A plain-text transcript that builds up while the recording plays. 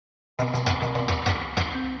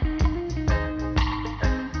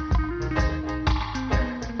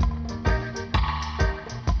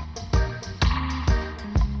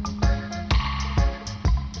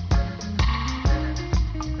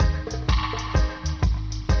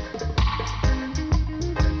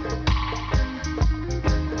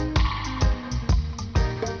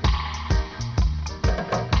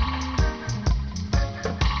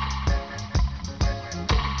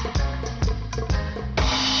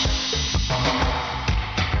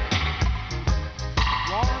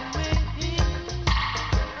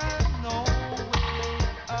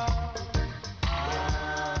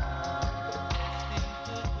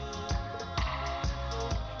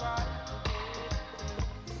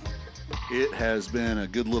It has been a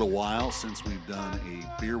good little while since we've done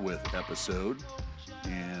a Beer With episode,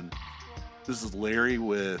 and this is Larry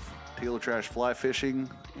with Taylor Trash Fly Fishing,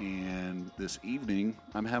 and this evening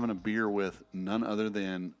I'm having a beer with none other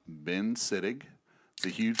than Ben Sittig, the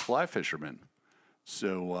huge fly fisherman.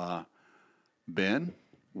 So, Ben,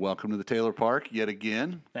 welcome to the Taylor Park yet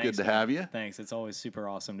again. Thanks, good to man. have you. Thanks. It's always super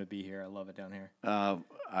awesome to be here. I love it down here.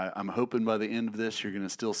 I'm hoping by the end of this you're going to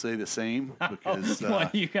still say the same because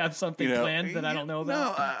you have something planned that I don't know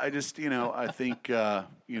about. No, I just I think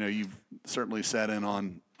you've certainly sat in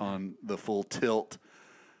on the full tilt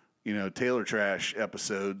Taylor Trash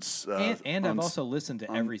episodes, and I've also listened to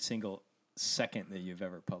every single second that you've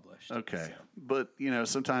ever published. Okay, so. But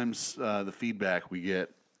sometimes the feedback we get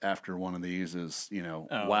after one of these is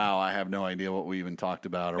wow, I have no idea what we even talked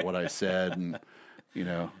about or what I said and. I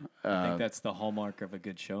think that's the hallmark of a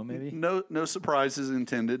good show, maybe? No surprises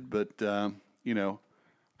intended, but,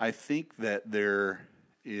 I think that there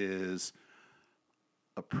is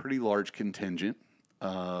a pretty large contingent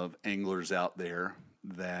of anglers out there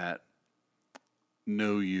that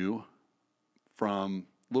know you from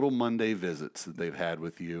little Monday visits that they've had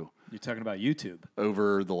with you. You're talking about YouTube?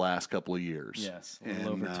 Over the last couple of years. Yes, a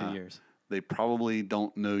little over 2 years. They probably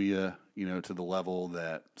don't know you, to the level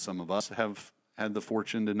that some of us have had the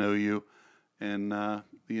fortune to know you, and the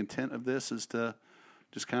intent of this is to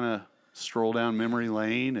just kind of stroll down memory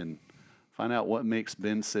lane and find out what makes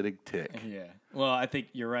Ben Sittig tick. Yeah, well, I think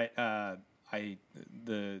you're right. The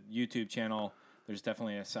YouTube channel, there's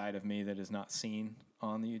definitely a side of me that is not seen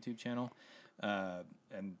on the YouTube channel,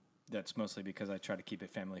 and that's mostly because I try to keep it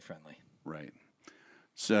family friendly. Right.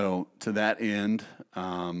 So to that end,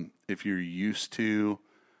 if you're used to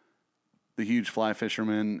the huge fly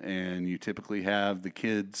fisherman and you typically have the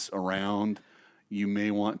kids around, you may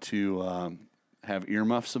want to have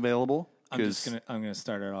earmuffs available. I'm gonna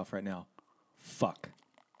start it off right now. Fuck.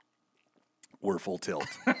 We're full tilt.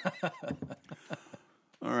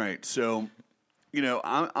 All right, so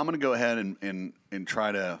I'm going to go ahead and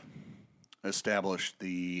try to establish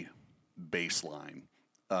the baseline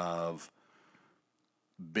of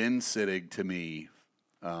Ben Sittig. To me,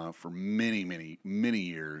 for many, many, many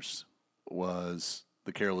years, was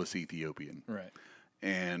the Careless Ethiopian. Right.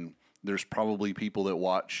 And there's probably people that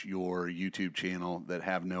watch your YouTube channel that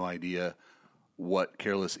have no idea what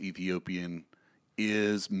Careless Ethiopian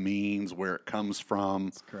is, means, where it comes from.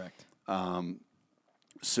 That's correct.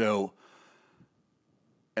 So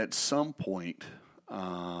at some point,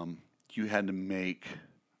 you had to make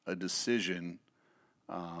a decision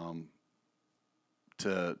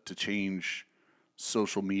to change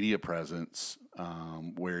social media presence,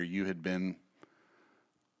 where you had been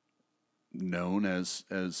known as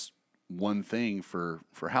one thing for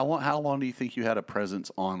how long? How long do you think you had a presence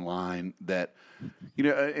online that,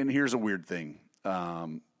 and here's a weird thing. I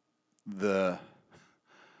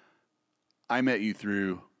met you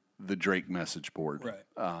through the Drake message board. Right.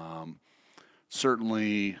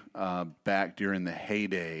 Certainly back during the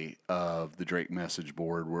heyday of the Drake message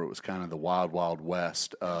board, where it was kind of the wild, wild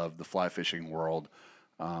west of the fly fishing world.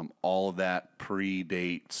 All of that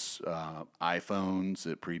predates iPhones.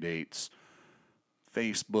 It predates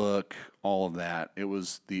Facebook, all of that. It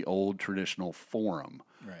was the old traditional forum.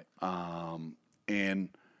 Right. And,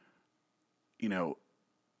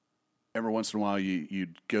 every once in a while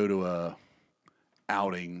you'd go to a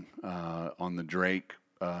outing on the Drake.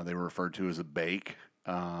 They were referred to as a bake.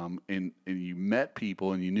 And you met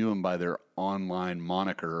people and you knew them by their online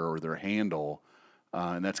moniker or their handle.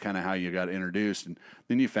 And that's kind of how you got introduced. And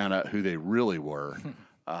then you found out who they really were,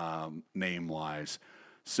 name-wise.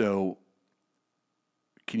 So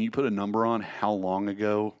can you put a number on how long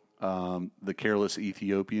ago the Careless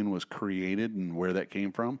Ethiopian was created and where that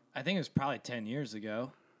came from? I think it was probably 10 years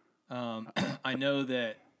ago. I know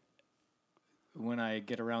that when I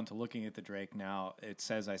get around to looking at the Drake now, it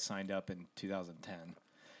says I signed up in 2010.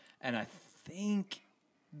 And I think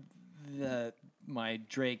the my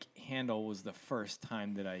Drake handle was the first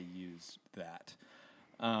time that I used that.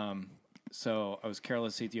 So I was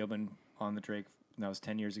Careless Ethiopian on the Drake. That was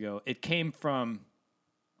 10 years ago. It came from,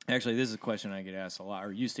 actually, this is a question I get asked a lot,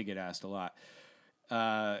 or used to get asked a lot.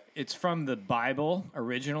 It's from the Bible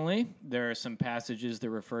originally. There are some passages that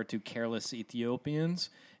refer to careless Ethiopians,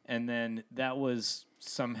 and then that was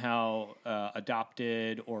somehow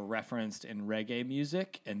adopted or referenced in reggae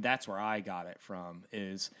music, and that's where I got it from.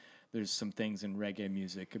 Is there's some things in reggae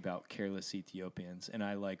music about careless Ethiopians, and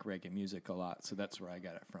I like reggae music a lot, so that's where I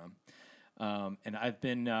got it from. And I've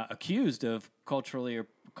been accused of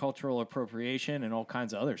cultural appropriation and all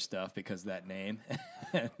kinds of other stuff because of that name.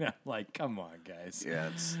 And I'm like, come on, guys.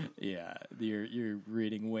 Yeah, You're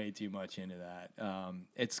reading way too much into that.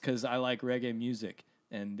 It's because I like reggae music,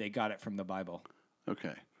 and they got it from the Bible.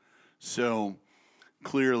 Okay. So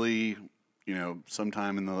clearly,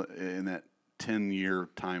 sometime in that 10-year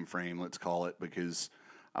time frame, let's call it, because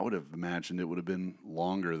I would have imagined it would have been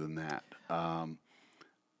longer than that.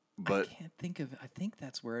 But I can't think of. I think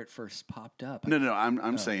that's where it first popped up. No.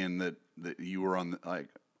 I'm saying that you were on the, I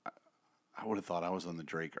would have thought I was on the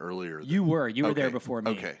Drake earlier. You were Okay. there before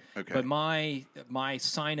me. Okay. But my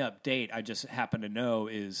sign up date, I just happen to know,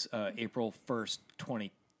 is April 1st,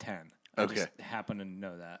 2010. I just happen to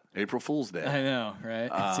know that. April Fool's Day. I know,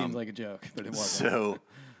 right? It seems like a joke, but it wasn't. So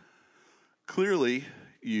clearly,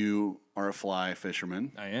 you are a fly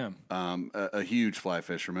fisherman. I am A huge fly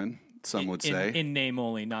fisherman. Some would say in name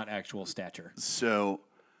only, not actual stature. So,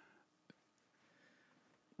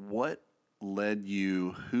 what led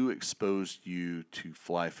you? Who exposed you to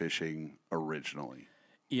fly fishing originally?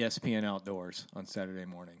 ESPN Outdoors on Saturday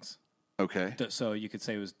mornings. Okay. So you could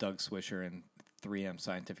say it was Doug Swisher and 3M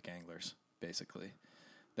Scientific Anglers, basically.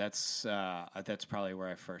 That's probably where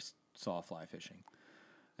I first saw fly fishing.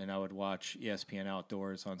 And I would watch ESPN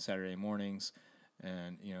Outdoors on Saturday mornings,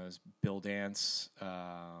 and it was Bill Dance,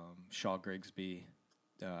 Shaw Grigsby,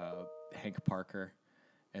 Hank Parker,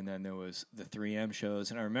 and then there was the 3M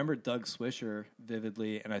shows. And I remember Doug Swisher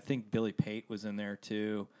vividly, and I think Billy Pate was in there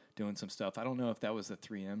too, doing some stuff. I don't know if that was the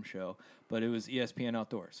 3M show, but it was ESPN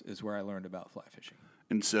Outdoors is where I learned about fly fishing.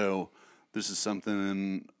 And so this is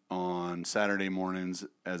something on Saturday mornings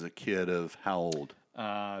as a kid of how old?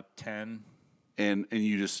 10. And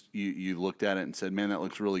you just you looked at it and said, "Man, that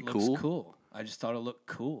looks really cool." Looks cool. I just thought it looked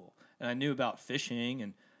cool. And I knew about fishing,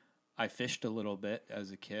 and I fished a little bit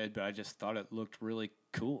as a kid, but I just thought it looked really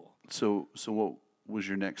cool. So what was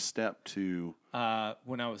your next step to?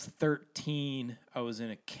 When I was 13, I was in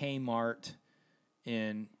a Kmart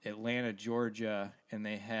in Atlanta, Georgia, and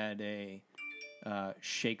they had a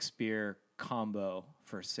Shakespeare combo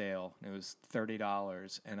for sale. It was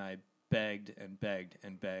 $30, and I begged and begged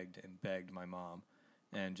and begged and begged my mom,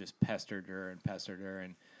 and just pestered her,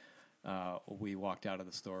 and we walked out of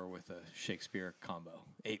the store with a Shakespeare combo,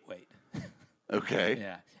 8-weight. Okay.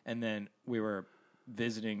 Yeah, and then we were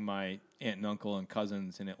visiting my aunt and uncle and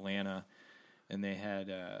cousins in Atlanta, and they had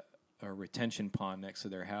a retention pond next to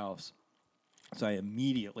their house. So I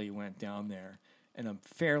immediately went down there, and I'm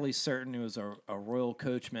fairly certain it was a Royal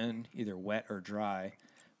Coachman, either wet or dry.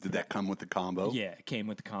 Did that come with the combo? Yeah, it came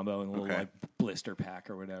with the combo and a little like blister pack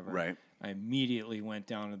or whatever. Right. I immediately went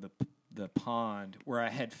down to the pond where I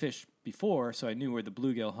had fished before, so I knew where the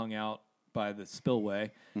bluegill hung out by the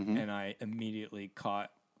spillway, and I immediately caught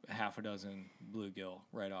half a dozen bluegill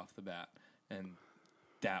right off the bat, and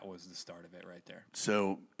that was the start of it right there.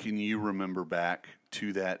 So, can you remember back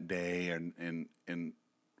to that day, and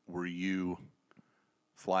were you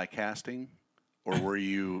fly casting, or were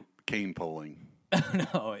you cane poling?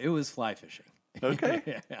 No, it was fly fishing.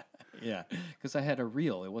 Okay. Yeah, because I had a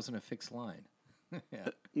reel. It wasn't a fixed line. Yeah.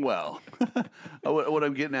 Well, what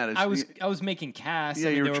I'm getting at is I was making casts. Yeah,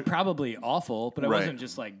 I mean, you they were were probably awful, but I Right. wasn't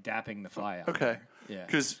just like dapping the fly out. okay. There. Yeah.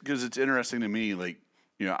 Because it's interesting to me, like,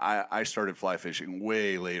 I started fly fishing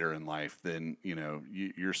way later in life than,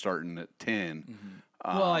 you're starting at 10.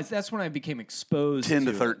 Well, that's when I became exposed 10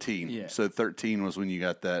 to it. 13. Yeah. So 13 was when you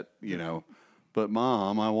got that, but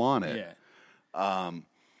Mom, I want it. Yeah.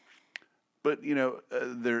 But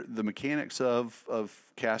the mechanics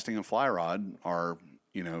of casting a fly rod are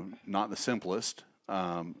not the simplest.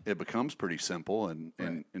 It becomes pretty simple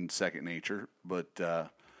and second nature, but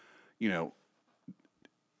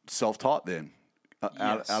self-taught. Then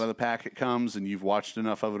Yes. out of the pack it comes, and you've watched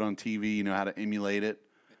enough of it on TV. You know how to emulate it.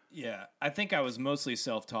 Yeah. I think I was mostly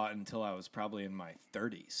self-taught until I was probably in my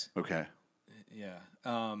 30s. Okay. Yeah.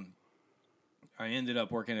 I ended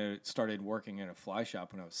up started working at a fly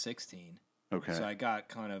shop when I was 16. Okay. So I got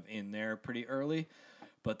kind of in there pretty early,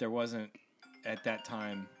 but there wasn't at that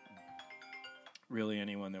time really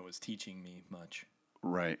anyone that was teaching me much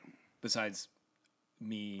Right. besides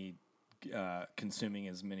me consuming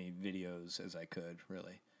as many videos as I could,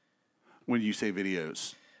 really. When you say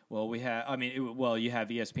videos, Well, we had, you have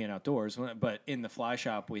ESPN Outdoors, but in the fly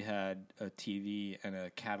shop, we had a TV and a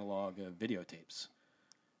catalog of videotapes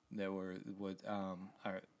that were,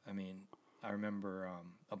 I remember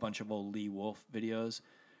a bunch of old Lee Wolf videos,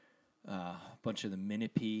 a bunch of the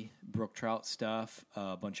Minipee brook trout stuff,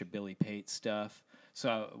 a bunch of Billy Pate stuff.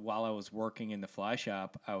 So while I was working in the fly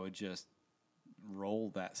shop, I would just roll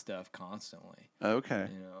that stuff constantly. okay.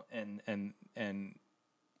 You know, and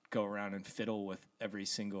go around and fiddle with every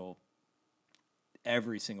single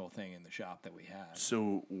thing in the shop that we had.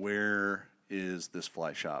 So where is this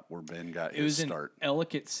fly shop where Ben got It his was start? in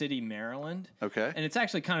Ellicott City, Maryland. Okay. And it's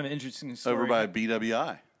actually kind of an interesting story. Over by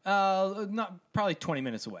BWI. Not probably 20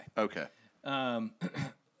 minutes away. Okay. How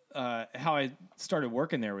I started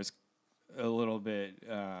working there was a little bit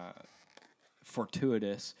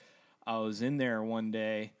fortuitous. I was in there one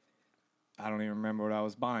day. I don't even remember what I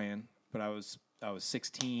was buying, but I was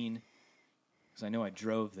 16 because I know I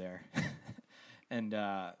drove there. And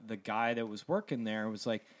the guy that was working there was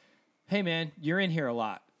like, "Hey man, you're in here a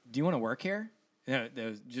lot. Do you want to work here?" And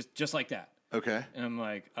it was just like that. Okay. And I'm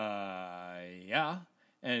like, yeah.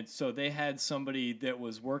 And so they had somebody that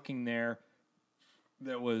was working there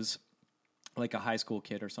that was like a high school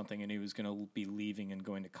kid or something, and he was going to be leaving and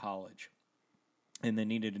going to college. And they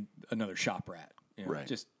needed another shop rat, Right.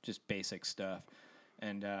 just basic stuff.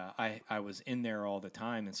 And I was in there all the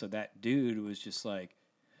time, and so that dude was just like,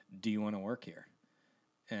 "Do you want to work here?"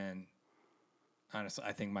 And honestly,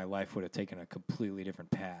 I think my life would have taken a completely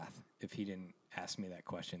different path if he didn't ask me that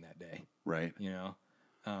question that day. Right. You know,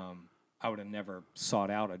 I would have never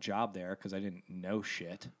sought out a job there because I didn't know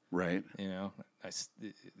shit. Right. You know, I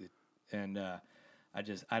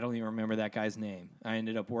don't even remember that guy's name. I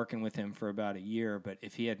ended up working with him for about a year, but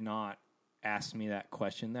if he had not asked me that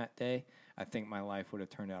question that day, I think my life would have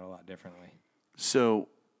turned out a lot differently. So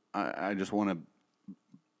I just want to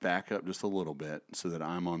back up just a little bit so that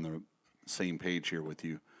I'm on the same page here with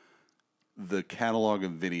you. The catalog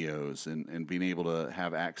of videos and being able to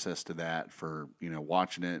have access to that for,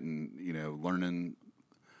 watching it and, learning.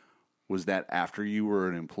 Was that after you were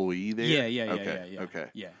an employee there? Yeah. Okay.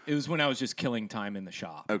 Yeah. It was when I was just killing time in the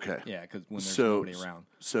shop. Okay. Yeah, because when there's nobody around.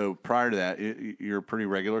 So prior to that, you're a pretty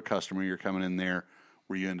regular customer. You're coming in there.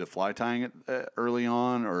 Were you into fly tying it early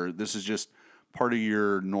on, or this is just part of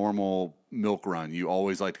your normal milk run? You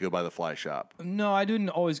always like to go by the fly shop? No, I didn't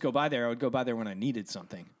always go by there. I would go by there when I needed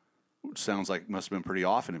something. Which sounds like must have been pretty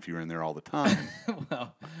often if you were in there all the time.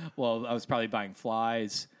 well, I was probably buying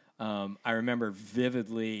flies. I remember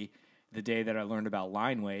vividly the day that I learned about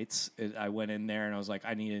line weights. I went in there and I was like,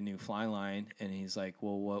 "I need a new fly line," and he's like,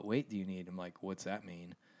 "Well, what weight do you need?" I'm like, "What's that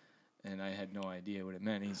mean?" And I had no idea what it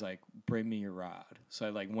meant. He's like, "Bring me your rod."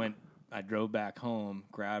 So I drove back home,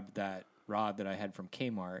 grabbed that rod that I had from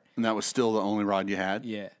Kmart. And that was still the only rod you had?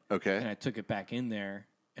 Yeah. Okay. And I took it back in there,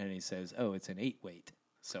 and he says, "Oh, it's an 8-weight."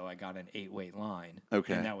 So I got an 8-weight line.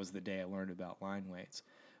 Okay. And that was the day I learned about line weights.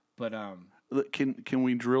 But Look, can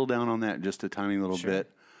we drill down on that just a tiny little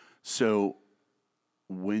bit? So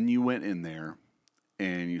when you went in there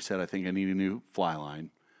and you said, "I think I need a new fly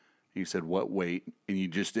line," you said, "What weight?" And you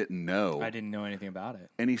just didn't know. I didn't know anything about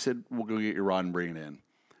it. And he said, "We'll go get your rod and bring it in."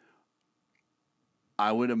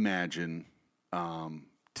 I would imagine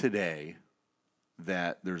today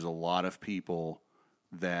that there's a lot of people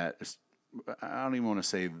that, I don't even want to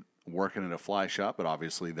say working at a fly shop, but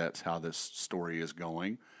obviously that's how this story is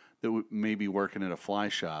going, that may be working at a fly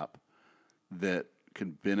shop that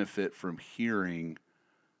can benefit from hearing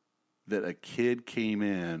that a kid came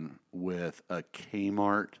in with a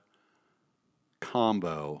Kmart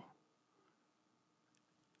combo,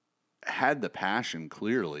 had the passion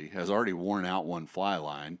clearly, has already worn out one fly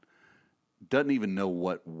line, doesn't even know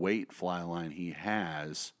what weight fly line he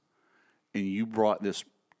has, and you brought this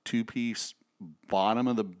 2-piece bottom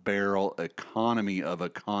of the barrel economy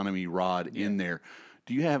rod in there.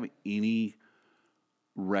 Do you have any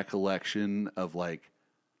recollection of like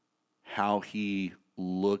how he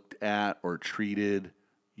looked at or treated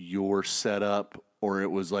your setup, or it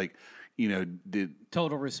was like, did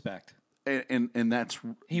Total respect. and that's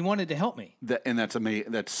He wanted to help me. that's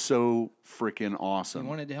amazing. That's so freaking awesome. He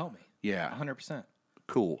wanted to help me. Yeah. 100%.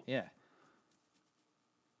 Cool. Yeah.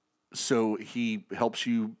 So he helps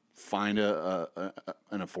you find an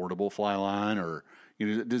affordable fly line, or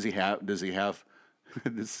does he have this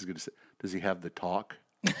is gonna say, does he have the talk?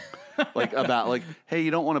 Like about like, hey, you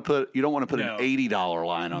don't want to put No. an $80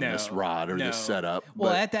 line on this No, rod or no. this setup.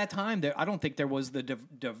 Well, but- at that time, I don't think there was the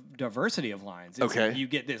diversity of lines. It's Okay. you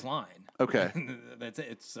get this line. Okay. That's it.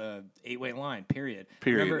 It's a 8-way line. Period.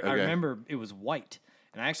 Period, I okay. remember it was white,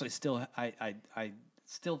 and I actually still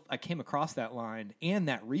I came across that line and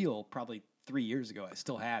that reel probably 3 years ago. I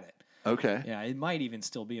still had it. okay. Yeah, it might even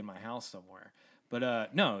still be in my house somewhere.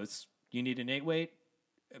 But no, you need an 8-weight.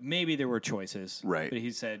 Maybe there were choices, Right. But he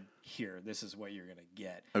said, "Here, this is what you're gonna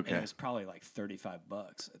get." Okay. and it was probably like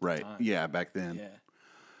 $35 at the Right. time. Yeah, back then. yeah.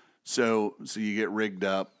 So you get rigged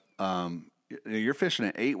up. You're fishing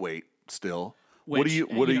at 8-weight still. What do you?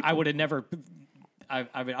 I would have never.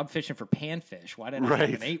 I mean, I'm fishing for panfish. Why did I Right.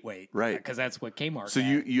 have an 8-weight? Right. Because that's what Kmart. So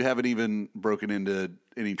had. you haven't even broken into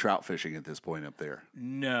any trout fishing at this point up there.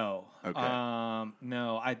 No. Okay.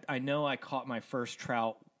 No. I know I caught my first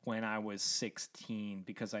trout when I was 16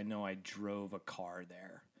 because I know I drove a car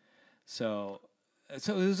there. So it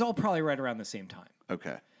was all probably right around the same time.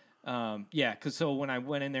 Okay. Yeah, because so when I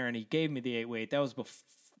went in there and he gave me the 8-weight, that was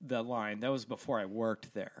the line. That was before I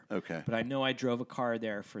worked there. Okay. But I know I drove a car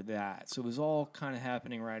there for that. So it was all kind of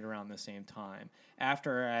happening right around the same time.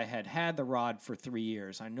 After I had the rod for 3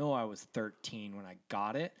 years, I know I was 13 when I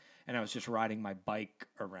got it, and I was just riding my bike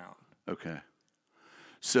around. Okay.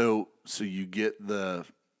 So you get the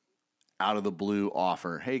out of the blue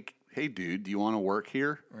offer. Hey, dude, do you want to work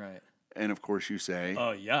here? Right. And of course you say,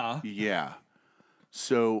 Oh, yeah. yeah.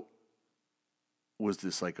 So was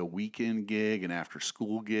this like a weekend gig, an after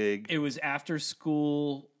school gig? It was after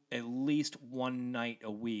school at least one night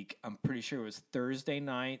a week. I'm pretty sure it was Thursday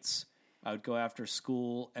nights. I would go after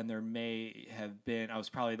school, and there may have been, I was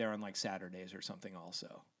probably there on like Saturdays or something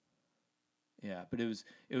also. Yeah, but it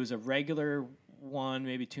was a regular one,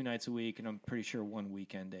 maybe 2 nights a week, and I'm pretty sure one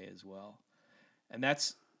weekend day as well. And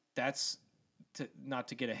that's not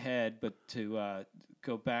to get ahead, but to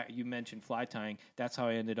go back. You mentioned fly tying. That's how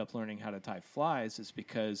I ended up learning how to tie flies, is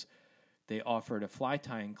because they offered a fly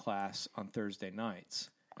tying class on Thursday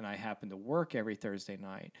nights, and I happened to work every Thursday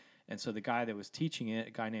night. And so the guy that was teaching it,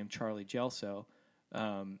 a guy named Charlie Gelso,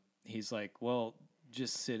 he's like, "Well,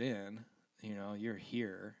 just sit in. You know, you're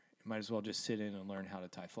here. You might as well just sit in and learn how to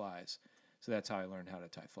tie flies." So that's how I learned how to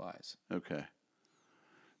tie flies. Okay.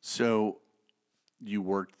 So you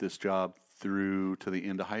worked this job through to the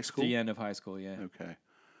end of high school? The end of high school, yeah. Okay.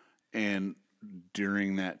 And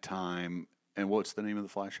during that time, and what's the name of the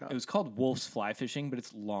fly shop? It was called Wolf's Fly Fishing, but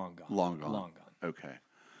it's long gone. Long gone. Long gone. Okay.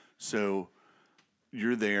 So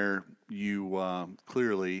you're there. You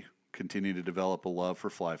clearly continue to develop a love for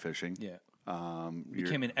fly fishing. Yeah. You're-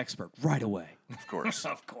 Became an expert right away. of course.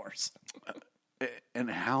 Of course. And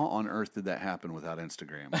how on earth did that happen without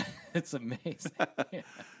Instagram? It's amazing. Yeah.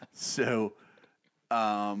 So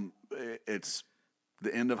it's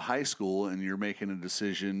the end of high school, and you're making a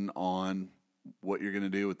decision on what you're going to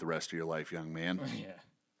do with the rest of your life, young man.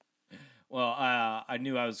 Yeah. Well, I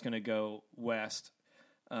knew I was going to go west.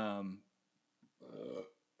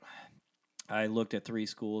 I looked at 3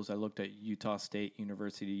 schools. I looked at Utah State,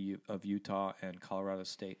 University of Utah, and Colorado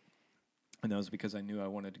State. And that was because I knew I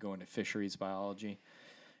wanted to go into fisheries biology,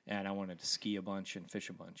 and I wanted to ski a bunch and fish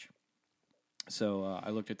a bunch. So I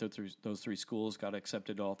looked at those 3 schools, got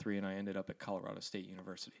accepted to all 3, and I ended up at Colorado State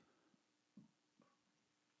University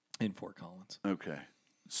in Fort Collins. Okay.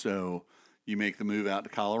 So you make the move out to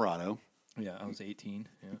Colorado. Yeah, I was 18.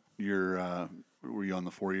 Yeah. Were you on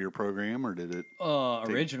the 4-year program, or did it?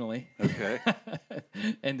 Originally. Okay.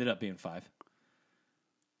 Ended up being 5.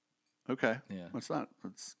 Okay. Yeah. That's It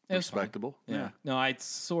was respectable. fine. Yeah. No, I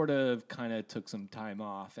sort of kind of took some time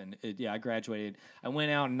off, and I graduated. I went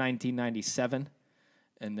out in 1997,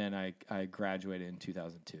 and then I graduated in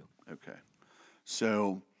 2002. Okay.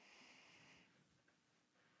 So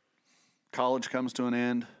college comes to an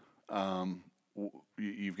end.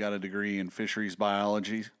 You've got a degree in fisheries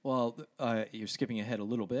biology. Well, you're skipping ahead a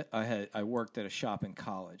little bit. I worked at a shop in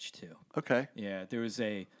college too. Okay. Yeah, there was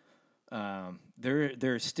a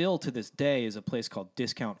there still to this day is a place called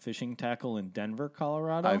Discount Fishing Tackle in Denver,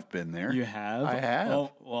 Colorado. I've been there. You have? I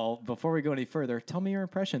have. Well, before we go any further, tell me your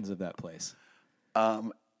impressions of that place.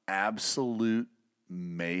 Absolute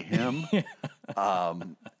mayhem.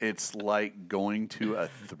 It's like going to a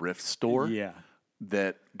thrift store Yeah.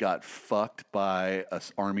 that got fucked by a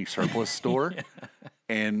army surplus store,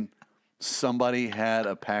 and somebody had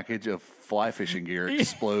a package of fly fishing gear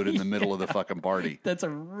explode in the middle of the fucking party. That's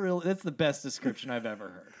the best description I've ever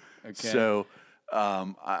heard. Okay. So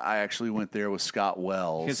I actually went there with Scott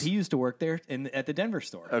Wells. Because he used to work there at the Denver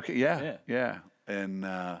store. Okay, yeah. And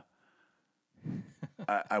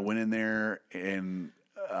I went in there and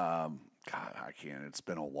God, I can't. It's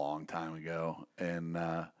been a long time ago, and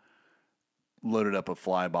loaded up a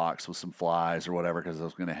fly box with some flies or whatever because I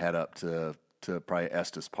was going to head up to probably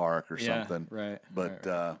Estes Park or something. Right. But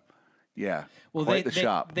right. yeah, Well, quite the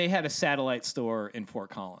shop. They had a satellite store in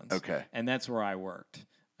Fort Collins. Okay. And that's where I worked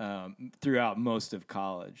throughout most of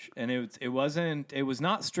college. And it was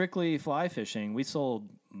not strictly fly fishing. We sold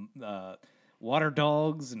water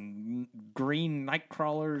dogs and green night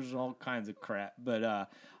crawlers, all kinds of crap. But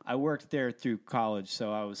I worked there through college,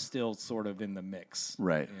 so I was still sort of in the mix.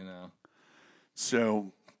 Right. You know.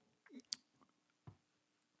 So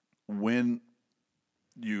when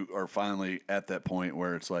you are finally at that point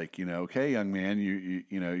where it's like, okay, young man,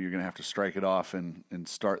 you know, you're going to have to strike it off and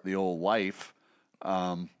start the old life.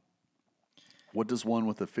 What does one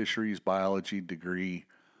with a fisheries biology degree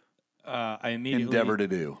I immediately endeavor to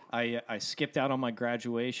do? I skipped out on my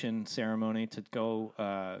graduation ceremony to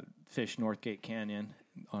go fish Northgate Canyon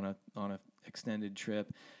on a extended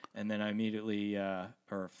trip, and then I immediately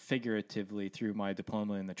or figuratively threw my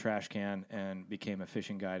diploma in the trash can and became a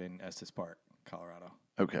fishing guide in Estes Park, Colorado.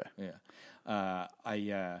 Okay. Yeah,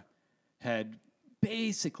 I had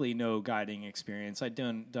basically no guiding experience. I'd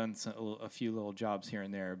done a few little jobs here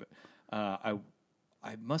and there, but I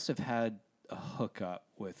must have had a hookup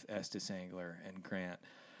with Estes Angler and Grant.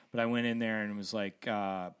 But I went in there and was like,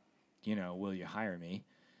 will you hire me?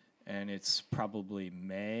 And it's probably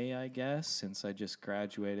May, I guess, since I just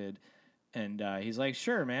graduated. And he's like,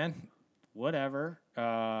 sure, man, whatever.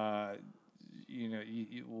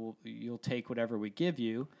 You'll take whatever we give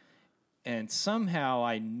you. And somehow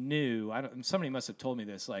I knew, somebody must have told me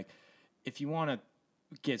this, like, if you want to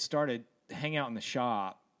get started, hang out in the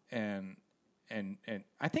shop. And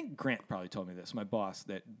I think Grant probably told me this, my boss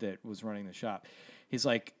that was running the shop. He's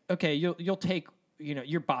like, okay, you'll take,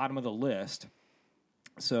 you're bottom of the list.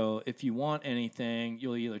 So if you want anything,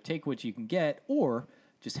 you'll either take what you can get or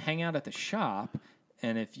just hang out at the shop.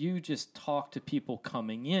 And if you just talk to people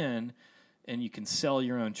coming in and you can sell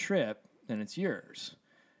your own trip, then it's yours.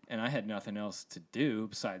 And I had nothing else to do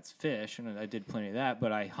besides fish, and I did plenty of that,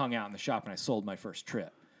 but I hung out in the shop and I sold my first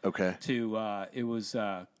trip. Okay. It was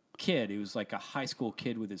a kid. He was like a high school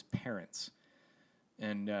kid with his parents.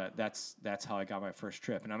 And that's how I got my first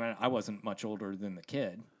trip. And I wasn't much older than the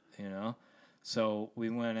kid, So we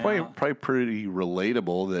went out. Probably pretty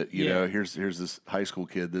relatable that, here's this high school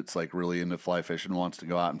kid that's like really into fly fishing, wants to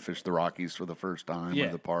go out and fish the Rockies for the first time or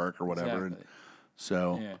the park or whatever.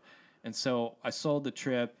 Exactly. And so I sold the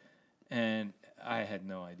trip and I had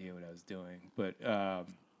no idea what I was doing. But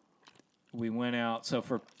we went out. So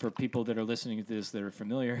for people that are listening to this that are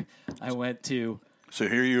familiar, I went to. So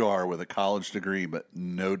here you are with a college degree, but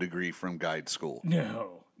no degree from guide school.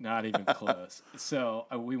 No. Not even close. So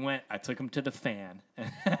we went. I took him to the Fan,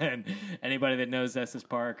 and anybody that knows Estes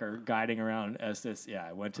Park or guiding around Estes,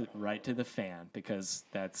 I went right to the Fan because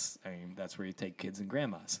that's where you take kids and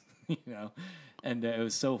grandmas, And it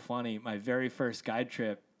was so funny. My very first guide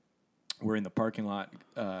trip, we're in the parking lot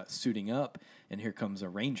suiting up, and here comes a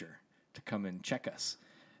ranger to come and check us,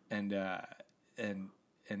 and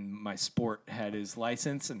my sport had his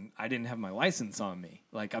license, and I didn't have my license on me.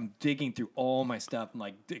 Like, I'm digging through all my stuff and,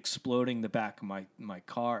 like, exploding the back of my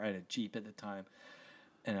car. I had a Jeep at the time,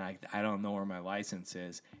 and I don't know where my license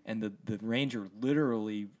is. And the ranger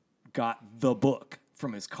literally got the book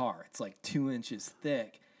from his car. It's, like, 2 inches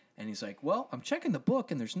thick. And he's like, well, I'm checking the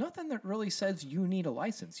book, and there's nothing that really says you need a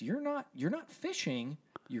license. You're not fishing.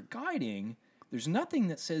 You're guiding. There's nothing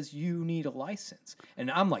that says you need a license. And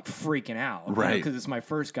I'm like freaking out. Right. Because it's my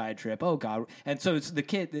first guide trip. Oh, God. And so it's the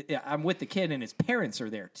kid. I'm with the kid, and his parents are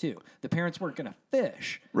there, too. The parents weren't going to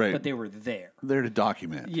fish, but they were there. They're to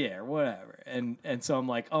document. Yeah, whatever. And so I'm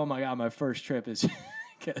like, oh, my God, my first trip is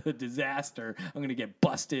a disaster. I'm going to get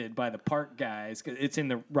busted by the park guys. 'Cause it's in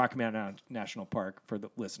the Rocky Mountain National Park for the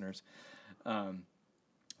listeners.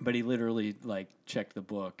 But he literally, like, checked the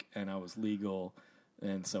book, and I was legal.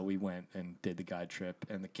 And so we went and did the guide trip,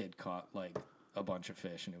 and the kid caught, like, a bunch of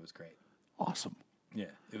fish, and it was great. Awesome. Yeah,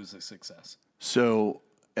 it was a success. So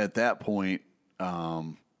at that point, are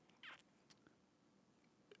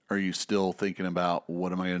you still thinking about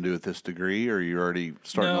what am I going to do with this degree, or are you already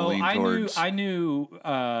starting to lean towards? I knew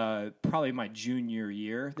probably my junior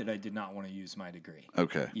year that I did not want to use my degree.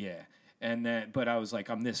 Okay. Yeah. But I was like,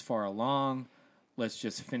 I'm this far along. Let's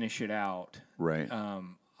just finish it out. Right.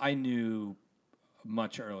 I knew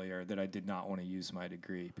much earlier that I did not want to use my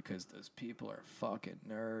degree because those people are fucking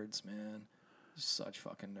nerds, man. They're such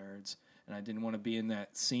fucking nerds. And I didn't want to be in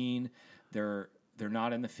that scene. They're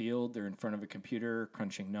not in the field. They're in front of a computer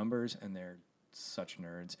crunching numbers, and they're such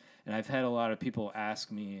nerds. And I've had a lot of people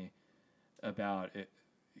ask me about it,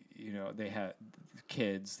 they have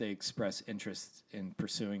kids. They express interest in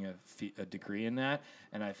pursuing a degree in that,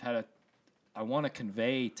 and I want to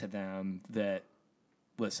convey to them that,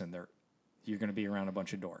 listen, you're going to be around a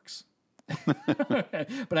bunch of dorks.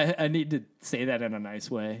 But I need to say that in a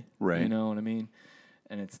nice way. Right. You know what I mean?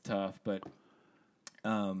 And it's tough, but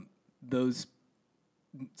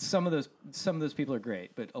some of those people are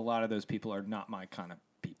great, but a lot of those people are not my kind of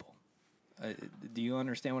people. Do you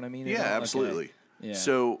understand what I mean? Yeah, absolutely. Okay. Yeah.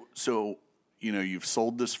 So you've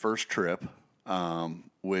sold this first trip,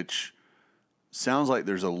 which sounds like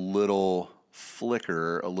there's a little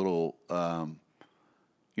flicker, a little,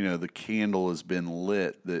 the candle has been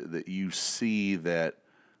lit that you see that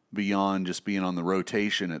beyond just being on the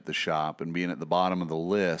rotation at the shop and being at the bottom of the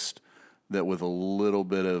list, that with a little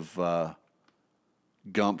bit of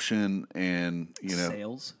gumption and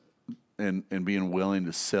sales and being willing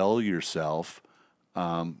to sell yourself,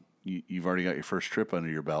 you've already got your first trip under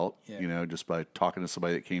your belt. Yeah. Just by talking to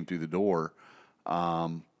somebody that came through the door.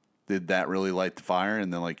 Did that really light the fire?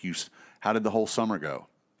 And then, how did the whole summer go?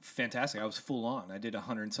 Fantastic. I was full on. I did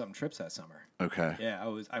 100 and something trips that summer. Okay. Yeah,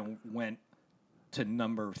 I went to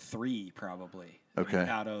number 3 probably. Okay.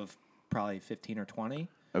 Out of probably 15 or 20.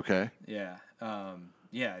 Okay. Yeah.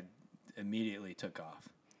 It immediately took off.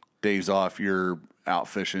 Days off, you're out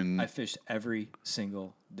fishing. I fished every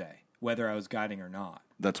single day, whether I was guiding or not.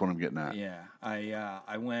 That's what I'm getting at. Yeah.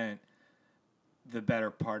 I went the better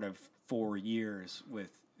part of 4 years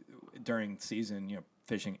during season,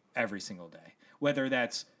 fishing every single day, whether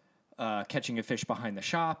that's catching a fish behind the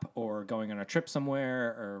shop or going on a trip somewhere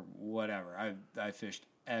or whatever. I fished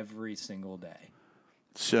every single day.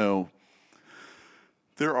 So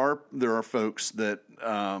there are folks that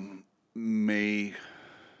may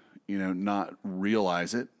not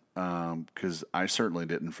realize it, because I certainly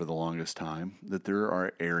didn't for the longest time, that there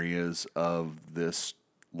are areas of this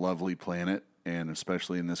lovely planet, and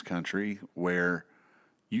especially in this country, where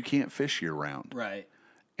you can't fish year round. Right.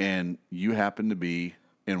 And you happen to be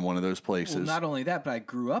in one of those places. Well, not only that, but I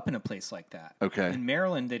grew up in a place like that. Okay. In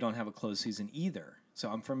Maryland, they don't have a closed season either. So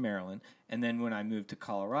I'm from Maryland. And then when I moved to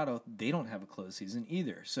Colorado, they don't have a closed season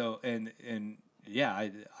either. So, and yeah,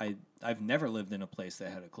 I've never lived in a place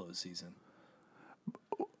that had a closed season.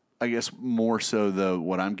 I guess more so, though,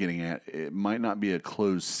 what I'm getting at, it might not be a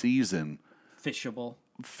closed season. Fishable.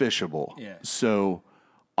 Yeah. So,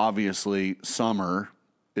 obviously, summer,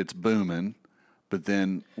 it's booming. But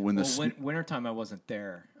then when wintertime, I wasn't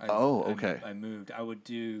there. Okay. I moved. I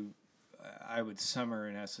would summer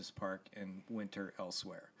in Estes Park and winter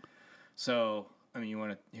elsewhere. So, you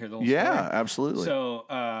want to hear the whole story? Yeah, absolutely.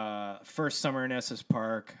 So, first summer in Estes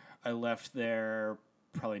Park, I left there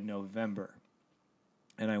probably November.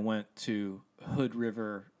 And I went to Hood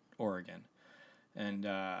River, Oregon. And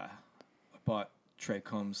I bought Trey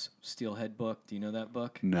Combs' Steelhead book. Do you know that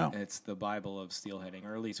book? No. It's the Bible of steelheading,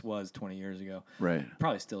 or at least was 20 years ago. Right.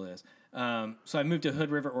 Probably still is. So I moved to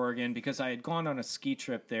Hood River, Oregon, because I had gone on a ski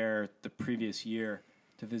trip there the previous year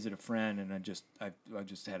to visit a friend, and I just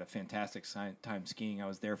had a fantastic time skiing. I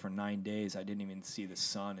was there for 9 days. I didn't even see the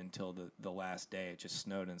sun until the last day. It just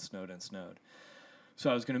snowed and snowed and snowed. So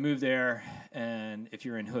I was going to move there, and if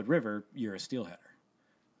you're in Hood River, you're a steelheader.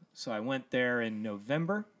 So I went there in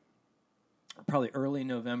November, probably early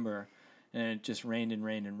November, and it just rained and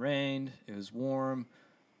rained and rained. It was warm.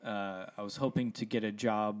 I was hoping to get a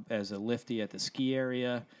job as a lifty at the ski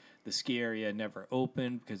area. The ski area never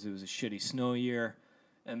opened because it was a shitty snow year.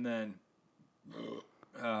 And then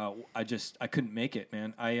I couldn't make it,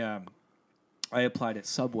 man. I applied at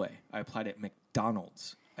Subway. I applied at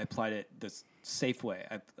McDonald's. I applied at the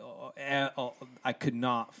Safeway. I could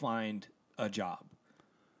not find a job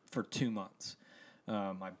for 2 months.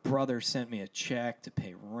 My brother sent me a check to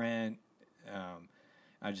pay rent.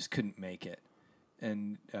 I just couldn't make it.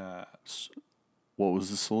 And what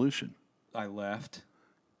was the solution? I left.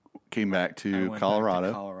 Came back to I went Colorado.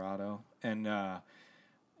 Back to Colorado. And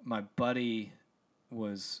my buddy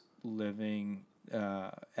was living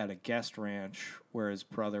at a guest ranch where his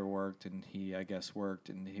brother worked, and he, I guess, worked,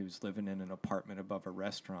 and he was living in an apartment above a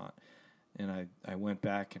restaurant. And I went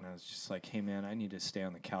back, and I was just like, hey, man, I need to stay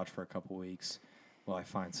on the couch for a couple weeks while I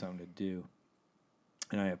find something to do.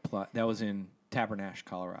 And I applied. That was in Tabernash,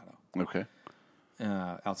 Colorado. Okay.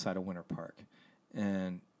 Outside of Winter Park.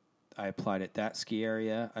 And I applied at that ski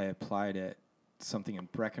area. I applied at something in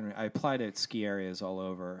Breckenridge. I applied at ski areas all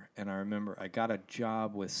over. And I remember I got a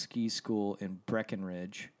job with ski school in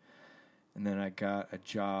Breckenridge. And then I got a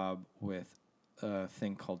job with a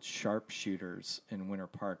thing called Sharpshooters in Winter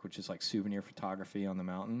Park, which is like souvenir photography on the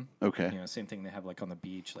mountain. Okay. You know, same thing they have like on the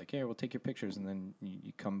beach. Like, hey, we'll take your pictures and then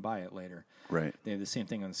you come buy it later. Right. They have the same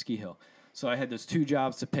thing on the ski hill. So I had those 2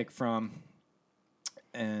 jobs to pick from,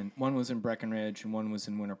 and one was in Breckenridge and one was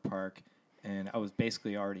in Winter Park. And I was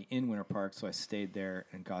basically already in Winter Park, so I stayed there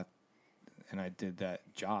and I did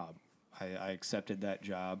that job. I accepted that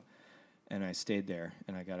job, and I stayed there,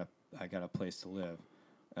 and I got a place to live.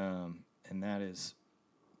 And that is,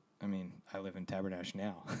 I mean, I live in Tabernash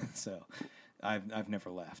now, so I've never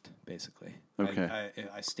left, basically. Okay.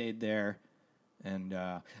 I stayed there, and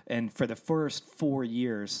for the first 4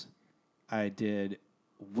 years, I did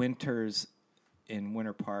winters in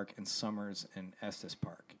Winter Park and summers in Estes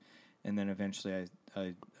Park. And then eventually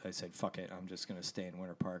I said, fuck it, I'm just going to stay in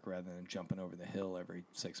Winter Park rather than jumping over the hill every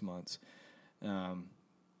 6 months.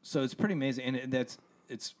 So it's pretty amazing. And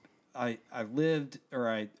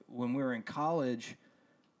when we were in college,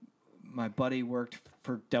 my buddy worked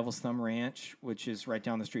for Devil's Thumb Ranch, which is right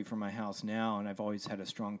down the street from my house now, and I've always had a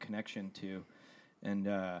strong connection to. And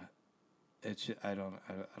it's just, I don't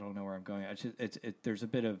know where I'm going. There's a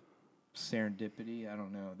bit of serendipity. I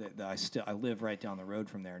don't know that I live right down the road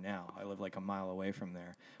from there now. I live like a mile away from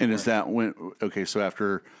there. And is that so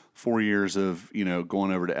after 4 years of,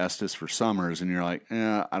 going over to Estes for summers and you're like,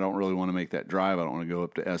 I don't really want to make that drive. I don't want to go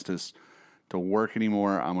up to Estes to work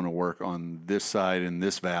anymore. I'm going to work on this side in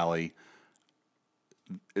this valley.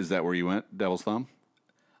 Is that where you went, Devil's Thumb?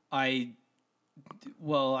 I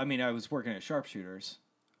was working at Sharpshooters.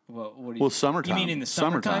 Well, summertime. You mean in the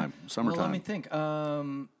summertime? Summertime. Well, let me think.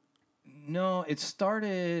 No, it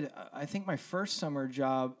started, I think my first summer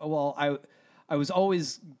job, I was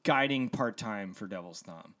always guiding part-time for Devil's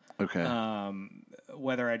Thumb. Okay.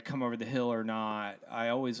 Whether I'd come over the hill or not, I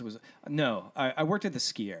always was, I worked at the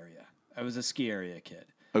ski area. I was a ski area kid.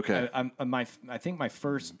 Okay. I think my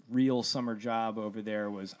first real summer job over there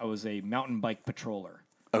I was a mountain bike patroller.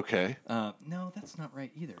 Okay. No, that's not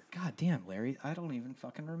right either. God damn, Larry, I don't even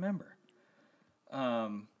fucking remember.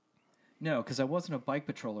 No, because I wasn't a bike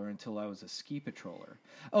patroller until I was a ski patroller.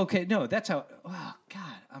 Okay, no, that's how. Oh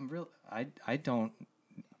God,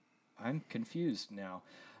 I'm confused now.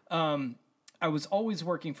 I was always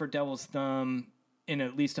working for Devil's Thumb in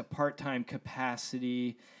at least a part-time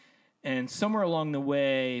capacity, and somewhere along the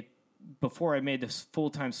way, before I made this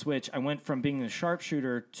full-time switch, I went from being a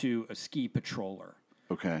sharpshooter to a ski patroller.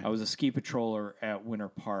 Okay. I was a ski patroller at Winter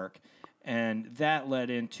Park, and that led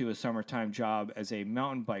into a summertime job as a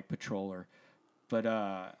mountain bike patroller. But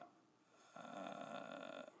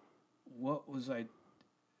what was I?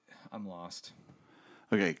 I'm lost.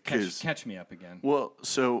 Okay, catch me up again. Well,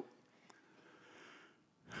 so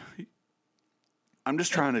I'm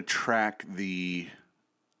just trying to track the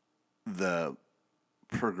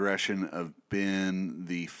progression of Ben,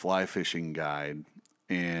 the fly fishing guide,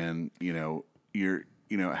 and how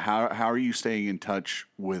are you staying in touch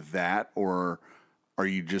with that, or are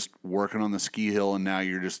you just working on the ski hill and now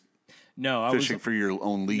you're just fishing for your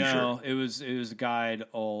own leisure? No, it was a guide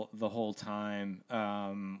the whole time,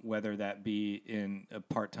 whether that be in a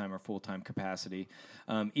part-time or full-time capacity.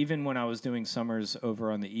 Even when I was doing summers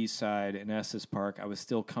over on the east side in Estes Park, I was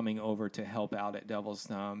still coming over to help out at Devil's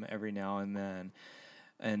Thumb every now and then.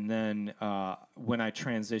 And then when I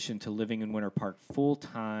transitioned to living in Winter Park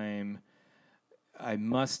full-time, I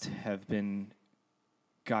must have been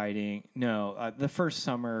guiding. No, the first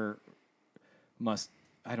summer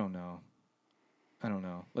I don't know.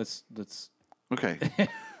 Let's. Okay.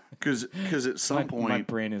 Because at some point my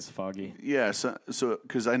brain is foggy. Yeah. So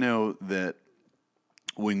because I know that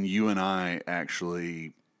when you and I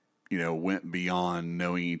actually, went beyond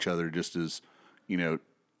knowing each other just as,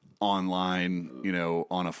 online,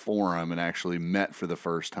 on a forum and actually met for the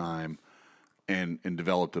first time and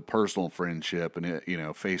developed a personal friendship and,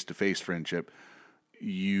 face-to-face friendship,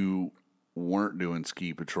 you weren't doing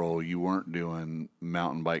ski patrol. You weren't doing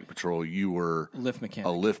mountain bike patrol. You were a lift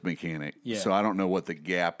mechanic. Yeah. So I don't know what the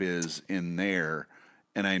gap is in there.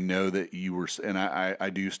 And I know that you were, and I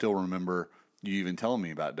do still remember you even telling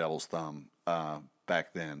me about Devil's Thumb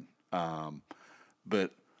back then.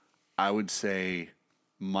 But I would say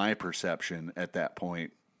my perception at that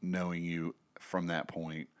point, knowing you from that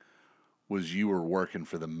point, was you were working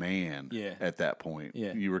for the man at that point.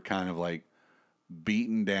 Yeah. You were kind of like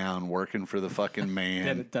beaten down, working for the fucking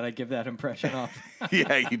man. Did I give that impression off?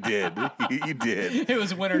 Yeah, you did. You did. It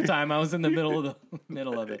was wintertime. I was in the middle of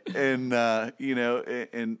it. And,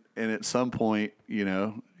 and at some point,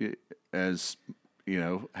 as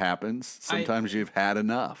happens. Sometimes you've had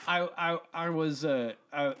enough. I was a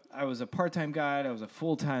part-time guide. I was a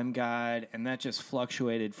full-time guide, and that just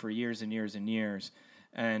fluctuated for years and years and years.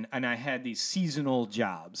 And I had these seasonal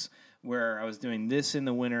jobs where I was doing this in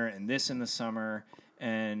the winter and this in the summer.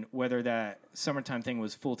 And whether that summertime thing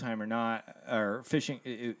was full-time or not, or fishing,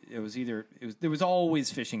 there was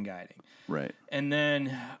always fishing guiding. Right. And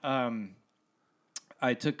then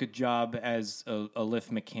I took a job as a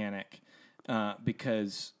lift mechanic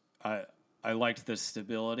because I liked the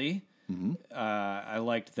stability. Mm-hmm. I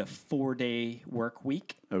liked the 4-day work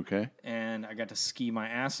week. Okay. And I got to ski my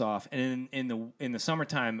ass off. And in the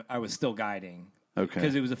summertime, I was still guiding. Okay.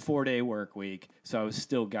 Because it was a 4-day work week, so I was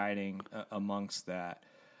still guiding amongst that.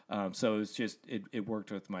 So it was just it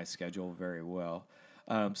worked with my schedule very well.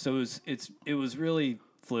 So it was really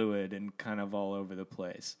fluid and kind of all over the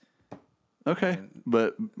place. Okay,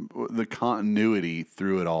 but the continuity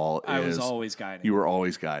through it all I was always guiding. You were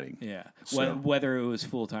always guiding. Yeah, So- whether it was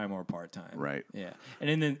full time or part time. Right. Yeah,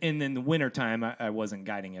 and in the winter time, I wasn't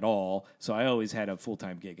guiding at all, so I always had a full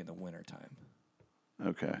time gig in the winter time.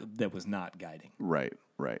 Okay. That was not guiding. Right.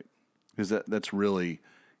 Because that's really,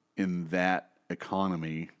 in that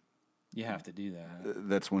economy, You have to do that.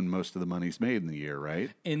 that's when most of the money's made in the year, right?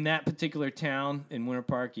 In that particular town, in Winter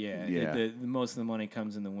Park, Yeah. the most of the money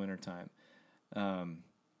comes in the wintertime.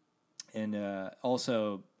 And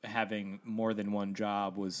also having more than one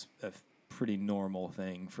job was a pretty normal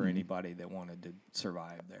thing for anybody that wanted to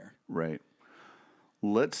survive there. Right.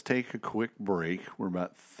 Let's take a quick break. We're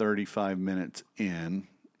about 35 minutes in.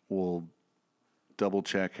 We'll double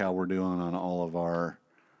check how we're doing on all of our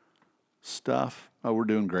stuff. Oh, we're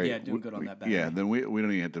doing great. Yeah, doing good on that battery. Yeah, then we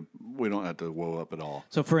don't even have to whoa up at all.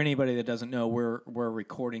 So for anybody that doesn't know, we're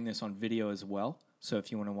recording this on video as well. So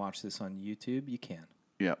if you want to watch this on YouTube, you can.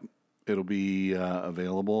 Yeah, it'll be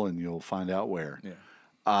available, and you'll find out where.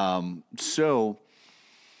 Yeah. So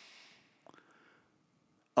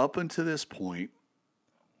up until this point,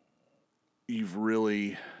 you've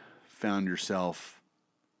really found yourself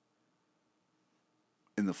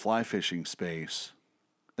in the fly fishing space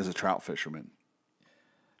as a trout fisherman.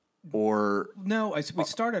 Or No, we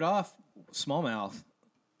started off smallmouth,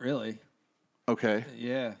 really. okay,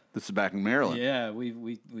 Yeah. this is back in Maryland. Yeah,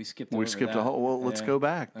 we skipped over We skipped that. a whole. Well, let's Yeah. go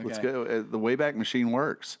back. Okay. Let's go. The Wayback Machine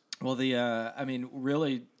works. Well,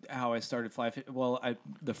 really, how I started fly fishing. Well,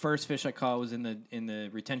 the first fish I caught was in the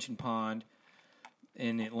retention pond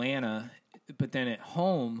in Atlanta, but then at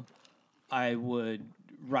home, I would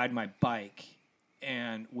ride my bike,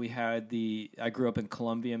 and I grew up in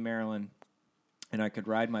Columbia, Maryland, and I could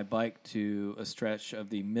ride my bike to a stretch of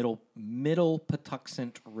the middle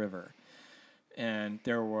Patuxent River, and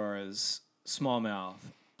there was smallmouth,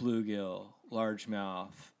 bluegill,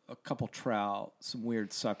 largemouth, a couple trout, some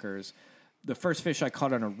weird suckers. The first fish I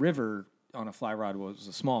caught on a river on a fly rod was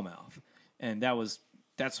a smallmouth, and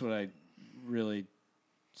that's what I really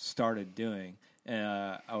started doing.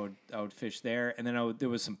 I would fish there, and then there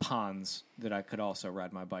was some ponds that I could also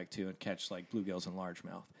ride my bike to and catch like bluegills and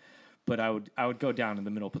largemouth. But I would go down in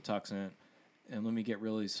the middle Patuxent, and let me get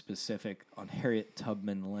really specific, on Harriet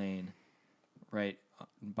Tubman Lane, right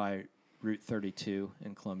by Route 32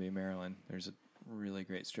 in Columbia, Maryland. There's a really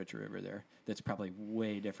great stretch of river there that's probably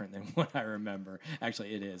way different than what I remember.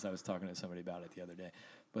 Actually, it is. I was talking to somebody about it the other day.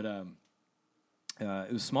 But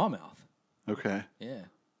it was smallmouth. Okay. Yeah.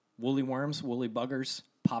 Woolly worms, woolly buggers,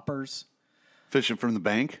 poppers. Fishing from the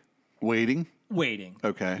bank, waiting.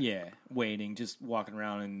 Okay. Yeah, waiting, just walking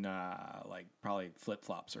around in like probably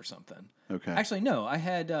flip-flops or something. Okay. Actually, no, I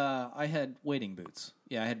had wading boots.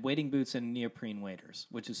 Yeah, I had wading boots and neoprene waders,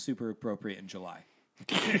 which is super appropriate in July.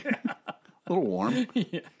 A little warm.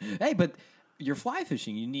 Yeah. Hey, but you're fly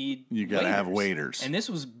fishing, you got to have waders. And this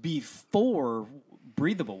was before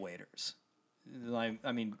breathable waders.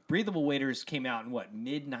 Breathable waders came out in what,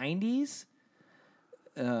 mid-90s?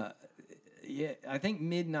 Yeah, I think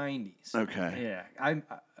mid-90s. Okay. Yeah,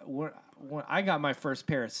 when I got my first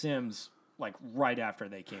pair of Sims like right after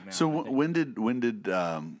they came out. So when did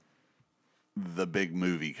the big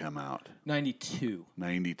movie come out? 92.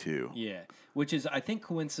 92. Yeah, which is, I think,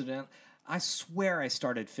 coincidental. I swear I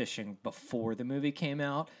started fishing before the movie came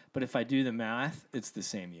out, but if I do the math, it's the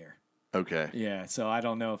same year. Okay. Yeah, so I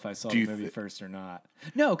don't know if I saw the movie first or not.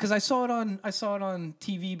 No, because I saw it on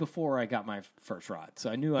TV before I got my first rod, so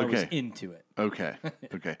I knew I was into it. Okay.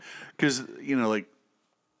 Okay. Because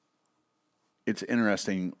it's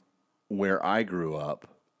interesting. Where I grew up,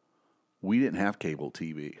 we didn't have cable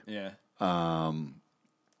TV. Yeah. And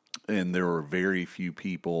there were very few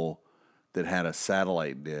people that had a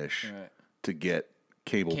satellite dish Right. to get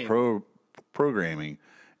cable programming.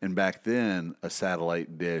 And back then, a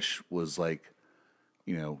satellite dish was like,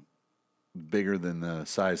 bigger than the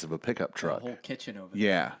size of a pickup The truck. whole kitchen over there.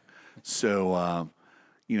 Yeah. So,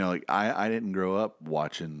 like I didn't grow up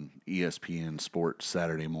watching ESPN Sports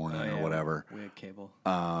Saturday morning or whatever. We had cable.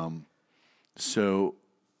 So,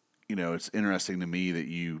 it's interesting to me that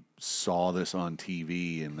you saw this on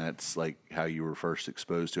TV and that's like how you were first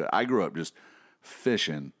exposed to it. I grew up just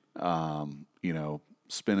fishing,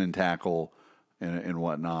 spinning tackle and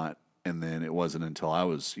whatnot. And then it wasn't until I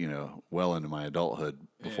was, well into my adulthood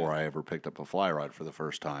before I ever picked up a fly rod for the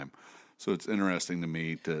first time. So it's interesting to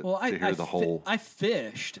me to hear the whole. I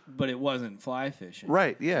fished, but it wasn't fly fishing.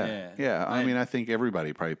 Right. Yeah. I mean, I think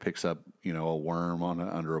everybody probably picks up, a worm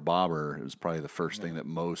under a bobber. It was probably the first thing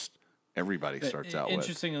that everybody starts out with.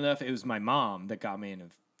 Interesting enough, it was my mom that got me into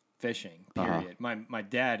fishing. Period. My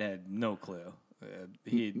dad had no clue.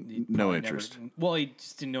 He no interest. He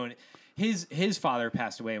just didn't know. His father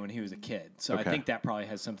passed away when he was a kid, so Okay. I think that probably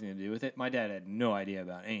has something to do with it. My dad had no idea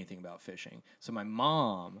about anything about fishing, so my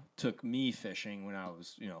mom took me fishing when I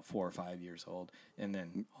was 4 or 5 years old, and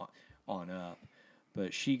then on up.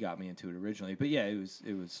 But she got me into it originally. But yeah, it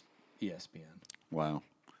was ESPN. Wow.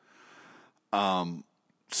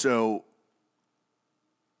 So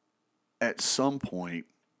at some point,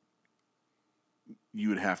 you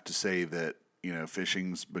would have to say that,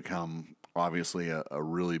 fishing's become obviously a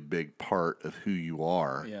really big part of who you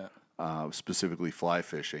are. Yeah. Specifically fly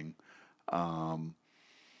fishing.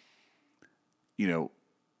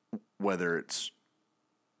 Whether it's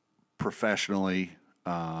professionally,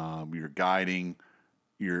 you're guiding,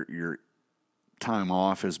 your time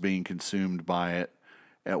off is being consumed by it.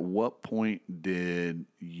 At what point did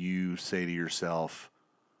you say to yourself,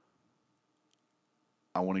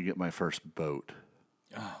 I want to get my first boat?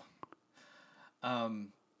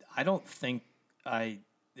 I don't think I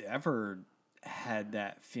ever had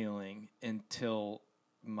that feeling until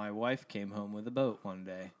my wife came home with a boat one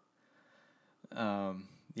day.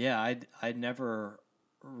 I'd never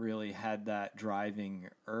really had that driving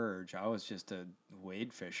urge. I was just a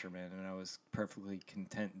wade fisherman, and I was perfectly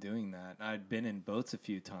content doing that. I'd been in boats a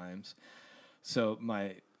few times. So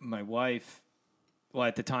my wife, well,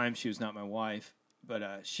 at the time she was not my wife, but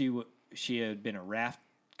she had been a raft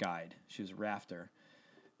guide. She was a rafter.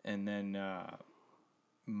 And then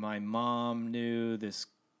my mom knew this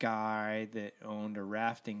guy that owned a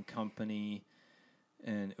rafting company,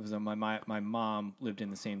 and it was my mom lived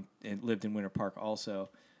in in Winter Park also,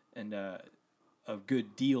 and a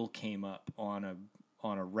good deal came up on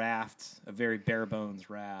a raft, a very bare bones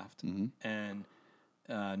raft, and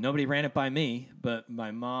nobody ran it by me, but my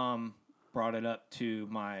mom brought it up to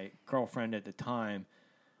my girlfriend at the time,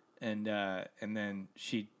 and then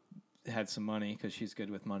she had some money because she's good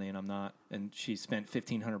with money and I'm not, and she spent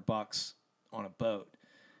 $1,500 on a boat.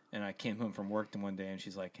 And I came home from work one day and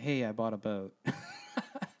she's like, "Hey, I bought a boat."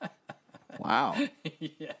 Wow.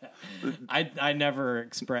 Yeah. I never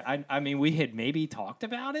expressed. I mean, we had maybe talked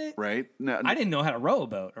about it. Right. No, I didn't know how to row a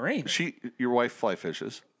boat or anything. your wife fly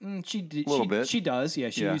fishes. She did a little bit. She does. Yeah,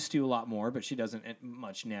 she Yeah. used to a lot more, but she doesn't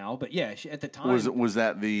much now. But yeah, at the time Was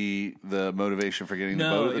that the motivation for getting the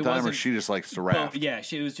No, boat at the it time, or wasn't- she just likes to raft? Yeah,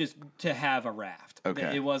 it was just to have a raft.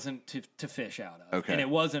 Okay. It wasn't to fish out of. Okay. And it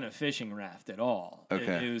wasn't a fishing raft at all.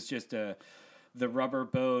 Okay. It was just the rubber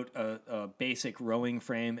boat, a basic rowing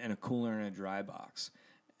frame, and a cooler and a dry box.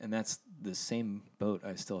 And that's the same boat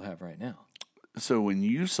I still have right now. So when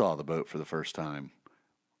you saw the boat for the first time,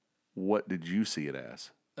 what did you see it as?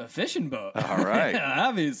 A fishing boat. All right.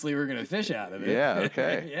 Obviously, we're going to fish out of it. Yeah,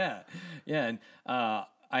 okay. Yeah. And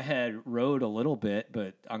I had rowed a little bit,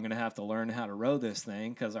 but I'm going to have to learn how to row this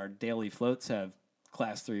thing because our daily floats have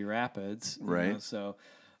Class 3 rapids. Right. So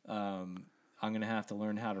I'm going to have to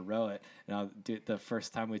learn how to row it. And the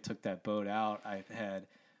first time we took that boat out, I had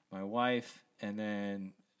my wife and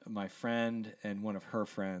then my friend and one of her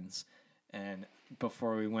friends. And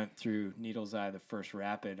before we went through Needles Eye, the first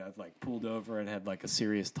rapid, I pulled over and had a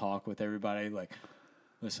serious talk with everybody.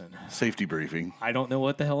 Listen, Safety briefing. I don't know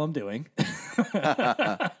what the hell I'm doing,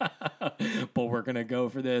 but we're going to go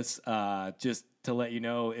for this. Just to let you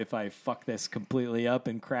know, if I fuck this completely up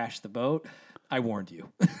and crash the boat, I warned you.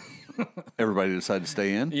 Everybody decided to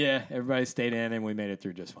stay in? Yeah, everybody stayed in and we made it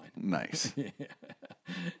through just fine. Nice.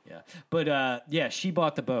 Yeah. But she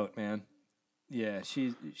bought the boat, man. Yeah,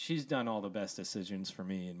 she's done all the best decisions for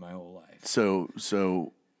me in my whole life.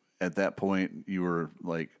 So at that point, you were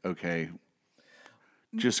like, okay,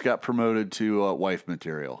 just got promoted to wife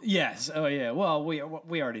material. Yes. Oh, yeah. Well, we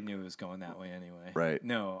already knew it was going that way anyway. Right.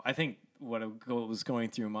 No, I think what was going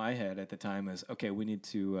through my head at the time is, okay, we need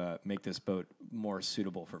to make this boat more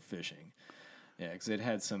suitable for fishing. Yeah, because it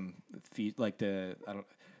had some feet like the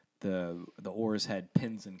oars had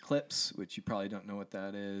pins and clips, which you probably don't know what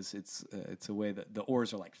that is. It's a way that the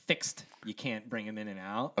oars are like fixed. You can't bring them in and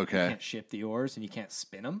out. Okay. You can't ship the oars, and you can't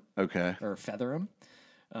spin them. Okay. Or feather them.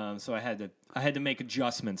 So I had to make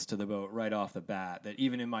adjustments to the boat right off the bat that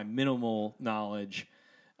even in my minimal knowledge,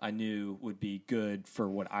 I knew would be good for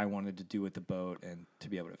what I wanted to do with the boat and to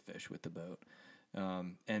be able to fish with the boat.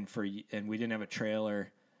 And we didn't have a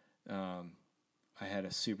trailer. I had a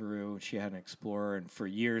Subaru. She had an Explorer, and for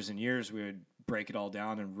years and years, we would break it all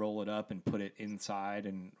down and roll it up and put it inside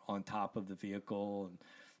and on top of the vehicle, and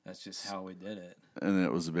that's just how we did it. And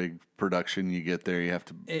it was a big production. You get there, you have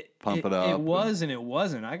to pump it up. It was and it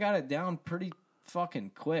wasn't. I got it down pretty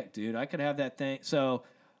fucking quick, dude. I could have that thing. So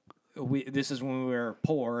this is when we were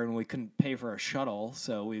poor and we couldn't pay for a shuttle,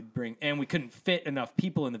 so we couldn't fit enough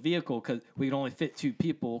people in the vehicle because we could only fit 2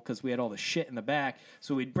 people because we had all the shit in the back.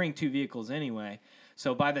 So we'd bring 2 vehicles anyway.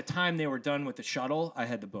 So by the time they were done with the shuttle, I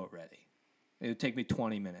had the boat ready. It would take me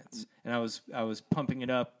 20 minutes, and I was pumping it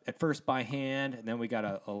up at first by hand, and then we got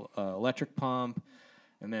a electric pump,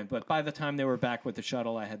 but by the time they were back with the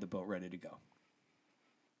shuttle, I had the boat ready to go.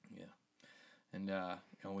 Yeah, and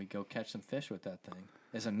we go catch some fish with that thing.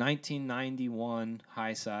 It's a 1991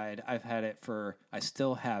 high side. I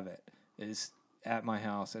still have it. It is at my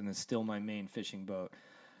house, and it's still my main fishing boat.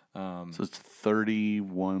 So it's a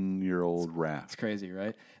 31-year-old raft. It's crazy,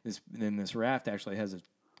 right? This raft actually has a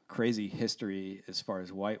crazy history as far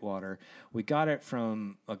as whitewater. We got it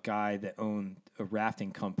from a guy that owned a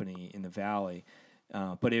rafting company in the valley,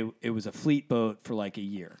 but it was a fleet boat for like a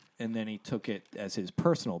year, and then he took it as his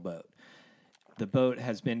personal boat. The boat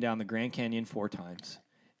has been down the Grand Canyon 4 times.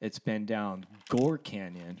 It's been down Gore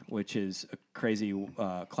Canyon, which is a crazy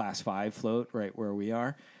Class 5 float right where we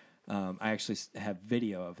are. I actually have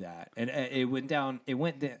video of that. And it went down,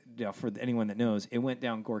 for anyone that knows, it went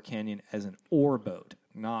down Gore Canyon as an oar boat,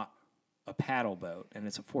 not a paddle boat. And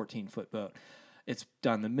it's a 14-foot boat. It's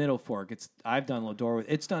done the Middle Fork. I've done Lodore.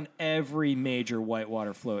 It's done every major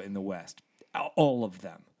whitewater float in the West. All of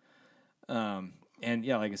them. And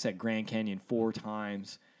yeah, like I said, Grand Canyon 4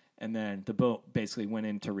 times. And then the boat basically went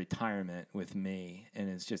into retirement with me, and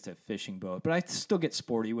it's just a fishing boat. But I still get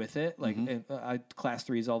sporty with it. Like I Class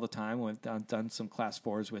 3s all the time. I've done some Class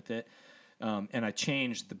 4s with it. And I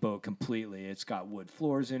changed the boat completely. It's got wood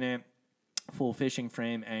floors in it, full fishing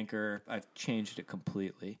frame, anchor. I've changed it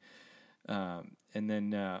completely. And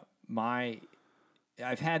then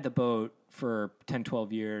I've had the boat for 10,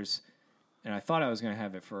 12 years, and I thought I was going to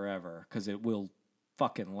have it forever because it will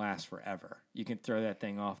fucking last forever. You can throw that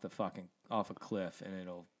thing off a cliff and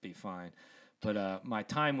it'll be fine. But my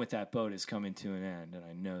time with that boat is coming to an end, and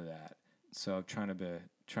I know that. So I'm trying to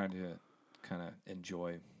kind of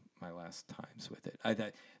enjoy my last times with it. I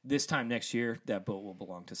thought this time next year that boat will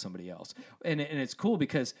belong to somebody else, and it's cool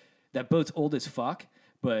because that boat's old as fuck,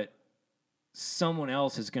 but someone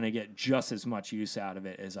else is going to get just as much use out of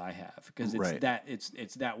it as I have because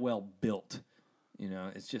it's that well built. You know,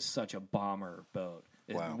 it's just such a bomber boat.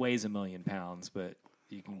 It weighs 1 million pounds, but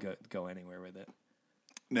you can go anywhere with it.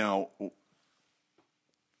 Now,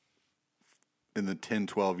 in the 10,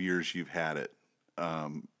 12 years you've had it,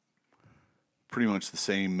 pretty much the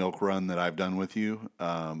same milk run that I've done with you,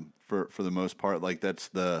 for the most part. Like that's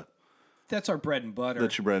our bread and butter.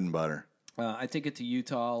 That's your bread and butter. I take it to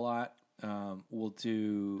Utah a lot.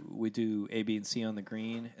 We do A, B, and C on the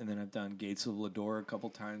green, and then I've done Gates of Lodore a couple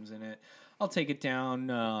times in it. I'll take it down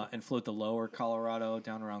and float the lower Colorado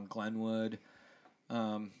down around Glenwood.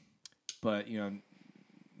 But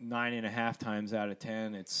 9.5 times out of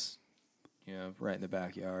 10, it's right in the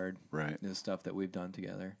backyard. Right, the stuff that we've done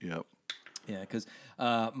together. Yep. Yeah, because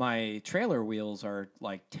my trailer wheels are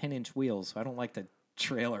like 10-inch wheels, so I don't like to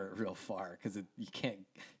trailer real far because you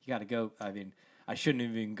got to go. I mean, I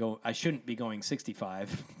shouldn't be going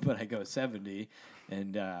 65, but I go 70,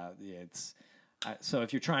 and so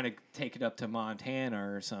if you're trying to take it up to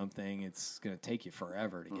Montana or something, it's going to take you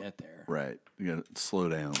forever to get there. Right, you got to slow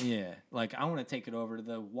down. Yeah, like I want to take it over to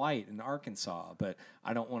the White in Arkansas, but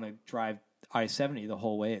I don't want to drive I-70 the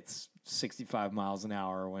whole way. It's 65 miles an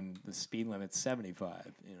hour when the speed limit's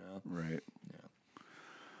 75. Right. Yeah.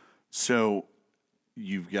 So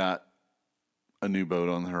you've got a new boat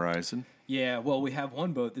on the horizon? Yeah, well, we have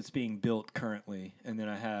one boat that's being built currently, and then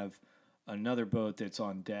I have another boat that's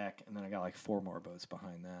on deck, and then I got like 4 more boats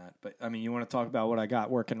behind that. But, I mean, you want to talk about what I got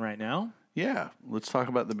working right now? Yeah, let's talk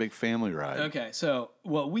about the big family ride. Okay, so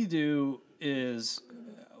what we do is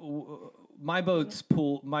my boat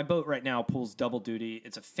right now pulls double duty.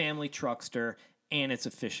 It's a family truckster, and it's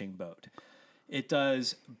a fishing boat. It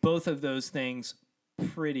does both of those things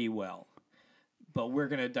pretty well. but we're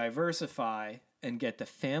going to diversify and get the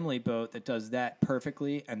family boat that does that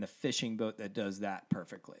perfectly and the fishing boat that does that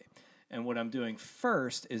perfectly. And what I'm doing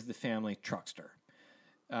first is the family truckster.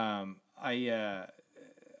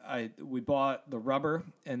 We bought the rubber,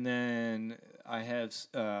 and then I have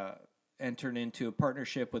entered into a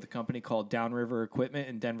partnership with a company called Downriver Equipment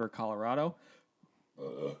in Denver, Colorado.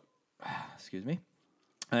 Excuse me.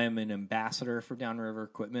 I am an ambassador for Downriver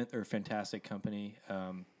Equipment. They're a fantastic company.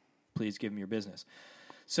 Please give them your business.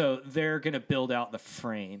 So they're going to build out the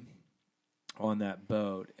frame on that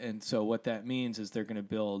boat. And so what that means is they're going to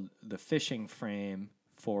build the fishing frame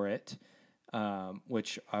for it,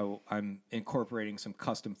 which I'm incorporating some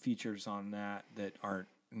custom features on that aren't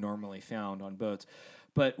normally found on boats.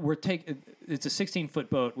 But it's a 16-foot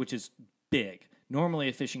boat, which is big. Normally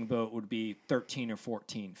a fishing boat would be 13 or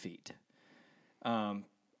 14 feet.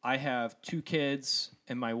 I have 2 kids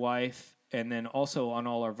and my wife, and then also on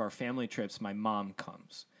all of our family trips, my mom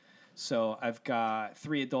comes. So I've got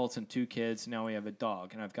 3 adults and 2 kids. Now we have a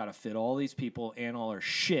dog, and I've got to fit all these people and all our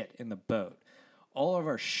shit in the boat. All of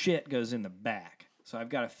our shit goes in the back. So I've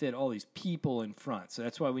got to fit all these people in front. So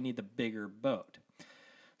that's why we need the bigger boat.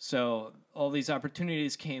 So all these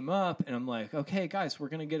opportunities came up, and I'm like, okay, guys, we're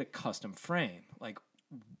going to get a custom frame. Like,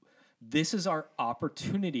 this is our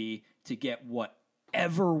opportunity to get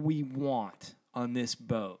whatever we want on this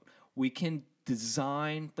boat. We can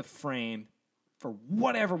design the frame for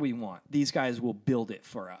whatever we want. These guys will build it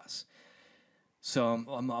for us. So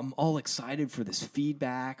I'm all excited for this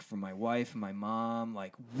feedback from my wife and my mom.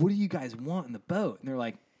 Like, what do you guys want in the boat? And they're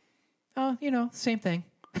like, oh, same thing.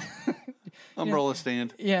 Umbrella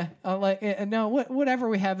stand. Yeah, no, whatever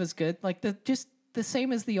we have is good. Like just the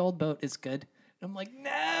same as the old boat is good. And I'm like,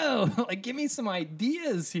 no, like give me some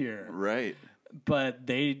ideas here. Right. But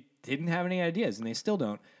they didn't have any ideas, and they still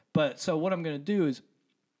don't. But so what I'm going to do is,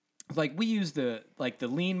 like, we use the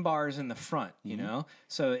lean bars in the front, you know.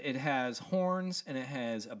 So it has horns and it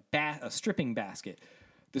has a stripping basket.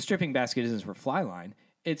 The stripping basket isn't for fly line.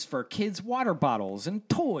 It's for kids' water bottles and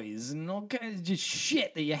toys and all kinds of just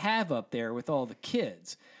shit that you have up there with all the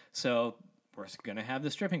kids. So we're going to have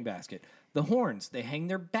the stripping basket. The horns, they hang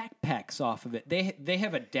their backpacks off of it. They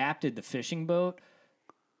have adapted the fishing boat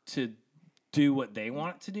to do what they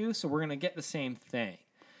want it to do, so we're going to get the same thing.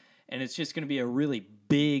 And it's just going to be a really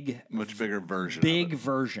much bigger version. Big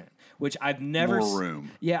version, which I've never more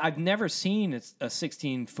room. Yeah, I've never seen a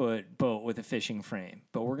 16-foot boat with a fishing frame,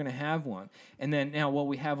 but we're going to have one. And then now, what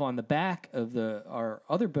we have on the back of our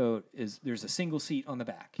other boat is there's a single seat on the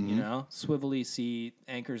back. Swivelly seat,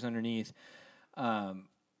 anchors underneath.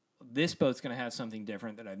 This boat's going to have something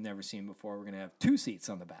different that I've never seen before. We're going to have 2 seats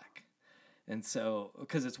on the back, and so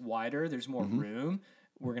because it's wider, there's more room.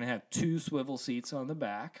 We're going to have 2 swivel seats on the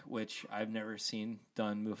back, which I've never seen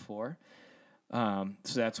done before. So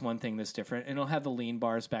that's one thing that's different. And it'll have the lean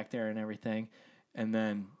bars back there and everything. And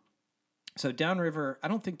then, so Downriver, I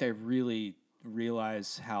don't think they really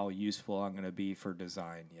realize how useful I'm going to be for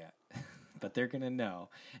design yet. But they're going to know.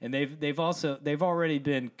 And they've already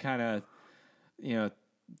been kind of,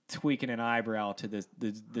 tweaking an eyebrow to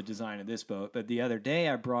the design of this boat. But the other day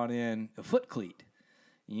I brought in a foot cleat.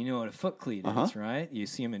 You know what a foot cleat is, right? You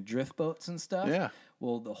see them in drift boats and stuff. Yeah.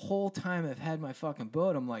 Well, the whole time I've had my fucking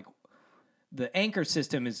boat, I'm like, the anchor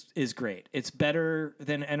system is great. It's better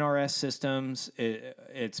than NRS systems.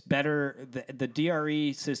 It's better. The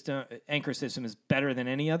DRE system, anchor system, is better than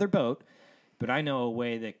any other boat. But I know a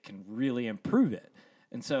way that can really improve it.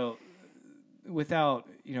 And so, without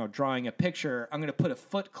drawing a picture, I'm going to put a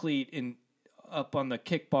foot cleat up on the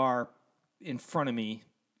kick bar in front of me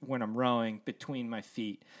when I'm rowing between my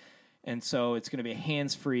feet. And so it's going to be a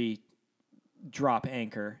hands-free drop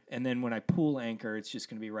anchor. And then when I pull anchor, it's just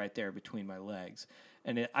going to be right there between my legs.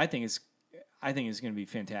 And I think it's going to be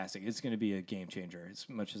fantastic. It's going to be a game changer, as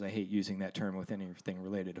much as I hate using that term with anything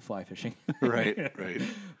related to fly fishing. Right.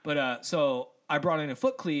 But so I brought in a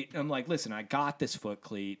foot cleat, and I'm like, listen, I got this foot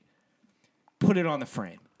cleat. Put it on the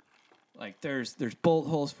frame. Like, there's bolt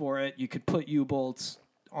holes for it. You could put U-bolts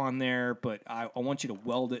on there, but I want you to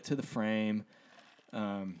weld it to the frame.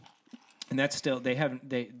 And that's still,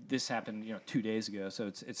 this happened 2 days ago, so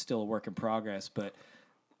it's still a work in progress, but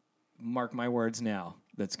mark my words now,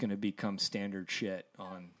 that's going to become standard shit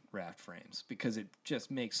on raft frames, because it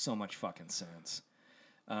just makes so much fucking sense.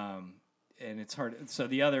 And it's hard. So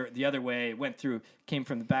the other way, it came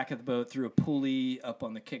from the back of the boat through a pulley up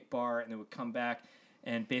on the kick bar, and it would come back,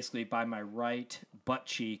 and basically by my right butt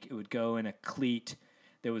cheek, it would go in a cleat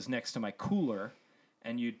that was next to my cooler,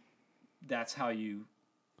 and that's how you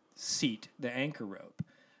seat the anchor rope.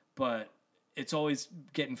 But it's always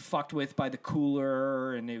getting fucked with by the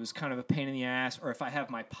cooler, and it was kind of a pain in the ass. Or if I have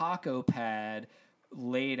my Paco pad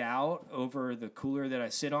laid out over the cooler that I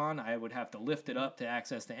sit on, I would have to lift it up to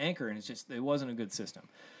access the anchor, and it wasn't a good system.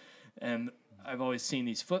 And I've always seen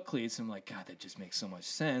these foot cleats, and I'm like, God, that just makes so much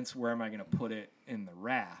sense. Where am I going to put it in the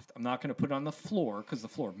raft? I'm not going to put it on the floor because the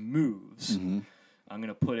floor moves. Mm-hmm. I'm going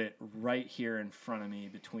to put it right here in front of me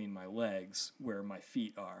between my legs where my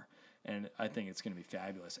feet are, and I think it's going to be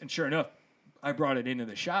fabulous. And sure enough, I brought it into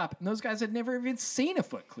the shop, and those guys had never even seen a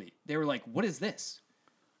foot cleat. They were like, what is this?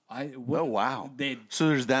 Oh, wow. So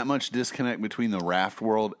there's that much disconnect between the raft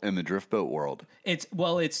world and the drift boat world. It's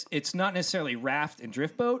not necessarily raft and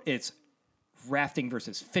drift boat. It's rafting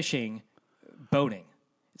versus fishing, boating.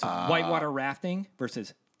 It's whitewater rafting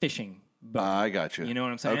versus fishing boating. I got you. You know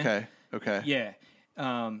what I'm saying? Okay. Yeah.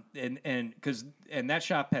 And that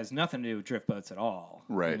shop has nothing to do with drift boats at all.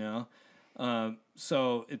 Right. You know?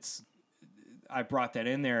 So I brought that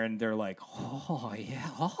in there, and they're like, oh, yeah,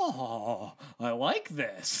 oh, I like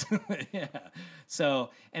this. Yeah. So,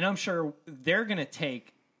 and I'm sure they're going to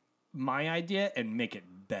take my idea and make it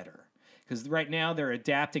better. Because right now they're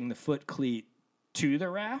adapting the foot cleat to the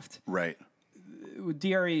raft. Right. With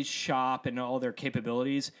DRE's shop and all their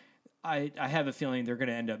capabilities, I have a feeling they're going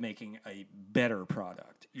to end up making a better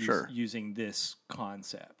product using this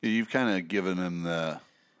concept. You've kind of given them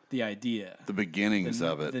the idea, the beginnings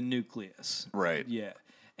of it, the nucleus, right? Yeah,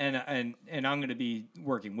 and I'm going to be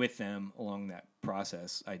working with them along that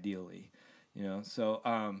process, ideally, you know.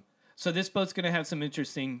 So this boat's going to have some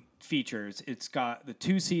interesting features. It's got the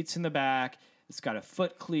 2 seats in the back. It's got a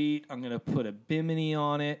foot cleat. I'm going to put a bimini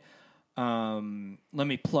on it. Let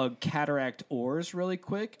me plug Cataract Oars really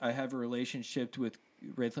quick. I have a relationship with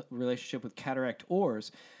Cataract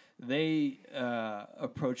Oars. They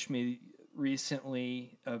approached me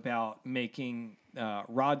recently about making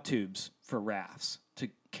rod tubes for rafts, to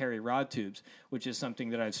carry rod tubes, which is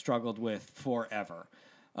something that I've struggled with forever.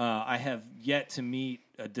 I have yet to meet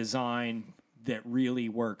a design that really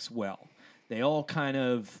works well. They all kind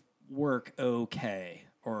of work okay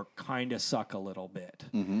or kind of suck a little bit.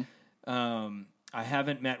 Mm-hmm. I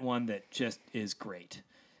haven't met one that just is great.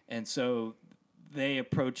 And so they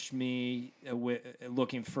approached me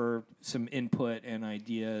looking for some input and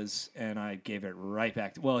ideas, and I gave it right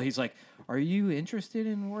back. He's like, are you interested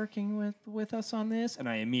in working with us on this? And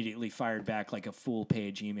I immediately fired back like a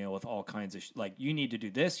full-page email with all kinds of like, you need to do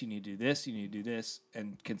this, you need to do this, you need to do this,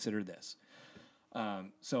 and consider this.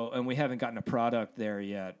 And we haven't gotten a product there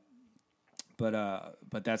yet, but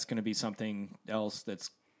that's going to be something else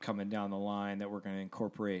that's coming down the line that we're going to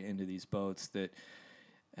incorporate into these boats that,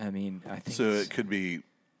 I mean, I think so. It could be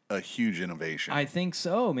a huge innovation. I think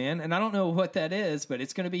so, man. And I don't know what that is, but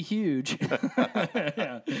it's going to be huge.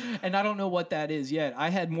 Yeah. And I don't know what that is yet. I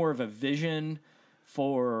had more of a vision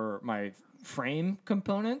for my frame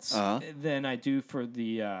components than I do for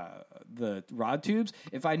the rod tubes.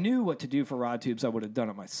 If I knew what to do for rod tubes, I would have done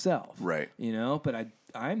it myself. Right. You know, but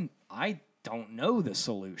I don't know the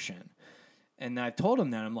solution. And I told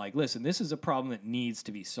him that. I'm like, listen, this is a problem that needs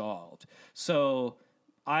to be solved. So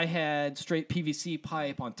I had straight PVC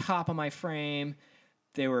pipe on top of my frame.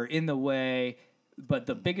 They were in the way. But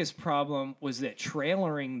the biggest problem was that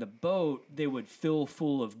trailering the boat, they would fill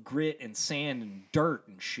full of grit and sand and dirt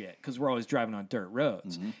and shit, because we're always driving on dirt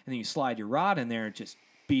roads. Mm-hmm. And then you slide your rod in there, it just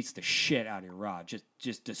beats the shit out of your rod.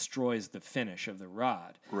 Just destroys the finish of the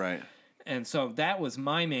rod. Right. And so that was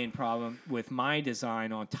my main problem with my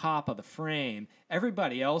design on top of the frame.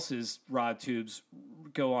 Everybody else's rod tubes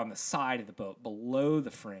go on the side of the boat, below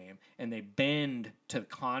the frame, and they bend to the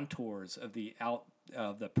contours of the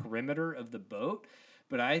perimeter of the boat.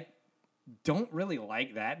 But I don't really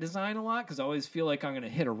like that design a lot, because I always feel like I'm going to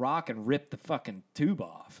hit a rock and rip the fucking tube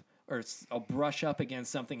off. Or I'll brush up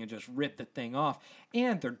against something and just rip the thing off.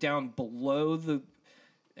 And they're down below the...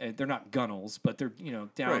 they're not gunnels, but they're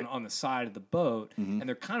down on the side of the boat, mm-hmm. and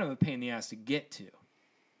they're kind of a pain in the ass to get to.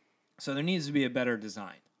 So there needs to be a better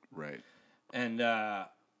design. Right. And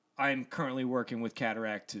I'm currently working with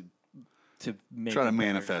Cataract to make try to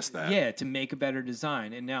manifest that. Yeah, to make a better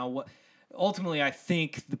design. And now ultimately, I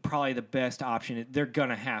think probably the best option, they're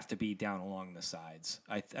gonna have to be down along the sides.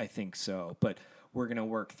 I think so, but we're gonna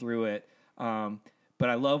work through it. But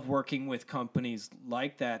I love working with companies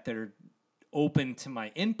like that are open to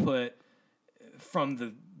my input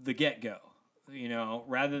from the get-go,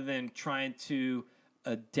 rather than trying to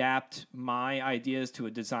adapt my ideas to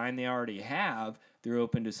a design they already have. They're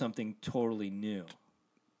open to something totally new.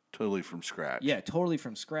 Totally from scratch. Yeah, totally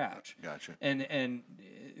from scratch. Gotcha. And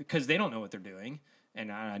because they don't know what they're doing. And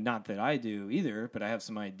not that I do either, but I have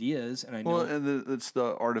some ideas, and I know. Well, and it's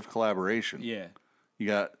the art of collaboration. Yeah. You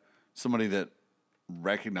got somebody that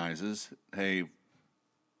recognizes, hey,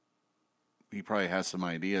 he probably has some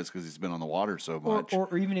ideas because he's been on the water so much.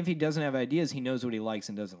 Or even if he doesn't have ideas, he knows what he likes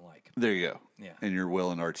and doesn't like. There you go. Yeah. And you're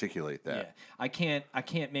willing to articulate that. Yeah. I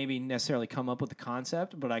can't maybe necessarily come up with the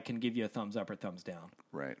concept, but I can give you a thumbs up or thumbs down.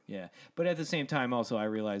 Right. Yeah. But at the same time, also, I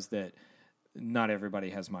realize that not everybody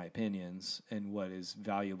has my opinions, and what is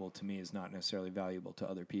valuable to me is not necessarily valuable to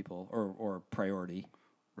other people or priority.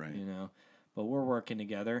 Right. You know, but we're working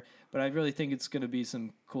together. But I really think it's going to be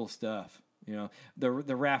some cool stuff. You know,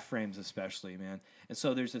 the raft frames especially, man. And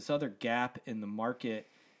so there's this other gap in the market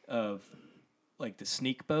of like the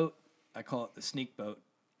sneak boat. I call it the sneak boat,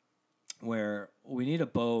 where we need a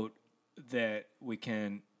boat that we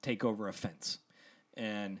can take over a fence.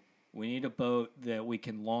 And we need a boat that we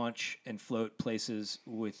can launch and float places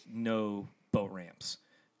with no boat ramps.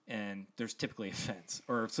 And there's typically a fence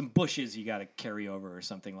or some bushes you got to carry over or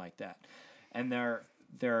something like that. And there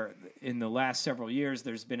in the last several years,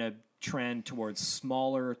 there's been a trend towards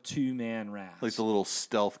smaller 2-man rafts. Like the little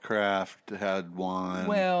stealth craft had one.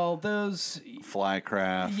 Well, those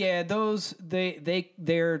Flycraft. Yeah, those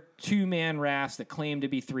they're 2-man rafts that claim to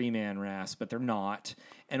be 3-man rafts, but they're not.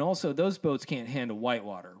 And also, those boats can't handle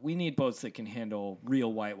whitewater. We need boats that can handle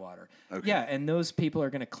real whitewater. Okay. Yeah, and those people are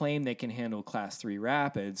going to claim they can handle Class 3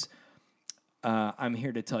 rapids. I'm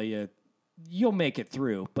here to tell you, you'll make it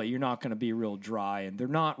through, but you're not going to be real dry, and they're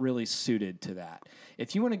not really suited to that.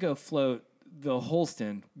 If you want to go float the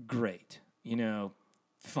Holston, great. You know,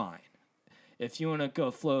 fine. If you want to go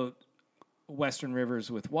float Western rivers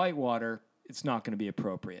with whitewater, it's not going to be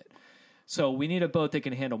appropriate. So we need a boat that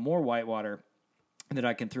can handle more whitewater that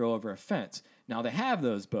I can throw over a fence. Now, they have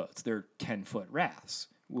those boats. They're 10-foot rafts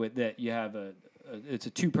with that you have it's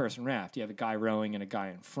a 2-person raft. You have a guy rowing and a guy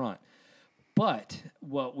in front. But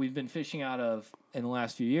what we've been fishing out of in the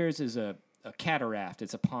last few years is a cataraft.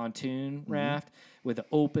 It's a pontoon raft with an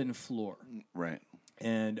open floor. Right.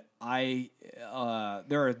 And there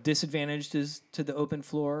are disadvantages to the open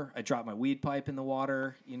floor. I dropped my weed pipe in the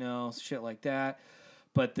water, you know, shit like that.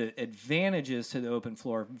 But the advantages to the open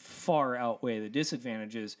floor far outweigh the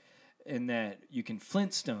disadvantages in that you can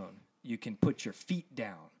flintstone, you can put your feet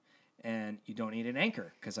down, and you don't need an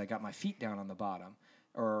anchor because I got my feet down on the bottom.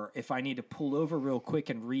 Or if I need to pull over real quick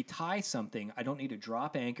and retie something, I don't need to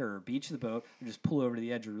drop anchor or beach the boat. I just pull over to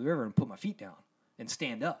the edge of the river and put my feet down and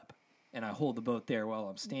stand up. And I hold the boat there while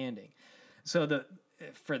I'm standing. So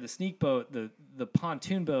for the sneak boat, the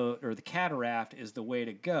pontoon boat or the cataraft is the way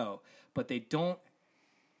to go. But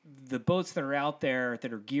the boats that are out there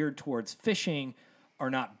that are geared towards fishing are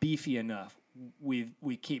not beefy enough.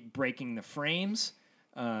 We keep breaking the frames.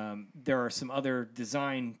 There are some other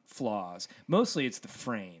design flaws. Mostly it's the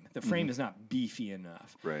frame. The frame is not beefy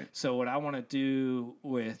enough. Right. So what I want to do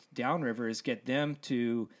with Downriver is get them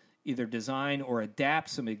to either design or adapt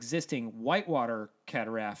some existing whitewater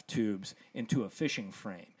cataraft tubes into a fishing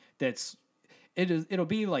frame. It'll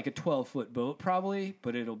be like a 12-foot boat probably,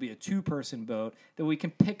 but it'll be a 2-person boat that we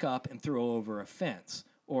can pick up and throw over a fence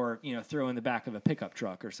or, you know, throw in the back of a pickup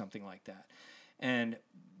truck or something like that. And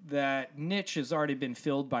that niche has already been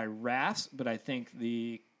filled by rafts, but I think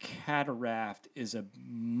the cataraft is a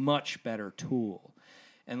much better tool.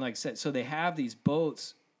 And like I said, so they have these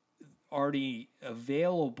boats already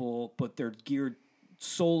available, but they're geared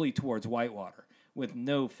solely towards whitewater with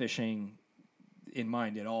no fishing in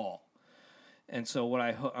mind at all. And so what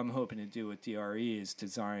I'm hoping to do with DRE is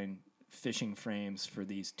design fishing frames for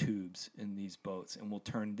these tubes in these boats, and we'll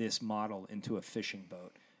turn this model into a fishing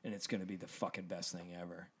boat, and it's going to be the fucking best thing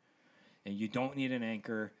ever. And you don't need an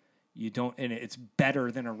anchor. And it's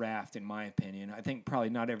better than a raft, in my opinion. I think probably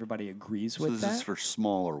not everybody agrees with that. So this is for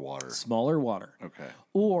smaller water. Smaller water. Okay.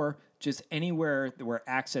 Or just anywhere where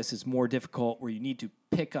access is more difficult, where you need to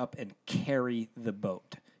pick up and carry the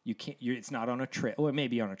boat. You can't. It's not on a trailer. Well, it may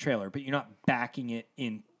be on a trailer, but you're not backing it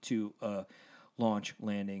into a launch,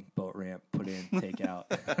 landing, boat ramp, put in, take out.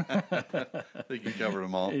 I think you covered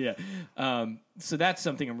them all. Yeah. So that's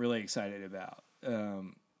something I'm really excited about.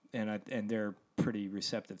 And they're pretty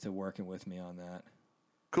receptive to working with me on that.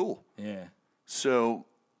 Cool. Yeah. So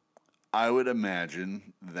I would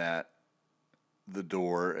imagine that the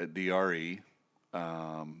door at DRE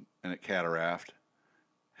and at Cataraft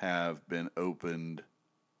have been opened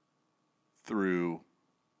through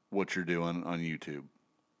what you're doing on YouTube.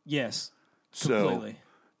 Yes. So, completely.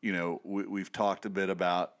 You know, we've talked a bit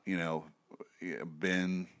about, you know,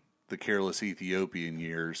 Ben, the Careless Ethiopian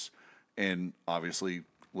years, and obviously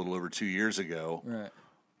a little over 2 years ago. Right.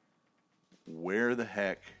 Where the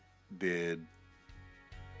heck did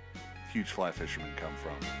huge fly fishermen come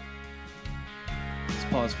from? Let's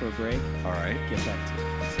pause for a break. All right. Get back to it.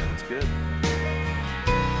 Sounds good.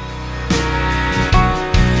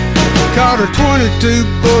 Caught a 22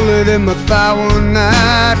 bullet in my thigh one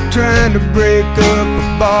night, trying to break up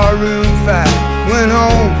a barroom fight. Went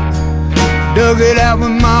home, dug it out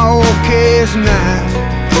with my old KS9.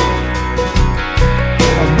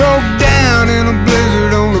 I broke down in a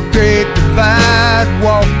blizzard on the Great Divide.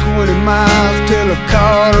 Walked 20 miles till I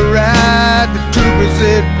caught a ride. The trooper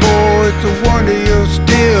said, boy, it's a wonder you're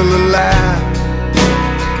still alive.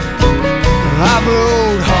 I've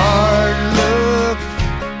rode hard luck,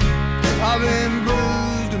 I've been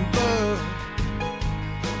bruised and bugged,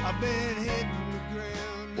 I've been hitting the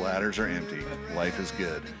ground. Bladders are empty. Life is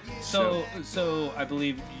good. So I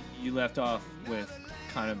believe you left off with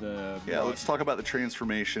kind of the Yeah, let's talk about the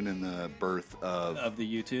transformation and the birth of the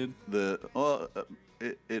YouTube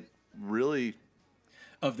it really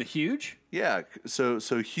of the huge. Yeah, so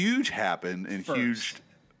huge happened and First.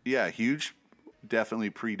 huge definitely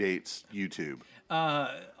predates YouTube.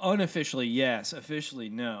 Unofficially, yes. Officially,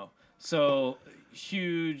 no. So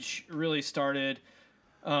huge really started.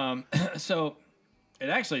 So it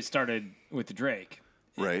actually started with the Drake,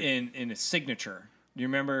 Right. In a signature. Do you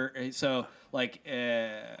remember? So like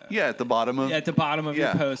Yeah, at the bottom of your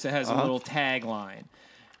Yeah. post, it has a Uh-huh. little tagline,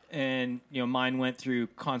 and mine went through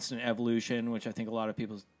constant evolution, which I think a lot of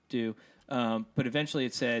people do. But eventually,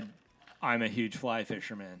 it said, "I'm a huge fly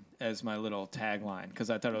fisherman" as my little tagline because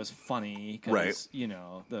I thought it was funny. Cause, Right.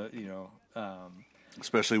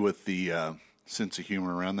 Especially with the sense of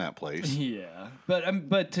humor around that place. Yeah, but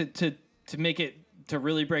to make it, to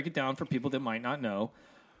really break it down for people that might not know,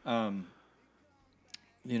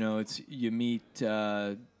 it's you meet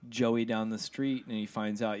Joey down the street and he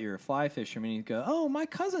finds out you're a fly fisherman. You go, "Oh, my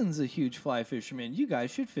cousin's a huge fly fisherman. You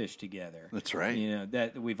guys should fish together." That's right.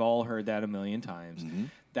 That we've all heard that a million times. Mm-hmm.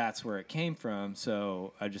 That's where it came from.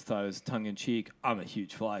 So I just thought it was tongue in cheek. I'm a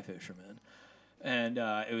huge fly fisherman. And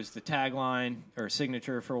it was the tagline or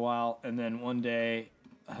signature for a while. And then one day,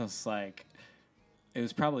 I was like, it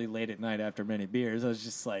was probably late at night after many beers. I was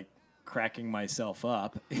just like cracking myself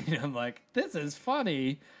up. I'm like, this is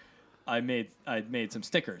funny. I made some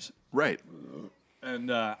stickers. Right. And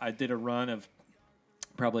I did a run of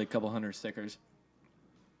probably a couple hundred stickers.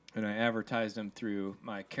 And I advertised them through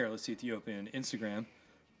my Careless Ethiopian Instagram.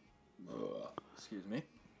 Excuse me.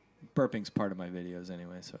 Burping's part of my videos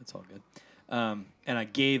anyway, so it's all good. And I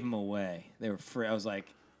gave them away. They were free. I was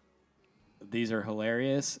like, these are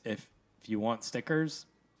hilarious. If you want stickers,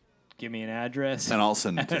 give me an address. And I'll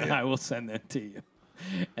send them to and you. I will send them to you.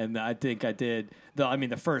 And I think I did.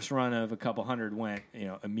 The first run of a couple hundred went,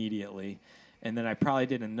 immediately. And then I probably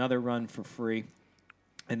did another run for free.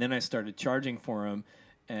 And then I started charging for them.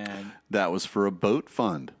 And That was for a boat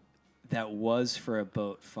fund. that was for a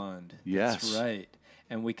boat fund. Yes. That's right.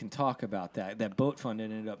 And we can talk about that. That boat fund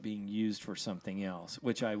ended up being used for something else,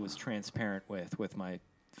 which I was transparent with my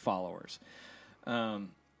followers.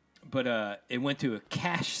 But it went to a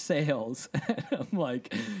cash sales. I'm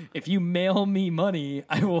like, if you mail me money,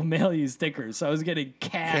 I will mail you stickers. So I was getting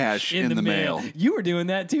cash in the mail. You were doing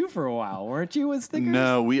that too for a while, weren't you, with stickers?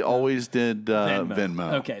 No, we always did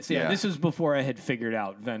Venmo. Okay, so this was before I had figured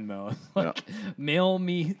out Venmo. Like, mail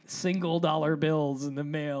me $1 bills in the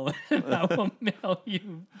mail, and I will mail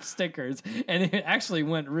you stickers. And it actually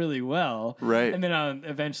went really well. Right. And then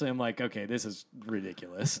eventually I'm like, okay, this is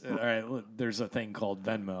ridiculous. All right, look, there's a thing called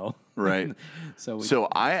Venmo. Right. So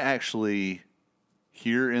I actually,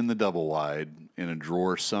 here in the double wide, in a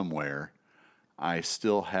drawer somewhere, I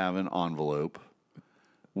still have an envelope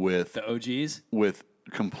with the OGs? With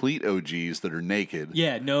complete OGs that are naked.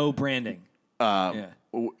 Yeah, no branding. Yeah.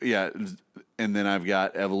 And then I've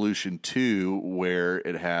got Evolution 2 where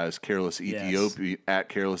it has Careless Ethiopia at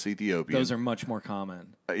Careless Ethiopia. Those are much more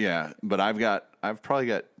common. Yeah, but I've probably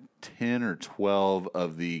got 10 or 12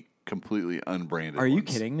 of the completely unbranded Are you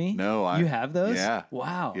ones. kidding me? No, you have those? Yeah.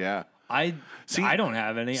 Wow. Yeah. I don't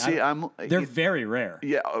have any. They're very rare.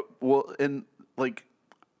 Yeah. Well, and like,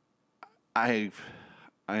 I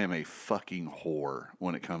am a fucking whore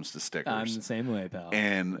when it comes to stickers. I'm the same way, pal.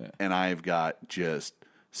 And I've got just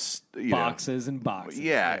boxes and boxes.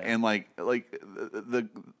 Yeah, and like the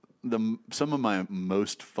some of my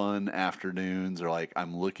most fun afternoons are like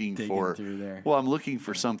I'm looking digging for through there. Well, I'm looking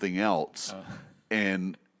for something else,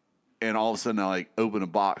 and all of a sudden I like open a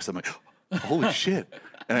box. I'm like, holy shit!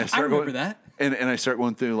 And I start remember going, that. And I start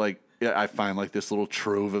going through I find like this little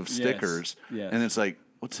trove of stickers, Yes. and it's like,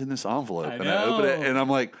 what's in this envelope? I And I open it, know. and I'm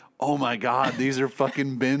like, oh my God, these are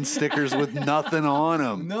fucking bin stickers with nothing on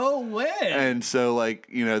them. No way. And so, like,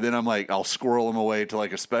 you know, then I'm like, I'll squirrel them away to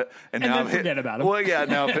like a and now then forget about 'em. Well, yeah,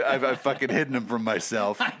 now I've fucking hidden them from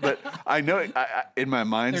myself. But I know in my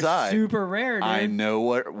mind's They're eye, super rare, dude. I know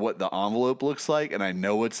what the envelope looks like, and I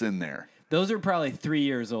know what's in there. Those are probably 3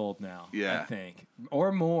 years old now. Yeah. I think,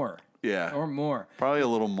 or more. Yeah, Or more. probably a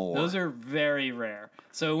little more. Those are very rare.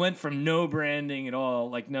 So it went from no branding at all,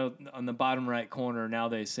 like no on the bottom right corner. Now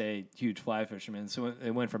they say huge fly fisherman. So it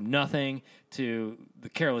went from nothing to the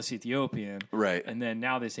careless Ethiopian, Right. And then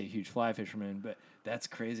now they say huge fly fisherman. But that's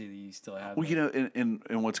crazy that you still have. Well, that. you know,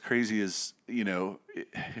 and what's crazy is, you know,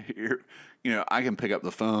 I can pick up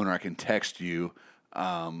the phone or I can text you,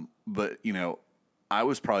 but you know, I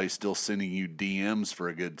was probably still sending you DMs for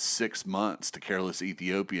a good 6 months to Careless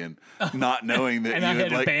Ethiopian, not knowing that And you I had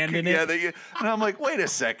had like, abandoned yeah, it. and I'm like, wait a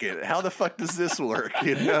second, how the fuck does this work?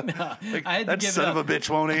 You know, like, I had to that give son it of a up. bitch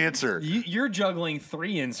won't answer. You're juggling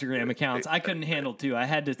 3 Instagram accounts. I couldn't handle 2. I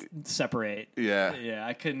had to separate. Yeah. Yeah,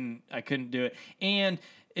 I couldn't do it. And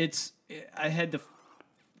I had to.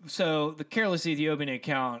 So the Careless Ethiopian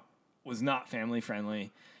account was not family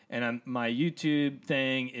friendly, and my YouTube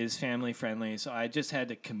thing is family friendly. So I just had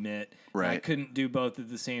to commit. Right. I couldn't do both at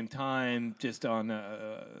the same time. Just on,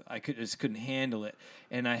 just couldn't handle it,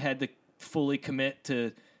 and I had to fully commit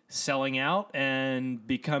to selling out and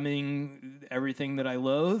becoming everything that I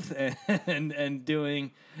loathe and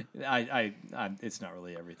doing. It's not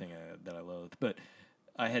really everything that I loathe, but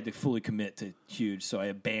I had to fully commit to huge, so I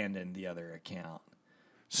abandoned the other account.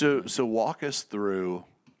 So walk us through,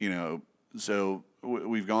 you know, so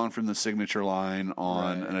we've gone from the signature line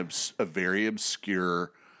on Right. a very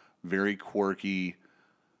obscure, very quirky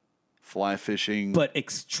fly fishing. But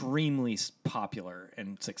extremely popular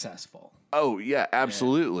and successful. Oh yeah,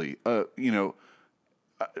 absolutely. You know,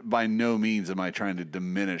 by no means am I trying to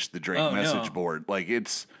diminish the Drake Oh, message no. board. Like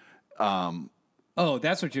it's, Oh,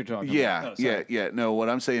 that's what you're talking yeah, about. Oh, sorry. yeah. No, what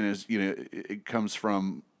I'm saying is, you know, it comes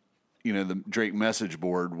from, you know, the Drake message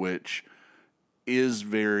board, which is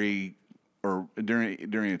very, or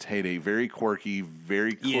during its heyday, very quirky,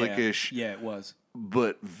 very cliquish, Yeah, it was.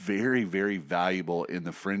 but very, very valuable in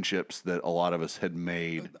the friendships that a lot of us had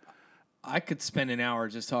made. I could spend an hour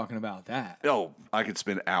just talking about that. Oh, I could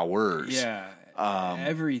spend hours. Yeah.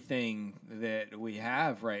 Everything that we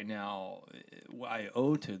have right now, I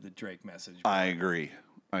owe to the Drake message. I agree.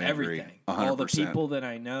 Everything. 100%. All the people that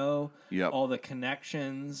I know, Yep. all the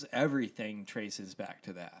connections, everything traces back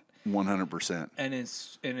to that. 100%. And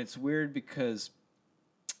it's weird because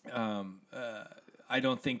I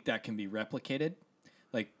don't think that can be replicated.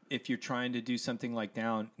 Like if you're trying to do something like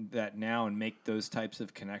that now and make those types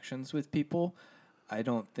of connections with people, I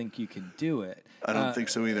don't think you can do it. I don't think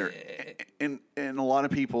so either. And a lot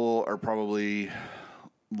of people are probably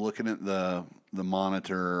looking at the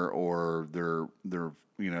monitor, or they're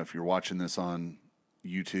you know, if you're watching this on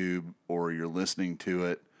YouTube or you're listening to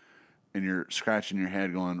it and you're scratching your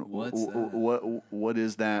head going, What's that? what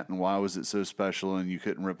is that and why was it so special and you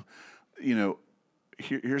couldn't you know,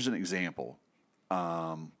 here's an example.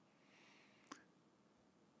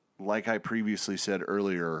 Like I previously said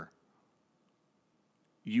earlier,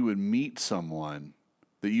 you would meet someone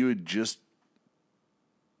that you had just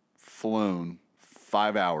flown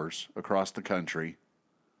 5 hours across the country,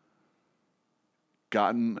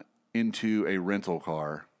 gotten into a rental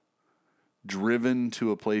car, driven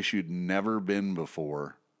to a place you'd never been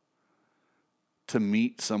before, to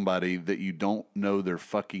meet somebody that you don't know their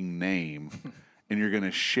fucking name, and you're going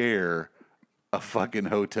to share a fucking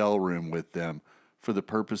hotel room with them for the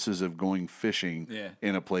purposes of going fishing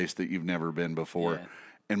in a place that you've never been before. Yeah.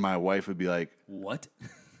 And my wife would be like, What?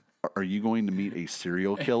 are you going to meet a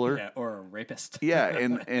serial killer? Yeah, or a rapist. Yeah,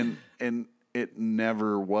 and it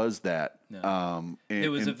never was that. No. And, It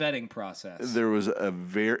was a and vetting process. there was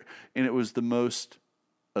and it was the most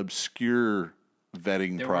obscure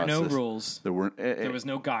vetting There process. were no rules. There weren't. There was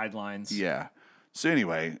no guidelines. Yeah. So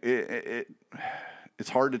anyway, it's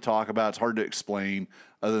hard to talk about. It's hard to explain,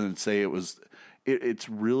 other than say it was. It's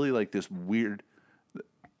really like this weird.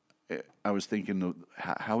 I was thinking,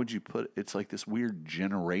 how would you put it? It's like this weird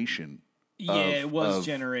generation. Yeah, it was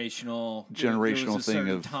generational. There Generational was a thing certain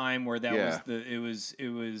of time where that yeah. was it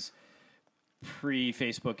was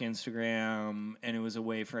pre-Facebook, Instagram, and it was a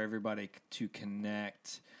way for everybody to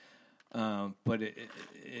connect. But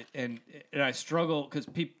and I struggle because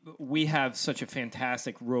we have such a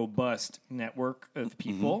fantastic, robust network of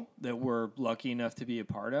people that we're lucky enough to be a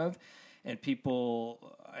part of, and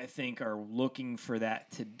people I think are looking for that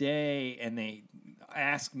today, and they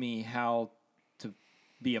ask me how to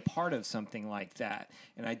be a part of something like that,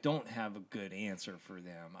 and I don't have a good answer for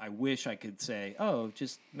them. I wish I could say, oh,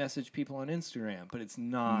 just message people on Instagram, but it's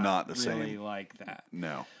not the really same. like that.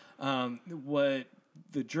 No. What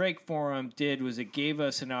the Drake Forum did was it gave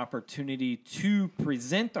us an opportunity to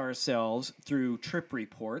present ourselves through trip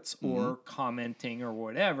reports or commenting or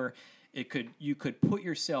whatever. You could put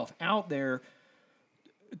yourself out there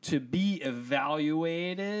to be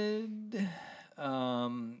evaluated,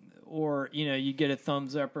 or you get a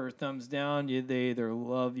thumbs up or a thumbs down. They either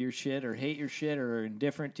love your shit or hate your shit or are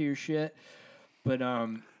indifferent to your shit. But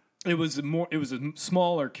it was a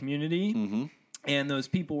smaller community, and those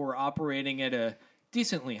people were operating at a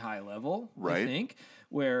decently high level, right. I think.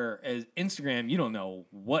 Whereas Instagram, you don't know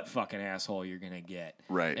what fucking asshole you're gonna get,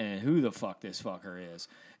 right? And who the fuck this fucker is,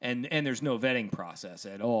 and there's no vetting process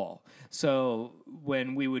at all. So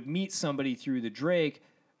when we would meet somebody through the Drake,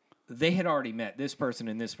 they had already met this person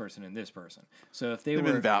and this person and this person. So if they've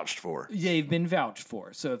been vouched for, they've been vouched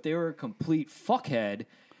for. So if they were a complete fuckhead,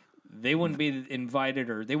 they wouldn't be invited,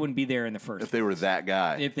 or they wouldn't be there in the first. If they were that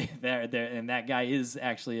guy, if they're and that guy is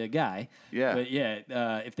actually a guy, yeah. But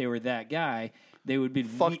if they were that guy, they would be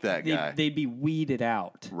that guy. They'd be weeded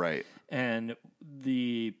out, right? And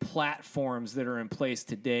the platforms that are in place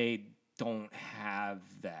today don't have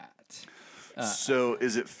that. So,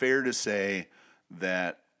 is it fair to say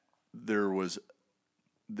that there's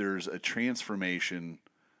a transformation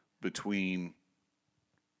between,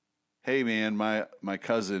 hey man, my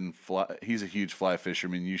cousin, he's a huge fly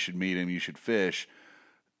fisherman, you should meet him, you should fish,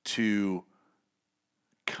 to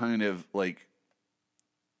kind of like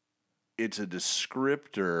it's a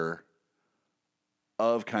descriptor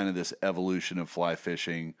of kind of this evolution of fly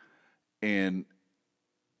fishing, and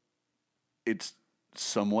it's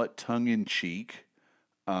somewhat tongue-in-cheek,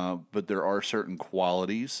 but there are certain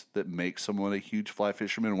qualities that make someone a huge fly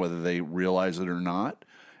fisherman, whether they realize it or not.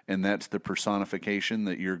 And that's the personification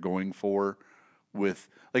that you're going for with,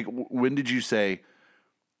 like, when did you say,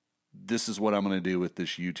 this is what I'm going to do with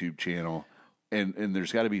this YouTube channel? And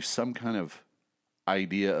there's got to be some kind of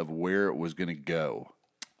idea of where it was going to go.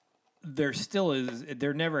 There still is.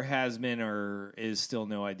 There never has been or is still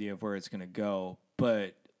no idea of where it's going to go.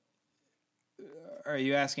 But are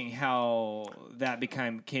you asking how that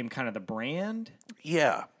became kind of the brand?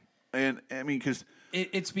 Yeah. And I mean, because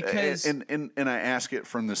it's because and I ask it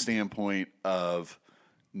from the standpoint of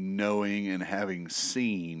knowing and having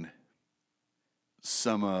seen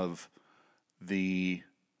some of the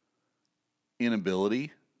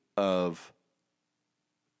inability of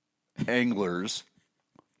anglers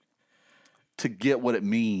to get what it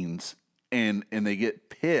means, and they get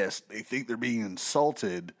pissed. They think they're being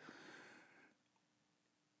insulted.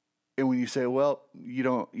 And when you say, well, you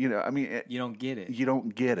don't get it. You don't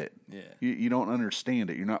get it. Yeah. You don't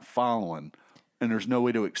understand it. You're not following. And there's no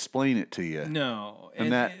way to explain it to you. No.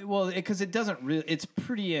 Because it doesn't really, it's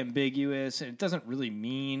pretty ambiguous, and it doesn't really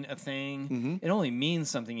mean a thing. Mm-hmm. It only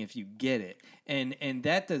means something if you get it. And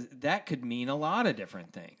that could mean a lot of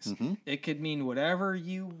different things. Mm-hmm. It could mean whatever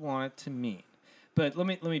you want it to mean. But let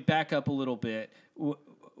me back up a little bit.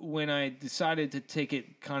 When I decided to take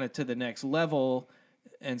it kind of to the next level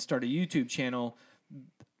and start a YouTube channel,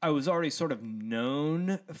 I was already sort of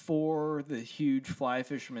known for the huge fly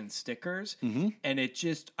fisherman stickers. Mm-hmm. And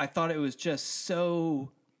I thought it was just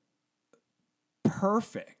so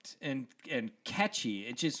perfect and catchy.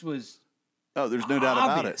 It just was. Oh, there's no doubt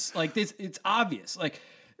about it. Like this, it's obvious. Like,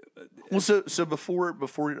 well, so before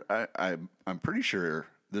I'm pretty sure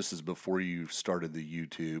this is before you started the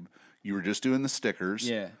YouTube. You were just doing the stickers.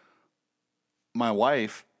 Yeah. My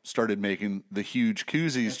wife started making the huge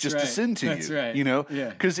koozies to send to you. That's right. You know? Yeah.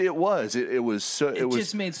 Because it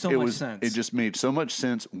just made so much sense. It just made so much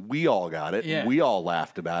sense. We all got it. Yeah. We all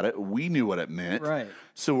laughed about it. We knew what it meant. Right.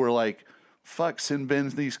 So we're like, fuck, send Ben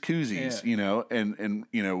these koozies, you know? And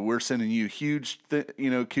you know, we're sending you huge,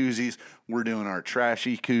 koozies. We're doing our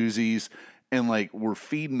trashy koozies. And like, we're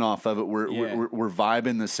feeding off of it. We're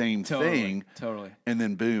vibing the same thing. Totally. And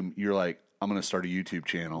then boom, you're like, I'm going to start a YouTube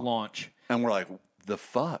channel. Launch. And we're like, the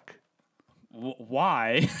fuck?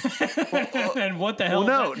 Why? And what the hell?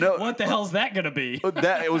 What the hell's that going to be?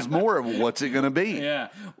 It was more of what's it going to be? Yeah.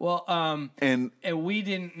 Well, and we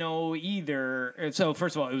didn't know either. So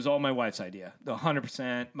first of all, it was all my wife's idea.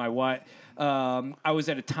 100%. My wife. I was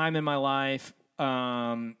at a time in my life.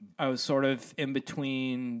 I was sort of in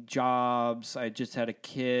between jobs. I just had a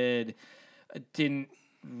kid.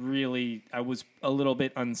 I was a little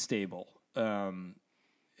bit unstable.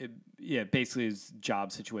 Basically his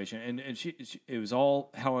job situation. And it was all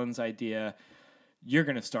Helen's idea. You're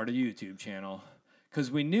going to start a YouTube channel. Because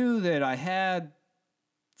we knew that I had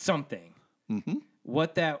something. Mm-hmm.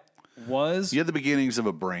 what that was. You had the beginnings of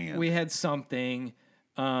a brand. We had something.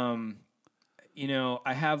 You know,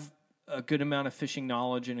 I have a good amount of fishing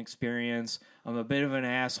knowledge and experience. I'm a bit of an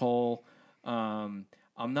asshole. I'm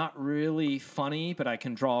not really funny, but I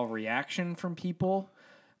can draw a reaction from people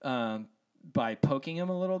by poking them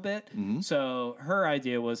a little bit. So her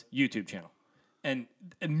idea was YouTube channel. And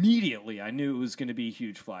immediately I knew it was going to be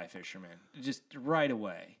Huge Fly Fisherman. Just right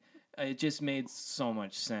away. It just made so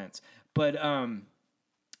much sense. But,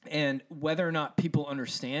 and whether or not people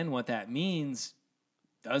understand what that means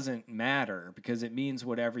doesn't matter, because it means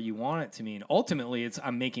whatever you want it to mean. Ultimately, it's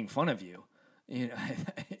I'm making fun of you. You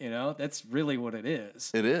know, that's really what it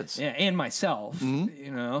is. It is. Yeah, and myself,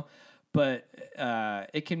 you know. But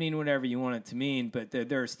it can mean whatever you want it to mean, but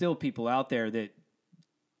there are still people out there that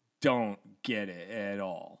don't get it at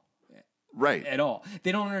all. Right. At all.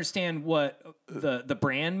 They don't understand what the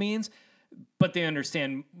brand means, but they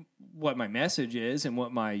understand what my message is and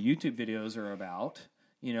what my YouTube videos are about.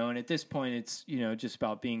 You know, and at this point, it's, you know, just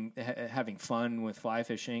about having fun with fly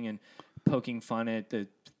fishing and poking fun at the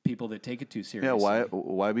people that take it too seriously. Yeah,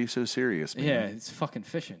 why be so serious, man? Yeah, it's fucking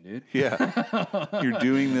fishing, dude. Yeah. You're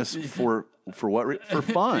doing this for what? For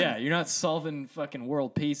fun. Yeah, you're not solving fucking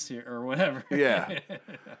world peace here or whatever. Yeah.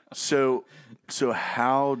 So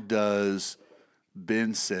how does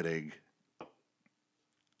Ben Sittig,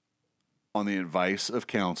 on the advice of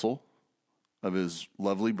counsel of his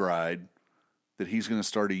lovely bride, that he's going to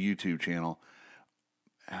start a YouTube channel,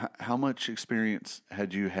 how much experience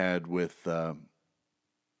had you had with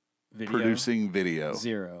producing video?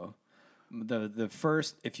 Zero. The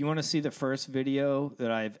first, if you want to see the first video that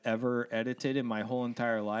I've ever edited in my whole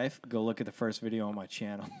entire life, go look at the first video on my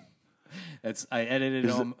channel. I edited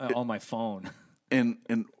it on my phone. And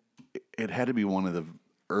it had to be one of the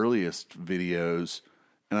earliest videos,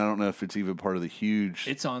 and I don't know if it's even part of the Huge.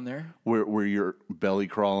 It's on there. Where you're belly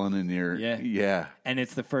crawling and you're... Yeah. And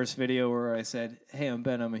it's the first video where I said, hey, I'm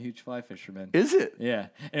Ben, I'm a huge fly fisherman. Is it? Yeah.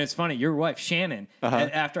 And it's funny, your wife, Shannon,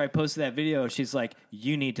 after I posted that video, she's like,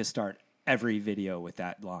 you need to start every video with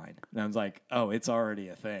that line. And I was like, oh, it's already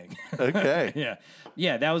a thing. Okay. Yeah.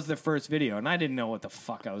 Yeah, that was the first video, and I didn't know what the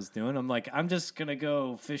fuck I was doing. I'm like, I'm just going to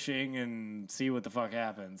go fishing and see what the fuck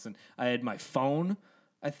happens. And I had my phone,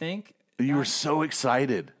 I think. You were so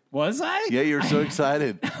excited. Was I? Yeah, you were so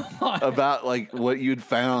excited about like what you'd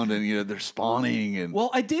found, and you know they're spawning. And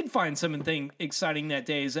well, I did find something exciting that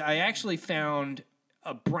day. Is I actually found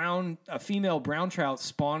a female brown trout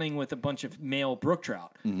spawning with a bunch of male brook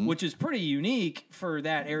trout, which is pretty unique for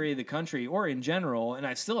that area of the country or in general. And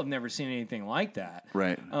I still have never seen anything like that.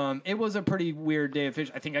 Right. It was a pretty weird day of fish.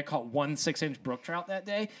 I think I caught 1 6-inch brook trout that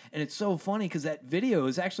day. And it's so funny because that video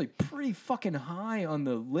is actually pretty fucking high on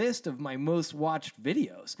the list of my most watched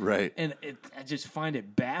videos. Right. And I just find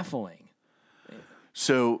it baffling.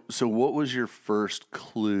 So what was your first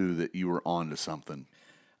clue that you were onto something?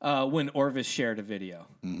 When Orvis shared a video.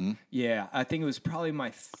 Mm-hmm. Yeah, I think it was probably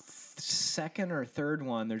my second or third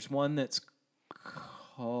one. There's one that's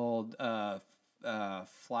called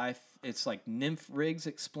Fly. It's like Nymph Rigs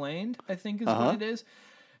Explained, I think is what it is.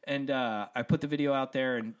 And I put the video out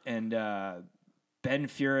there, and Ben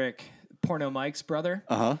Furyk, Porno Mike's brother,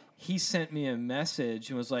 he sent me a message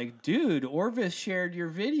and was like, dude, Orvis shared your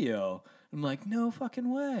video. I'm like, no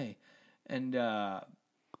fucking way. And I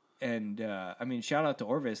mean, shout out to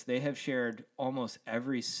Orvis. They have shared almost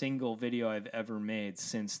every single video I've ever made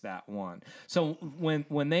since that one. So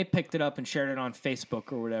when they picked it up and shared it on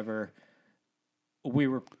Facebook or whatever,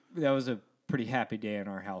 that was a pretty happy day in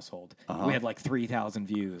our household. We had like 3,000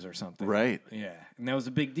 views or something. Right. Yeah, and that was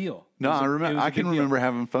a big deal. No, I remember. I can remember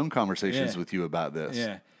having phone conversations with you about this.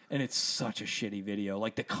 Yeah, and it's such a shitty video.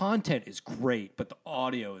 Like the content is great, but the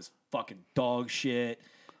audio is fucking dog shit.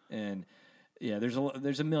 And yeah,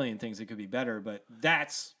 there's a million things that could be better, but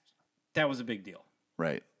that was a big deal.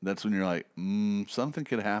 Right. That's when you're like, something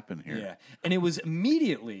could happen here. Yeah. And it was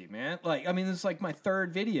immediately, man. Like, I mean, it's like my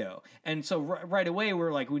third video. And so right away,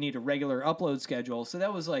 we're like, we need a regular upload schedule. So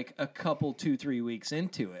that was like a couple, 2-3 weeks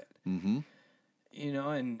into it. Mm-hmm. You know,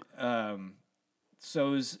 and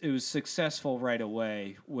so it was successful right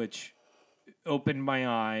away, which opened my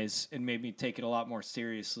eyes and made me take it a lot more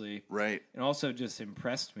seriously. Right. And also just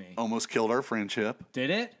impressed me. Almost killed our friendship. Did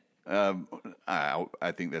it?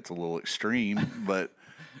 I think that's a little extreme, but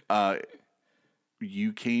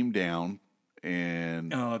you came down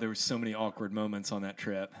and... Oh, there were so many awkward moments on that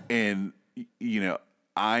trip. And, you know,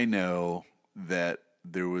 I know that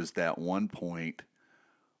there was that one point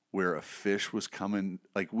where a fish was coming,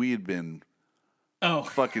 like we had been Oh.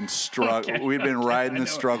 fucking struggle. Okay, We'd been riding the know-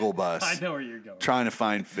 struggle bus. I know where you're going. Trying to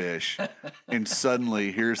find fish. And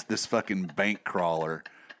suddenly here's this fucking bank crawler,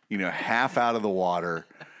 half out of the water.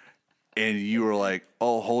 And you were like,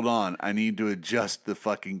 oh, hold on. I need to adjust the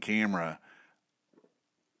fucking camera.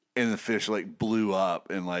 And the fish like blew up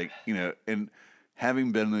and and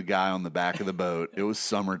having been the guy on the back of the boat, it was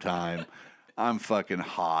summertime. I'm fucking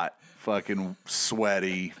hot, fucking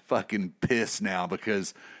sweaty, fucking pissed now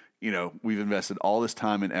because, we've invested all this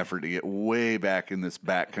time and effort to get way back in this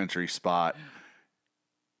backcountry spot.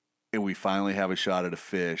 And we finally have a shot at a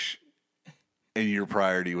fish. And your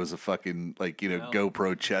priority was a fucking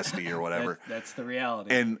GoPro chesty or whatever. That's the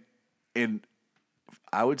reality. And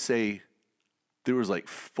I would say there was like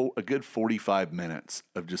a good 45 minutes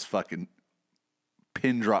of just fucking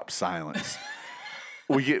pin drop silence.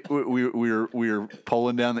 we were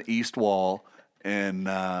pulling down the east wall, and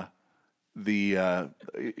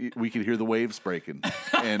we could hear the waves breaking,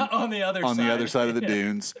 and on the other side of the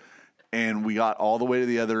dunes, and we got all the way to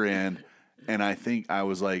the other end, and I think I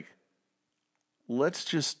was like, let's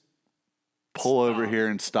just pull over here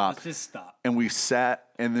and stop. Let's just stop. And we sat,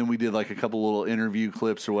 and then we did like a couple little interview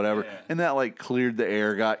clips or whatever, and that like cleared the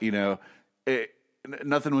air. Got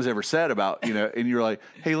nothing was ever said about and you were like,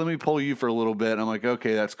 hey, let me pull you for a little bit. And I'm like,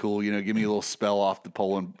 okay, that's cool. Give me a little spell off the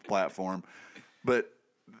polling platform. But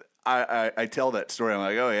I tell that story. I'm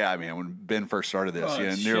like, oh yeah, I mean, when Ben first started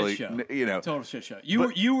this, nearly, total shit show.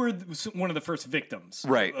 You were one of the first victims,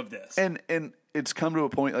 right, of this, and it's come to a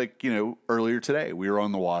point like earlier today we were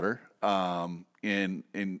on the water, and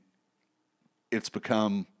it's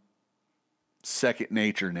become second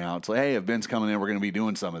nature now. It's like, hey, if Ben's coming in, we're going to be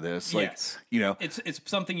doing some of this. Yes. It's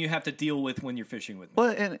something you have to deal with when you're fishing with me.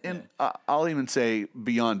 Well, and I'll even say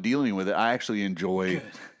beyond dealing with it, I actually enjoy,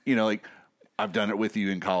 I've done it with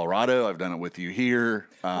you in Colorado. I've done it with you here.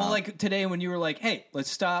 Well, like today when you were like, hey,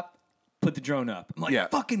 let's stop, put the drone up. I'm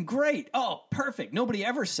like, fucking great. Oh, perfect. Nobody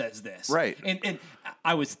ever says this. Right. And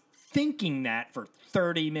I was thinking that for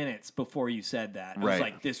 30 minutes before you said that. I was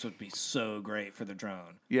like, this would be so great for the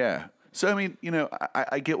drone. Yeah. So, I mean,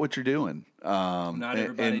 I get what you're doing. Not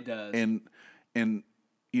everybody does. And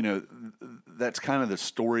that's kind of the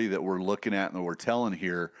story that we're looking at and that we're telling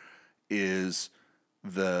here is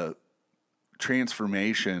the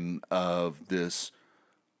transformation of this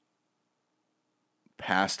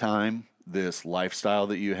pastime, this lifestyle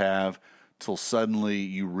that you have, till suddenly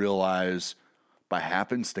you realize by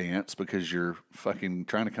happenstance, because you're fucking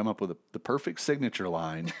trying to come up with the perfect signature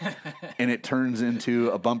line, and it turns into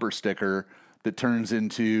a bumper sticker that turns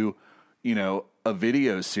into, a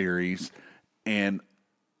video series. And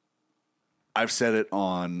I've said it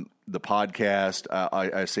on the podcast.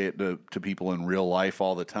 I say it to people in real life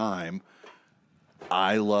all the time.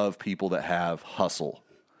 I love people that have hustle.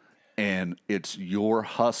 And it's your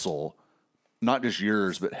hustle, not just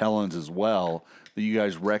yours, but Helen's as well, that you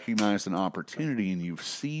guys recognized an opportunity and you've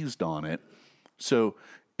seized on it. So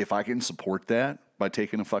if I can support that by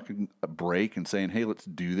taking a fucking break and saying, hey, let's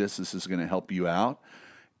do this. This is going to help you out.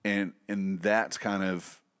 And that's kind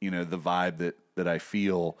of, the vibe that I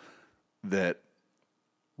feel, that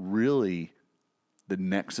really the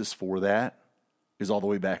nexus for that is all the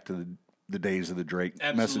way back to the days of the Drake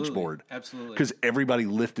message board. Absolutely. Because everybody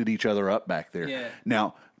lifted each other up back there. Yeah.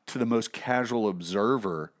 Now, to the most casual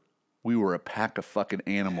observer, we were a pack of fucking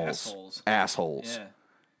animals. Assholes. Yeah.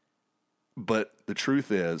 But the truth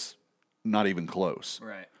is, not even close.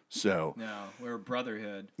 Right. So. No, we're a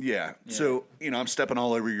brotherhood. Yeah. So, I'm stepping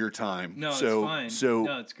all over your time. No, so, it's fine. So,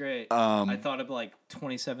 no, it's great. I thought of like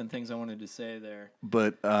 27 things I wanted to say there.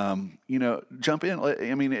 But, jump in.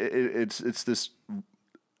 I mean, it's this.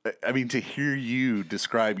 I mean, to hear you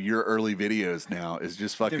describe your early videos now is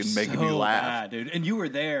just fucking making me laugh. Bad, dude. And you were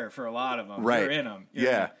there for a lot of them. Right. You're in them.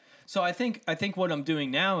 Yeah. So I think what I'm doing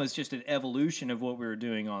now is just an evolution of what we were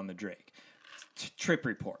doing on the Drake. Trip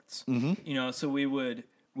reports. Mm-hmm. So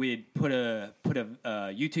we'd put a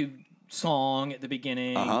YouTube song at the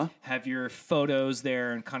beginning, have your photos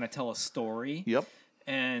there, and kind of tell a story. Yep.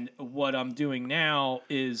 And what I'm doing now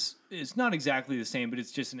is not exactly the same, but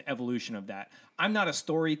it's just an evolution of that. I'm not a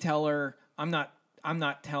storyteller. I'm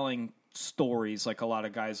not telling stories like a lot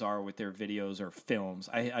of guys are with their videos or films.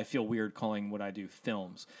 I feel weird calling what I do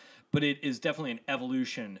films, but it is definitely an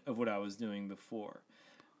evolution of what I was doing before.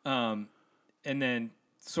 And then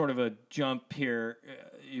sort of a jump here.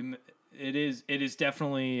 It is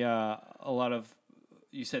definitely a lot of.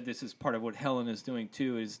 You said this is part of what Helen is doing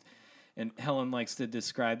too. And Helen likes to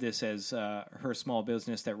describe this as her small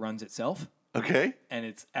business that runs itself. Okay. And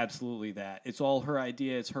it's absolutely that. It's all her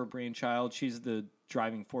idea. It's her brainchild. She's the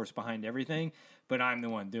driving force behind everything, but I'm the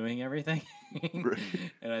one doing everything.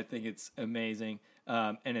 And I think it's amazing.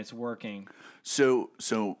 And it's working. So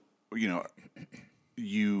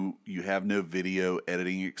you have no video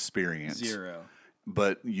editing experience. Zero.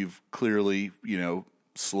 But you've clearly,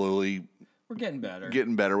 slowly We're getting better.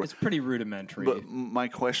 It's pretty rudimentary. But my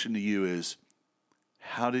question to you is,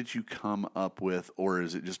 how did you come up with, or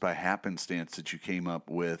is it just by happenstance that you came up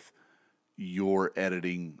with your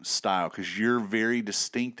editing style? Because you're very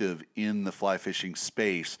distinctive in the fly fishing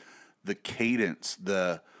space. The cadence,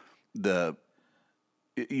 you've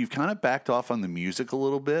kind of backed off on the music a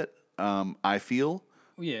little bit, I feel.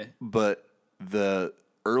 Yeah. But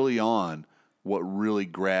early on, what really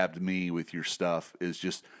grabbed me with your stuff is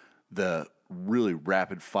just the really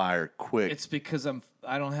rapid fire, quick. It's because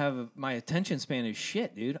I don't have my attention span is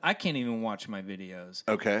shit, dude. I can't even watch my videos.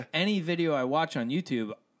 Okay. Any video I watch on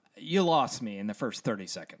YouTube, you lost me in the first 30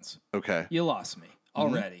 seconds. Okay. You lost me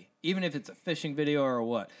already, even if it's a fishing video or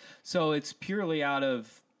what. So it's purely out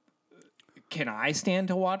of, can I stand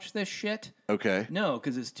to watch this shit? Okay. No,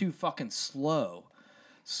 because it's too fucking slow.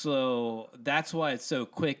 So that's why it's so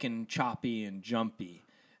quick and choppy and jumpy.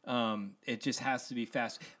 It just has to be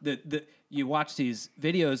fast. You watch these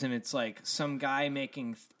videos and it's like some guy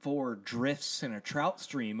making 4 drifts in a trout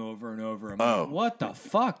stream over and over. I'm like, what the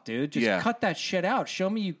fuck, dude? Just cut that shit out. Show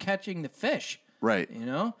me you catching the fish. Right.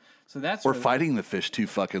 So that's or fighting the fish too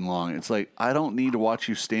fucking long. It's like, I don't need to watch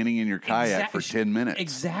you standing in your kayak for 10 minutes.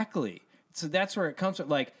 Exactly. So that's where it comes from.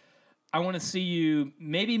 Like, I want to see you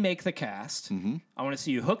maybe make the cast. Mm-hmm. I want to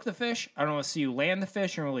see you hook the fish. I don't want to see you land the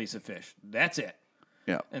fish and release the fish. That's it.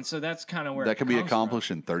 Yeah. And so that's kind of where that can be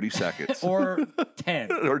accomplished in 30 seconds. Or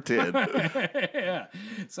 10. Or 10. Yeah.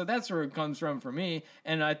 So that's where it comes from for me.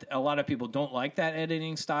 And a lot of people don't like that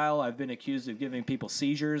editing style. I've been accused of giving people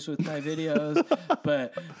seizures with my videos.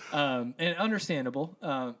 But, and understandable.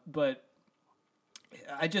 But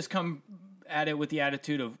I just come at it with the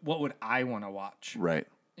attitude of what would I want to watch? Right.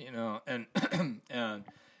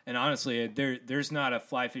 And honestly, there's not a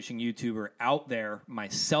fly fishing YouTuber out there,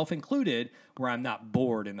 myself included, where I'm not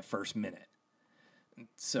bored in the first minute.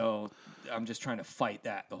 So I'm just trying to fight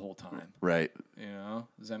that the whole time. Right.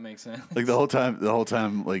 Does that make sense? Like the whole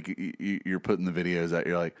time, like you're putting the videos out,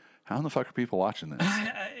 you're like, how in the fuck are people watching this?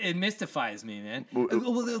 It mystifies me, man.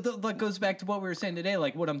 That goes back to what we were saying today,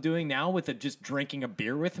 like what I'm doing now with just drinking a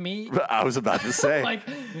beer with me. I was about to say. Like,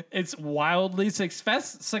 it's wildly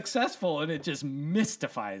successful, and it just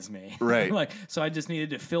mystifies me. Right. Like, so I just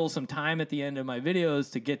needed to fill some time at the end of my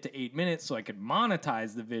videos to get to 8 minutes so I could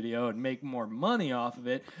monetize the video and make more money off of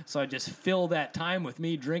it. So I just fill that time with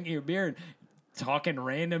me drinking a beer and talking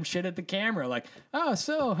random shit at the camera, like, oh,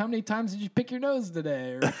 so how many times did you pick your nose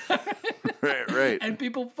today? Or right. And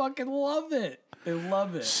people fucking love it. They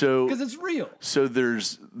love it. So because it's real. So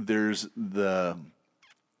there's the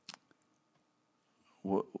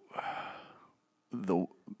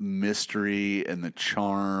mystery and the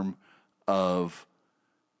charm of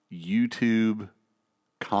YouTube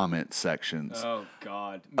comment sections. Oh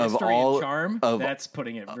God, mystery and charm. That's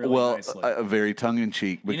putting it really nicely. Very tongue in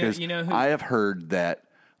cheek, because I have heard that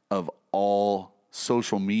of all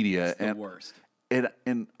social media, it's the worst.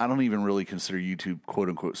 And I don't even really consider YouTube quote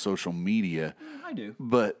unquote social media. I do,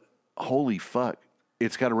 but holy fuck,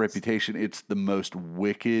 it's got a reputation. It's the most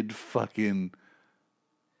wicked fucking.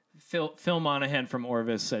 Phil Monahan from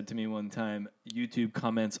Orvis said to me one time, YouTube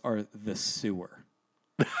comments are the sewer.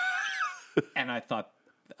 And I thought,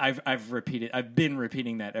 I've been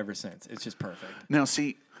repeating that ever since. It's just perfect. Now,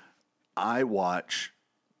 see, I watch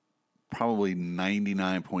probably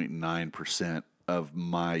 99.9% of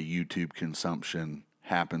my YouTube consumption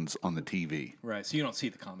happens on the TV. Right, so you don't see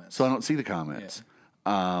the comments. So I don't see the comments.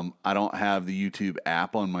 Yeah. I don't have the YouTube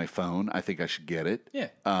app on my phone. I think I should get it. Yeah.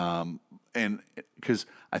 And because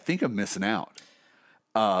I think I'm missing out.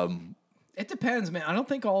 It depends, man. I don't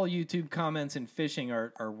think all YouTube comments in fishing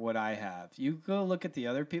are what I have. You go look at the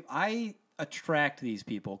other people. I attract these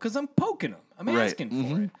people because I'm poking them. I'm asking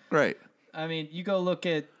for it. Right. I mean, you go look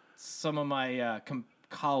at some of my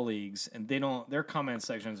colleagues, and their comment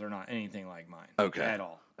sections are not anything like mine. Okay. At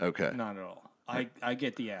all. Okay. Not at all. I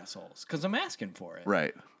get the assholes because I'm asking for it.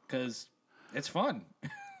 Right. Because it's fun.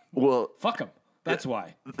 Well, fuck them. That's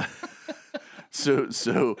why.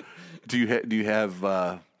 So do you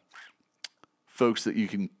have folks that you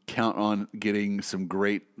can count on getting some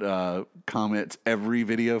great comments every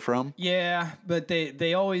video from? Yeah, but they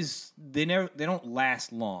don't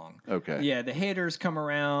last long. Okay. Yeah, the haters come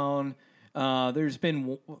around. There's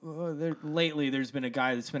been lately. There's been a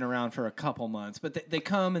guy that's been around for a couple months, but they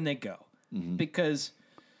come and they go. because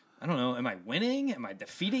I don't know. Am I winning? Am I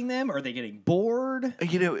defeating them? Are they getting bored?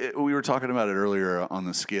 You know, we were talking about it earlier on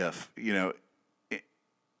the skiff. You know,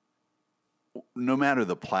 no matter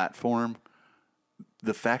the platform,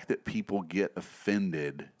 the fact that people get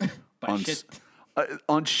offended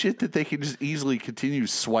on shit that they can just easily continue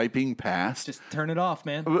swiping past. Just turn it off,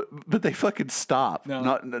 man. But they fucking stop.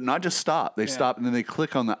 No. Not just stop. They stop and then they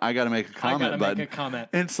click on the I gotta make a comment button. Make a comment.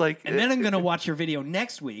 And it's like, and then I'm gonna watch your video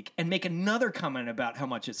next week and make another comment about how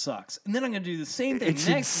much it sucks. And then I'm gonna do the same thing it's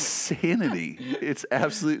next insanity. It's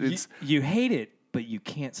absolutely you hate it, but you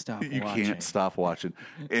can't stop you watching. can't stop watching.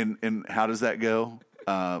 And how does that go?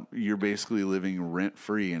 You're basically living rent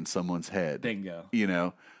free in someone's head. Bingo. You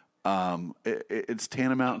know? It's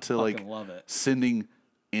tantamount to like love it. sending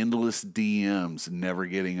endless DMs, never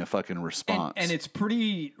getting a fucking response. And it's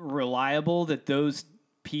pretty reliable that those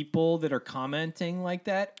people that are commenting like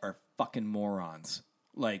that are fucking morons.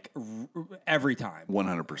 Like every time.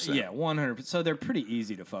 100%. Yeah, 100%. So they're pretty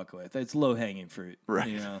easy to fuck with. It's low hanging fruit, right?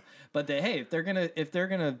 You know, but if they're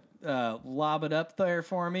gonna lob it up there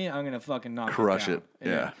for me, I'm gonna fucking crush it.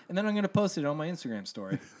 Yeah. And then I'm gonna post it on my Instagram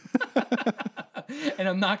story. And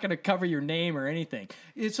I'm not gonna cover your name or anything.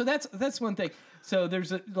 So that's one thing. So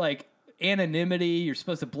there's like anonymity. You're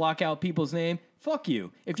supposed to block out people's name. Fuck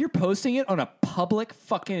you. If you're posting it on a public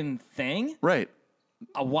fucking thing, right?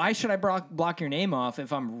 Why should I block your name off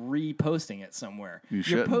if I'm reposting it somewhere?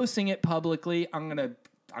 You're posting it publicly. I'm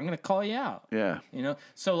gonna call you out. Yeah. You know.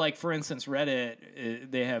 So like for instance, Reddit,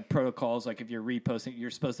 they have protocols like if you're reposting, you're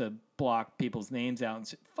supposed to block people's names out and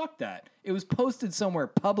say, fuck that. It was posted somewhere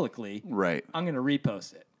publicly. Right. I'm gonna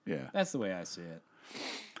repost it. Yeah. That's the way I see it.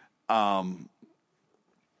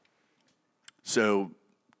 So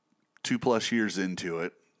 2+ years into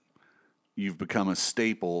it, you've become a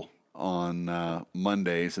staple on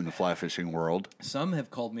Mondays in the fly fishing world. Some have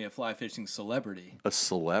called me a fly fishing celebrity. A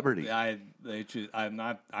celebrity. I'm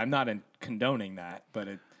not condoning that, but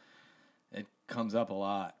it comes up a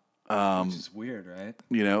lot. Which is weird, right?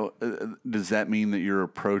 You know, does that mean that you're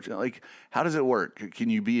approaching? Like, how does it work? Can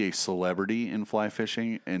you be a celebrity in fly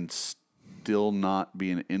fishing and still not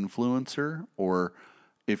be an influencer, or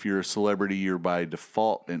if you're a celebrity, you're by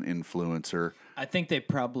default an influencer? I think they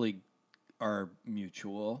probably are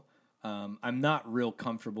mutual. I'm not real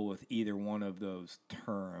comfortable with either one of those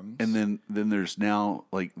terms. And then there's now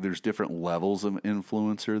there's different levels of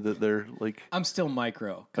influencer that they're like. I'm still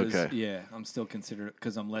micro. Okay. Yeah, I'm still considered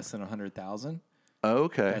because I'm less than 100,000. Oh,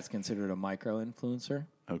 okay. That's considered a micro influencer.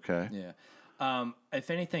 Okay. Yeah. If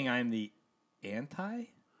anything, I'm the anti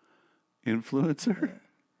influencer.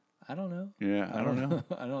 I don't know. Yeah, I don't know.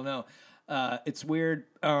 I don't know. It's weird.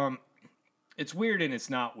 It's weird and it's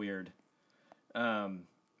not weird.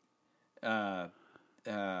 God,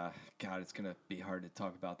 it's gonna be hard to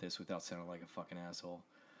talk about this without sounding like a fucking asshole.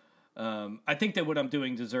 I think that what I'm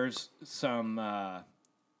doing deserves some, not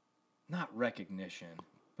recognition,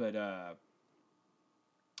 but I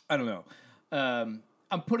don't know.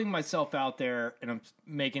 I'm putting myself out there, and I'm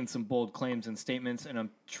making some bold claims and statements, and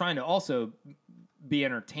I'm trying to also be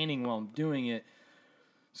entertaining while I'm doing it.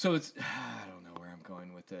 So it's, I don't know where I'm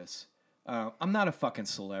going with this. I'm not a fucking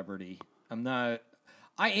celebrity.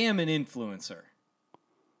 I am an influencer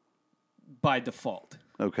by default.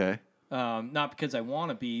 Okay. Not because I want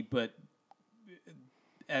to be, but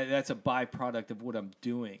that's a byproduct of what I'm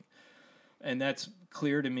doing. And that's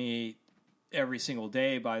clear to me every single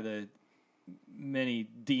day by the many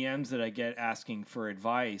DMs that I get asking for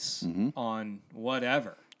advice on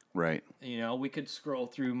whatever. Right. You know, we could scroll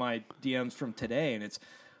through my DMs from today and it's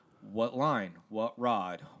what line, what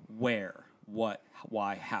rod, where, what,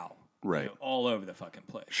 why, how. Right. You know, all over the fucking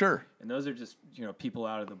place. Sure. And those are just, people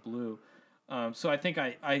out of the blue. So I think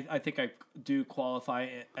I think I do qualify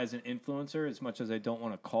as an influencer as much as I don't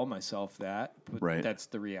want to call myself that. But right. That's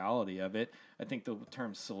the reality of it. I think the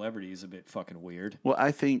term celebrity is a bit fucking weird. Well,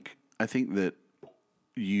 I think that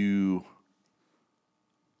you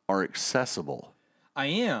are accessible. I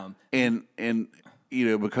am. And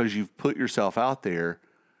because you've put yourself out there,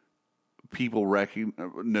 people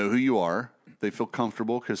know who you are. They feel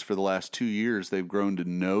comfortable because for the last 2 years they've grown to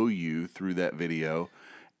know you through that video,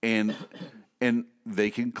 and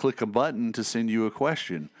they can click a button to send you a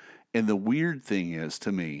question. And the weird thing is,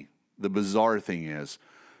 to me, the bizarre thing is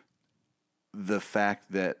the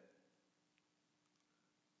fact that,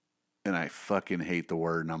 and I fucking hate the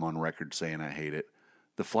word, and I'm on record saying I hate it,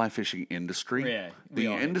 the fly fishing industry, the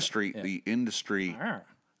industry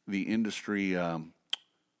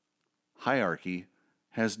hierarchy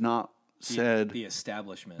has not said, the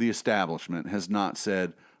establishment has not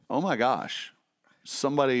said, oh my gosh,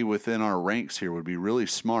 somebody within our ranks here would be really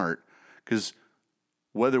smart Because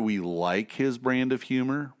whether we like his brand of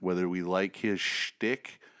humor, whether we like his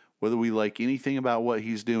shtick, whether we like anything about what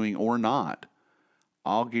he's doing or not,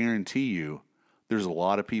 I'll guarantee you there's a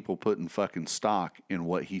lot of people putting fucking stock in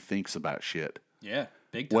what he thinks about shit. Yeah,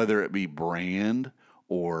 big time. Whether it be brand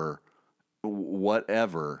or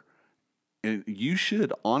whatever. And you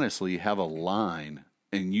should honestly have a line,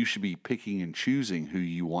 and you should be picking and choosing who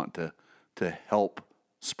you want to help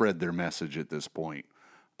spread their message at this point.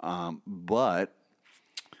 But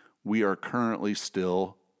we are currently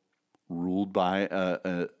still ruled by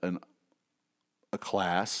a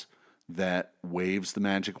class that waves the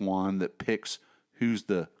magic wand, that picks who's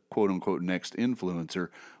the quote-unquote next influencer,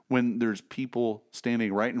 when there's people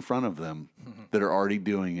standing right in front of them that are already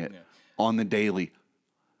doing it on the daily,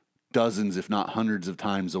 dozens, if not hundreds of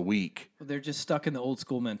times a week. They're just stuck in the old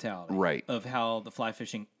school mentality Right. of how the fly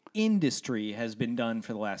fishing industry has been done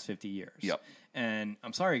for the last 50 years. Yep. And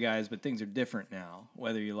I'm sorry, guys, but things are different now,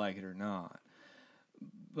 whether you like it or not.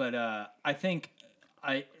 But I think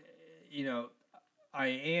I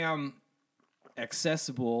am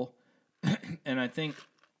accessible, and I think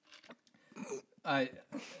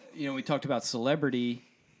we talked about celebrity.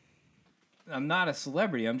 I'm not a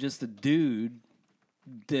celebrity. I'm just a dude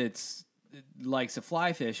that's likes to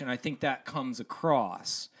fly fish, and I think that comes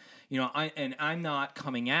across. I'm not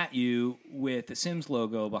coming at you with the Sims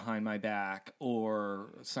logo behind my back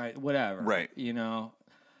or whatever. Right.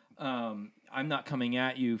 I'm not coming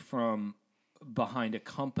at you from behind a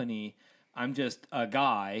company. I'm just a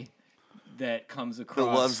guy that comes across.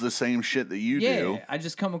 That loves the same shit that you do. Yeah, I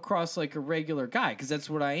just come across like a regular guy because that's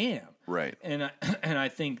what I am. Right. And I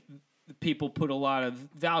think people put a lot of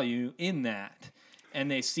value in that, and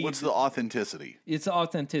they see What's the authenticity? It's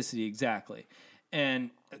authenticity, exactly. And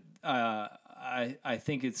I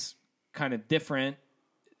think it's kind of different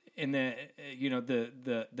in the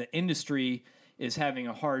the industry is having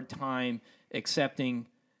a hard time accepting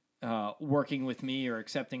working with me or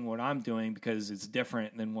accepting what I'm doing because it's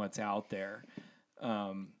different than what's out there.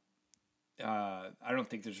 I don't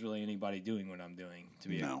think there's really anybody doing what I'm doing, to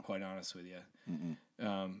be quite honest with you.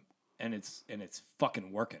 And it's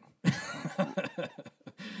fucking working.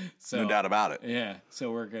 So, no doubt about it. Yeah.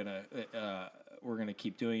 So we're gonna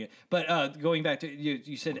keep doing it. But going back to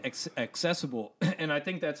you said accessible, and I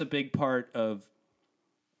think that's a big part of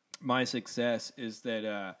my success is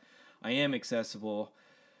that I am accessible.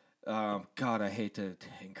 God, I hate to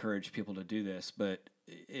encourage people to do this, but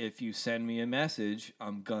if you send me a message,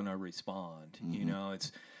 I'm gonna respond. Mm-hmm.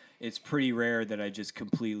 It's pretty rare that I just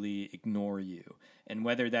completely ignore you. And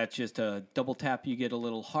whether that's just a double tap, you get a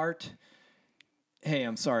little heart. Hey,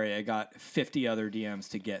 I'm sorry, I got 50 other DMs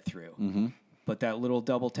to get through. Mm-hmm. But that little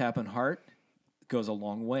double tap and heart goes a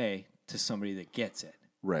long way to somebody that gets it.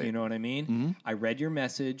 Right. You know what I mean? Mm-hmm. I read your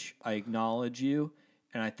message, I acknowledge you,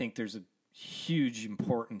 and I think there's a huge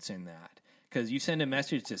importance in that. Because you send a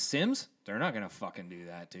message to Sims, they're not going to fucking do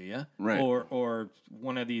that to you. Right. Or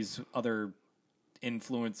one of these other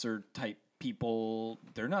influencer type people,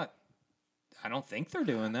 they're not. I don't think they're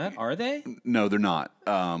doing that, are they? No, they're not.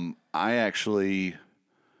 I actually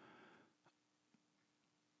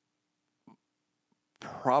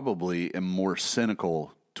probably am more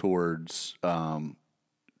cynical towards the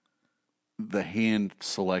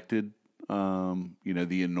hand-selected,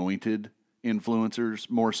 the anointed influencers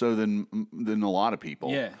more so than a lot of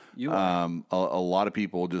people. Yeah, you are. A lot of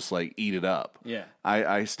people just like eat it up. Yeah.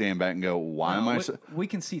 I stand back and go, we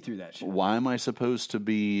can see through that shit. Why am I supposed to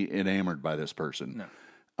be enamored by this person?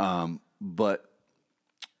 No. But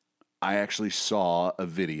I actually saw a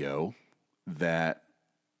video that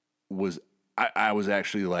was, I was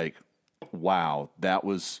actually like, wow, that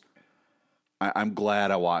was, I'm glad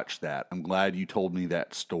I watched that. I'm glad you told me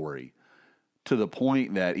that story. To the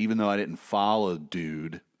point that even though I didn't follow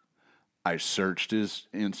dude, I searched his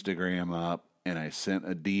Instagram up and I sent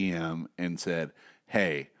a DM and said,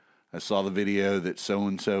 hey, I saw the video that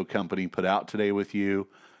so-and-so company put out today with you.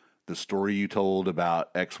 The story you told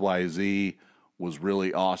about XYZ was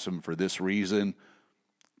really awesome for this reason.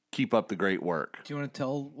 Keep up the great work. Do you want to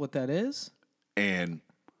tell what that is? And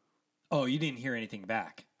oh, you didn't hear anything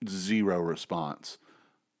back. Zero response.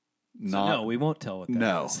 No, we won't tell what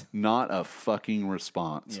that is. No, not a fucking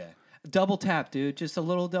response. Yeah. Double tap, dude. Just a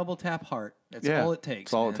little double tap heart. That's all it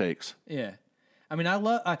takes. That's all it takes. Yeah. I mean,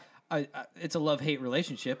 I it's a love-hate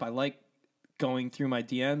relationship. I like going through my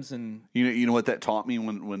DMs and you know what that taught me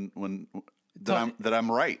when that I'm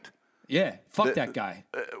right. Yeah, fuck that guy.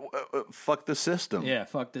 Fuck the system. Yeah,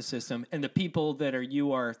 fuck the system. And the people that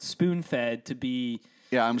you are spoon-fed to be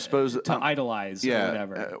I'm supposed to idolize or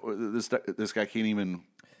whatever. This guy can't even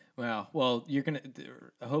Well, you're gonna.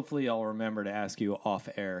 Hopefully, I'll remember to ask you off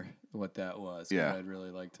air what that was. 'Cause Yeah. I'd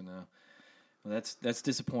really like to know. Well, that's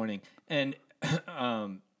disappointing, and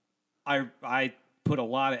I put a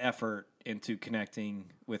lot of effort into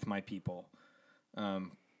connecting with my people,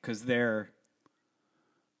 because they're.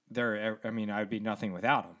 I mean, I'd be nothing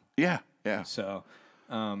without them. Yeah, yeah. So,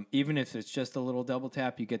 even if it's just a little double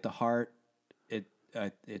tap, you get the heart.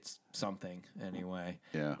 It's something anyway.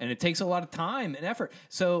 Yeah. And it takes a lot of time and effort.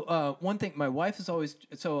 So, one thing, my wife is always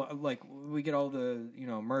like we get all the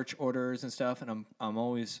merch orders and stuff, and I'm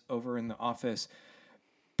always over in the office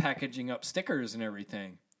packaging up stickers and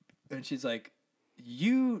everything. And she's like,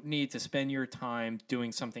 "You need to spend your time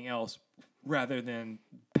doing something else rather than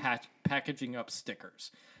packaging up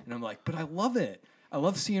stickers." And I'm like, "But I love it. I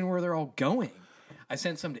love seeing where they're all going." I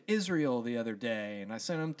sent some to Israel the other day, and I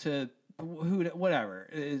sent them to whatever.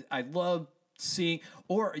 I love seeing,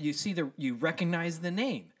 or you recognize the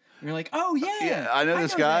name. And you're like, "Oh yeah, Yeah, I know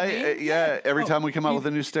this guy. that name. Yeah, every time we come out with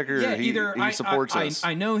a new sticker, he supports us.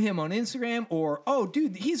 I know him on Instagram, or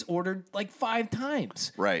dude, he's ordered like 5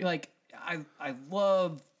 times. Right. Like I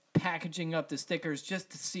love packaging up the stickers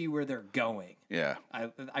just to see where they're going. Yeah.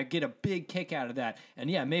 I get a big kick out of that. And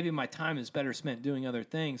yeah, maybe my time is better spent doing other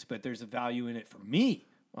things, but there's a value in it for me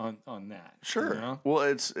on that. Sure. You know? Well,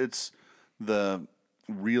 it's the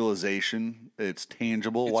realization. It's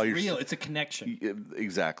tangible. It's while you're real. It's a connection.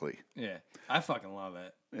 Exactly. Yeah. I fucking love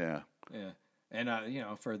it. Yeah. Yeah. And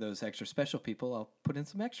for those extra special people, I'll put in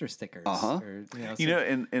some extra stickers. Uh-huh. Or,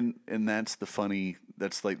 And that's the funny.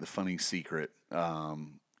 That's like the funny secret.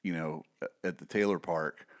 At the Taylor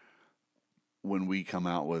Park, when we come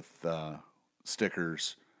out with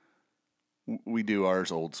stickers, we do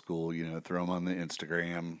ours old school. Throw them on the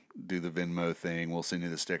Instagram, do the Venmo thing. We'll send you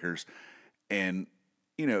the stickers, and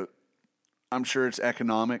I'm sure it's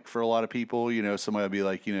economic for a lot of people. Somebody will be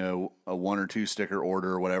like, a 1 or 2 sticker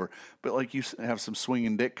order or whatever. But like you have some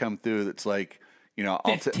swinging dick come through that's like,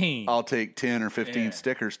 I'll take 10 or 15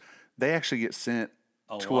 stickers. They actually get sent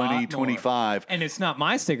 20, 25. And it's not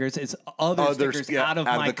my stickers, it's other stickers out of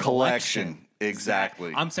my the collection.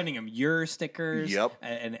 Exactly. I'm sending them your stickers. Yep.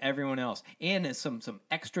 And everyone else. And some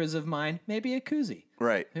extras of mine, maybe a koozie.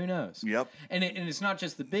 Right. Who knows? Yep. And it's not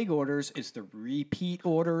just the big orders, it's the repeat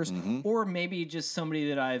orders, or maybe just somebody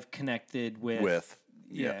that I've connected with.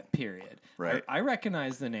 Yeah, period. Right. I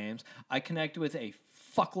recognize the names. I connect with a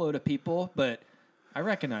fuckload of people, but I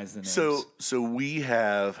recognize the names. So we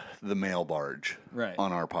have the mail barge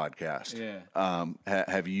on our podcast. Yeah.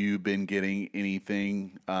 Have you been getting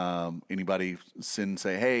anything? Anybody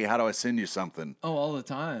say, "Hey, how do I send you something?" Oh, all the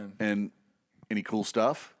time. And any cool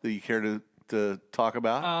stuff that you care to talk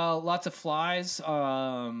about? Lots of flies.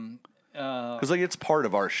 Because it's part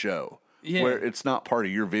of our show. Yeah. Where it's not part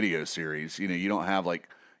of your video series. You don't have I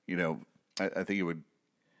think it would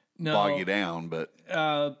bog you down, but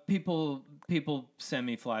people send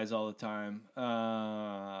me flies all the time.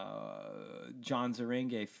 John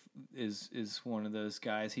Zarenge is one of those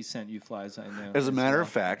guys. He sent you flies, I know. As a matter of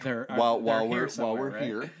fact, while we're right?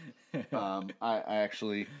 here, I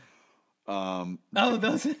actually.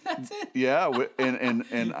 That's it. Yeah,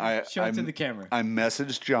 and I show it to the camera. I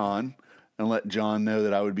messaged John and let John know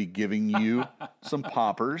that I would be giving you some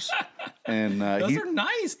poppers. And those are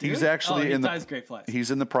nice, dude. He's actually he ties great flies.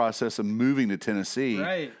 He's in the process of moving to Tennessee,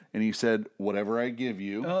 right? And he said, "Whatever I give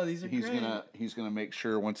you, these are he's gonna make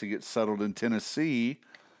sure once he gets settled in Tennessee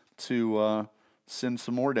to send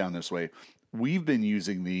some more down this way." We've been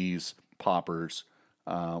using these poppers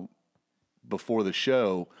before the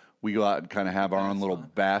show. We go out and kind of have our own little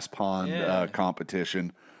bass pond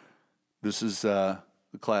competition. This is the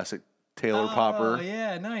classic Taylor popper. Oh,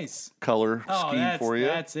 yeah, nice Color scheme for you.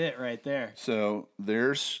 That's it right there. So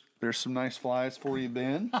there's some nice flies for you,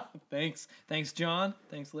 Ben. Thanks, John.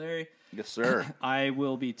 Thanks, Larry. Yes, sir. I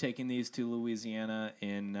will be taking these to Louisiana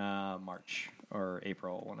in March or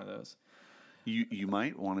April, one of those. You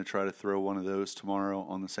might want to try to throw one of those tomorrow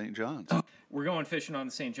on the St. John's. We're going fishing on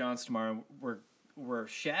the St. John's tomorrow. We're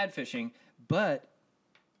shad fishing, but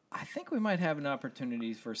I think we might have an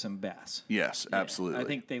opportunity for some bass. Yes, absolutely. I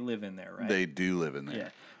think they live in there, right? They do live in there. Yeah.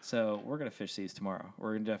 So we're going to fish these tomorrow.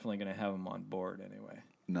 We're definitely going to have them on board anyway.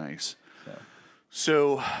 Nice.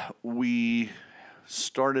 So we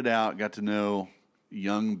started out, got to know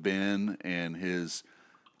young Ben and his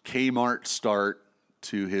Kmart start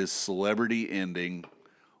to his celebrity ending.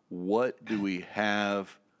 What do we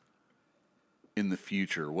have in the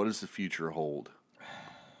future? What does the future hold?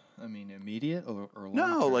 I mean, immediate or long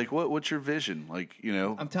no? term? Like what's your vision?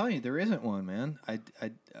 I'm telling you, there isn't one, man. I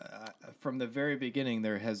from the very beginning,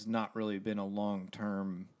 there has not really been a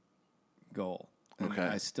long-term goal. And Okay.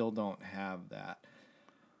 I still don't have that.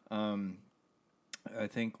 I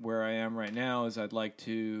think where I am right now is I'd like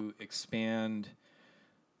to expand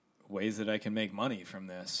ways that I can make money from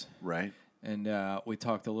this. Right. And we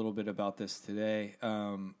talked a little bit about this today.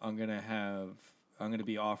 I'm gonna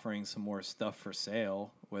be offering some more stuff for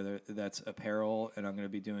sale, whether that's apparel, and I'm gonna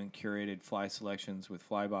be doing curated fly selections with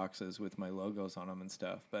fly boxes with my logos on them and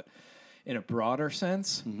stuff. But in a broader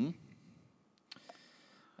sense,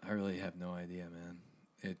 I really have no idea, man.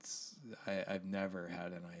 I've never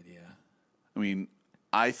had an idea. I mean,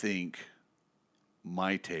 I think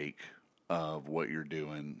my take of what you're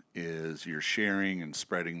doing is you're sharing and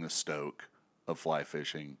spreading the stoke of fly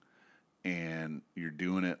fishing, and you're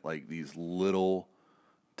doing it like these little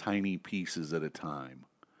tiny pieces at a time.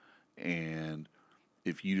 And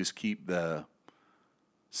if you just keep the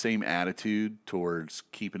same attitude towards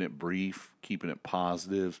keeping it brief, keeping it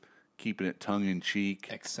positive, keeping it tongue-in-cheek,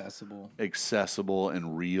 accessible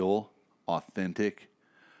and real, authentic,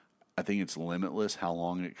 I think it's limitless how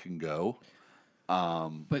long it can go.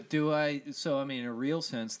 But in a real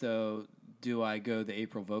sense, though, do I go the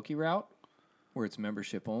April Vokey route, where it's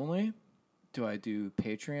membership only? Do I do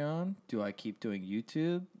Patreon? Do I keep doing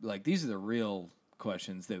YouTube? Like, these are the real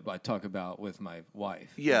questions that I talk about with my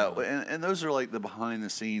wife. Yeah, and those are like the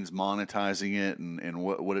behind-the-scenes monetizing it and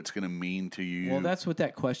what it's going to mean to you. Well, that's what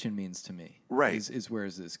that question means to me. Right. Is where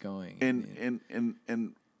is this going? And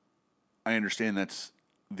I understand that's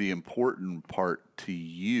the important part to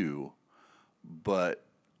you, but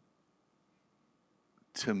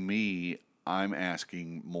to me, I'm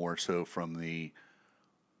asking more so from the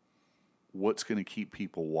what's going to keep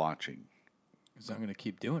people watching. Because I'm going to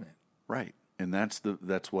keep doing it. Right. And that's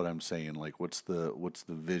what I'm saying. Like, what's the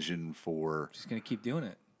vision for? Just going to keep doing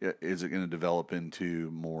it. Is it going to develop into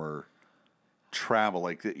more travel?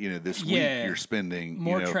 Like, this week you're spending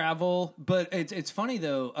more travel. But it's funny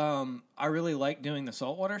though. I really like doing the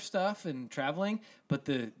saltwater stuff and traveling, but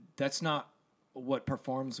that's not what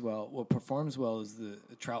performs well. What performs well is the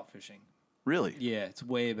trout fishing. Really? Yeah, it's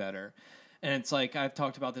way better. And it's like, I've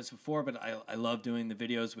talked about this before, but I love doing the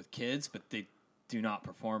videos with kids, but they do not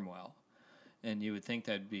perform well. And you would think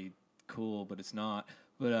that'd be cool, but it's not.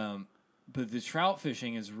 But the trout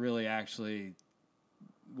fishing is really actually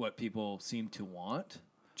what people seem to want,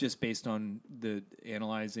 just based on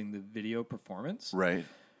analyzing the video performance. Right.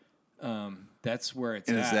 That's where it's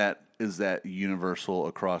and at. Is that universal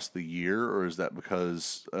across the year, or is that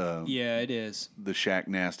because yeah, it is. The Shack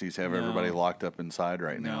Nasties have everybody locked up inside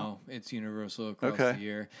right now? No, it's universal across the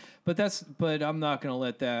year. But I'm not going to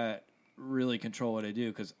let that really control what I do,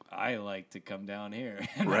 because I like to come down here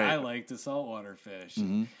and I like to saltwater fish.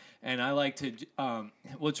 Mm-hmm. And I like to,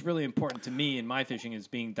 what's really important to me in my fishing is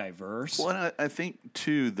being diverse. Well, and I think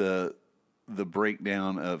too, the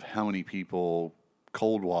breakdown of how many people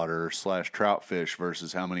cold water / trout fish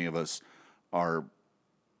versus how many of us are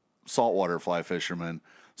saltwater fly fishermen.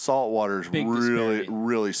 Saltwater is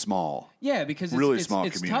really small. Yeah, because it's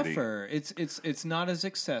community. Tougher. It's not as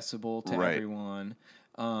accessible to everyone.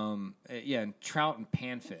 And trout and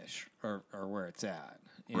panfish are where it's at,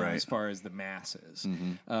 as far as the masses.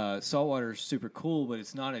 Mm-hmm. Saltwater is super cool, but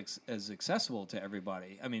it's not as accessible to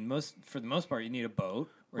everybody. I mean, for the most part, you need a boat,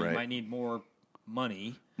 or you might need more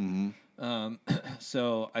money. Mm-hmm.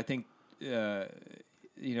 So I think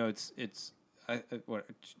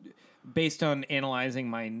based on analyzing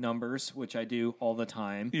my numbers, which I do all the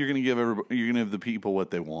time. You're going to give the people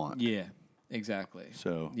what they want. Yeah, exactly.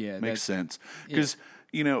 So makes sense because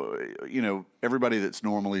everybody that's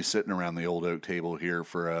normally sitting around the old oak table here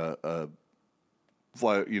for a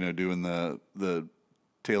fly, doing the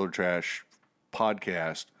Taylor Trash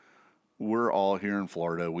podcast. We're all here in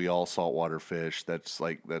Florida. We all saltwater fish.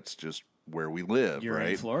 That's just where we live. You're right?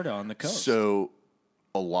 In Florida on the coast. So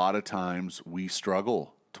a lot of times we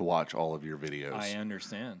struggle to watch all of your videos. I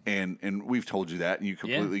understand. And we've told you that, and you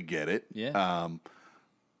completely get it. Yeah.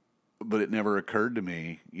 But it never occurred to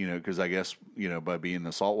me, because I guess, by being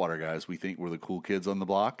the saltwater guys, we think we're the cool kids on the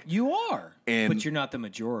block. You are, but you're not the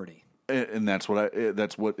majority. And that's what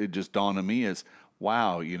it just dawned on me is,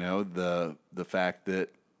 wow, the fact that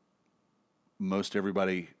most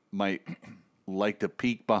everybody might like to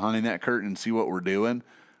peek behind that curtain and see what we're doing.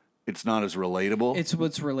 It's not as relatable. It's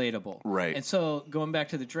what's relatable. Right. And so going back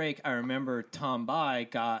to the Drake, I remember Tom Bai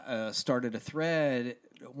started a thread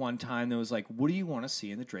one time that was like, what do you want to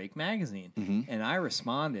see in the Drake magazine? Mm-hmm. And I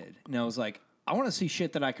responded. And I was like, I want to see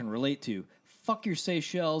shit that I can relate to. Fuck your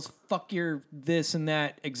Seychelles. Fuck your this and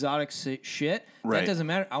that exotic shit. Right. That doesn't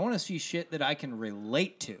matter. I want to see shit that I can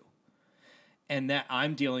relate to. And that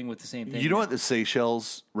I'm dealing with the same thing. You know what the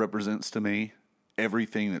Seychelles represents to me?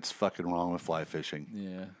 everything that's fucking wrong with fly fishing.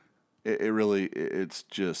 Yeah. It really, it's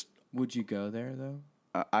just. Would you go there though?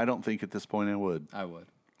 I don't think at this point I would. I would.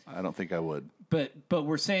 I don't think I would. But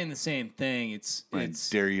we're saying the same thing. It's I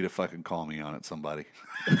dare you to fucking call me on it, somebody.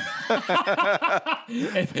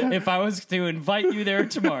 if I was to invite you there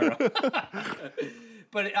tomorrow.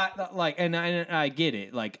 But I get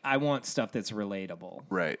it. Like, I want stuff that's relatable,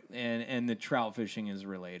 Right. And the trout fishing is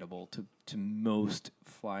relatable to most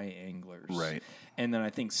fly anglers, Right. And then I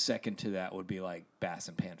think second to that would be like bass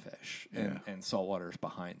and panfish, and saltwater's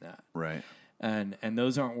behind that, Right. And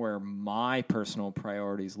those aren't where my personal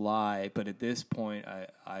priorities lie. But at this point,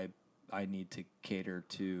 I need to cater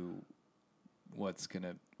to what's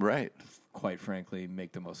gonna, Right. quite frankly,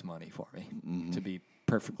 make the most money for me. To be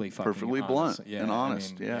perfectly Perfectly honest. blunt and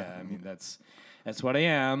honest. I mean that's what I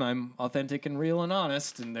am. I'm authentic and real and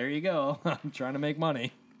honest, and there you go. I'm trying to make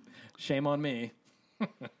money. Shame on me.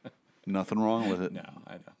 Nothing wrong with it. No,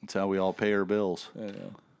 I know. That's how we all pay our bills. I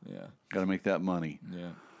know. Yeah. Got to make that money. Yeah.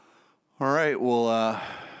 All right. Well,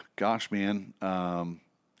 gosh, man.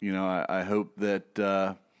 I hope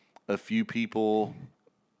that a few people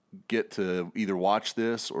get to either watch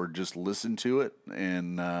this or just listen to it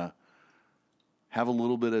and have a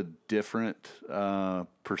little bit of different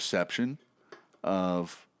perception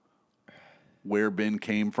of where Ben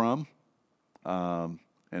came from and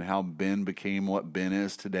how Ben became what Ben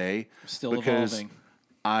is today. Still because evolving.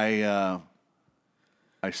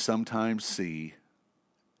 I sometimes see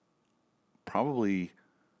probably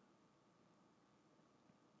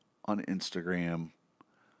on Instagram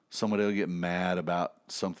somebody will get mad about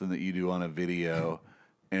something that you do on a video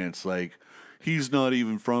and it's like, he's not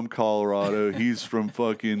even from Colorado. He's from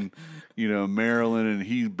fucking, Maryland, and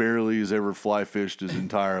he barely has ever fly fished his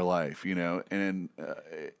entire life, and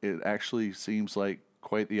it actually seems like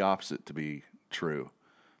quite the opposite to be true.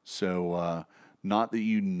 So, not that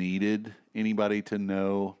you needed anybody to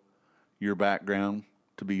know your background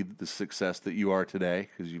to be the success that you are today,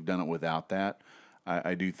 because you've done it without that.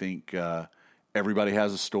 I do think everybody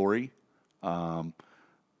has a story.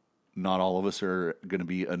 Not all of us are going to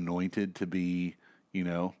be anointed to be,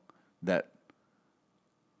 that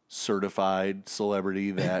certified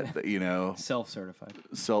celebrity that,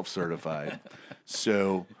 self-certified.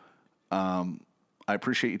 So, I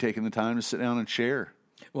appreciate you taking the time to sit down and share,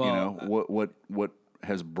 what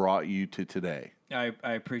has brought you to today. I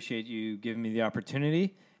appreciate you giving me the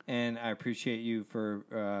opportunity, and I appreciate you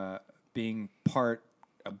for being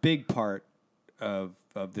a big part of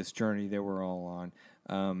this journey that we're all on.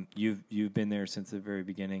 You've been there since the very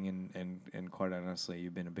beginning, and quite honestly,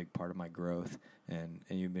 you've been a big part of my growth, and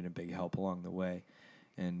you've been a big help along the way.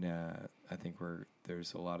 And I think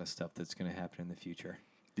there's a lot of stuff that's going to happen in the future.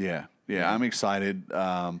 Yeah, I'm excited.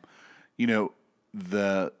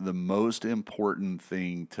 The most important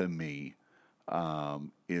thing to me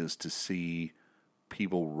is to see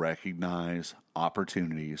people recognize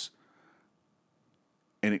opportunities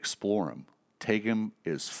and explore them. Take them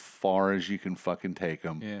as far as you can fucking take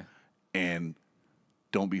them. Yeah. And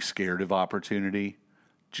don't be scared of opportunity.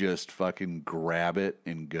 Just fucking grab it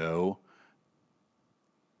and go.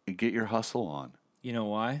 And get your hustle on. You know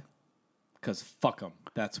why? Because fuck them.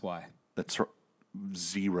 That's why. That's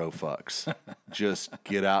zero fucks. Just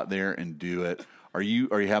get out there and do it. Are you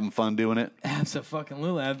having fun doing it?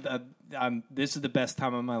 Absolutely. This is the best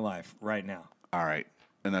time of my life right now. All right.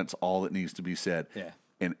 And that's all that needs to be said. Yeah.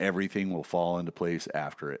 And everything will fall into place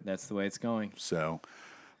after it. That's the way it's going. So,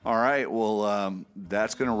 all right. Well,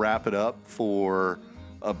 that's going to wrap it up for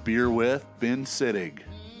A Beer with Ben Sittig,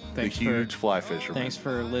 the huge fly fisherman. Thanks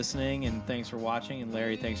for listening, and thanks for watching. And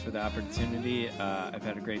Larry, thanks for the opportunity. I've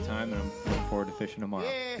had a great time, and I'm looking forward to fishing tomorrow.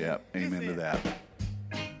 Yep. Amen to that.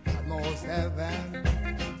 North Heaven,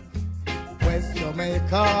 West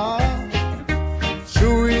Jamaica,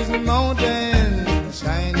 Shoes Mountain.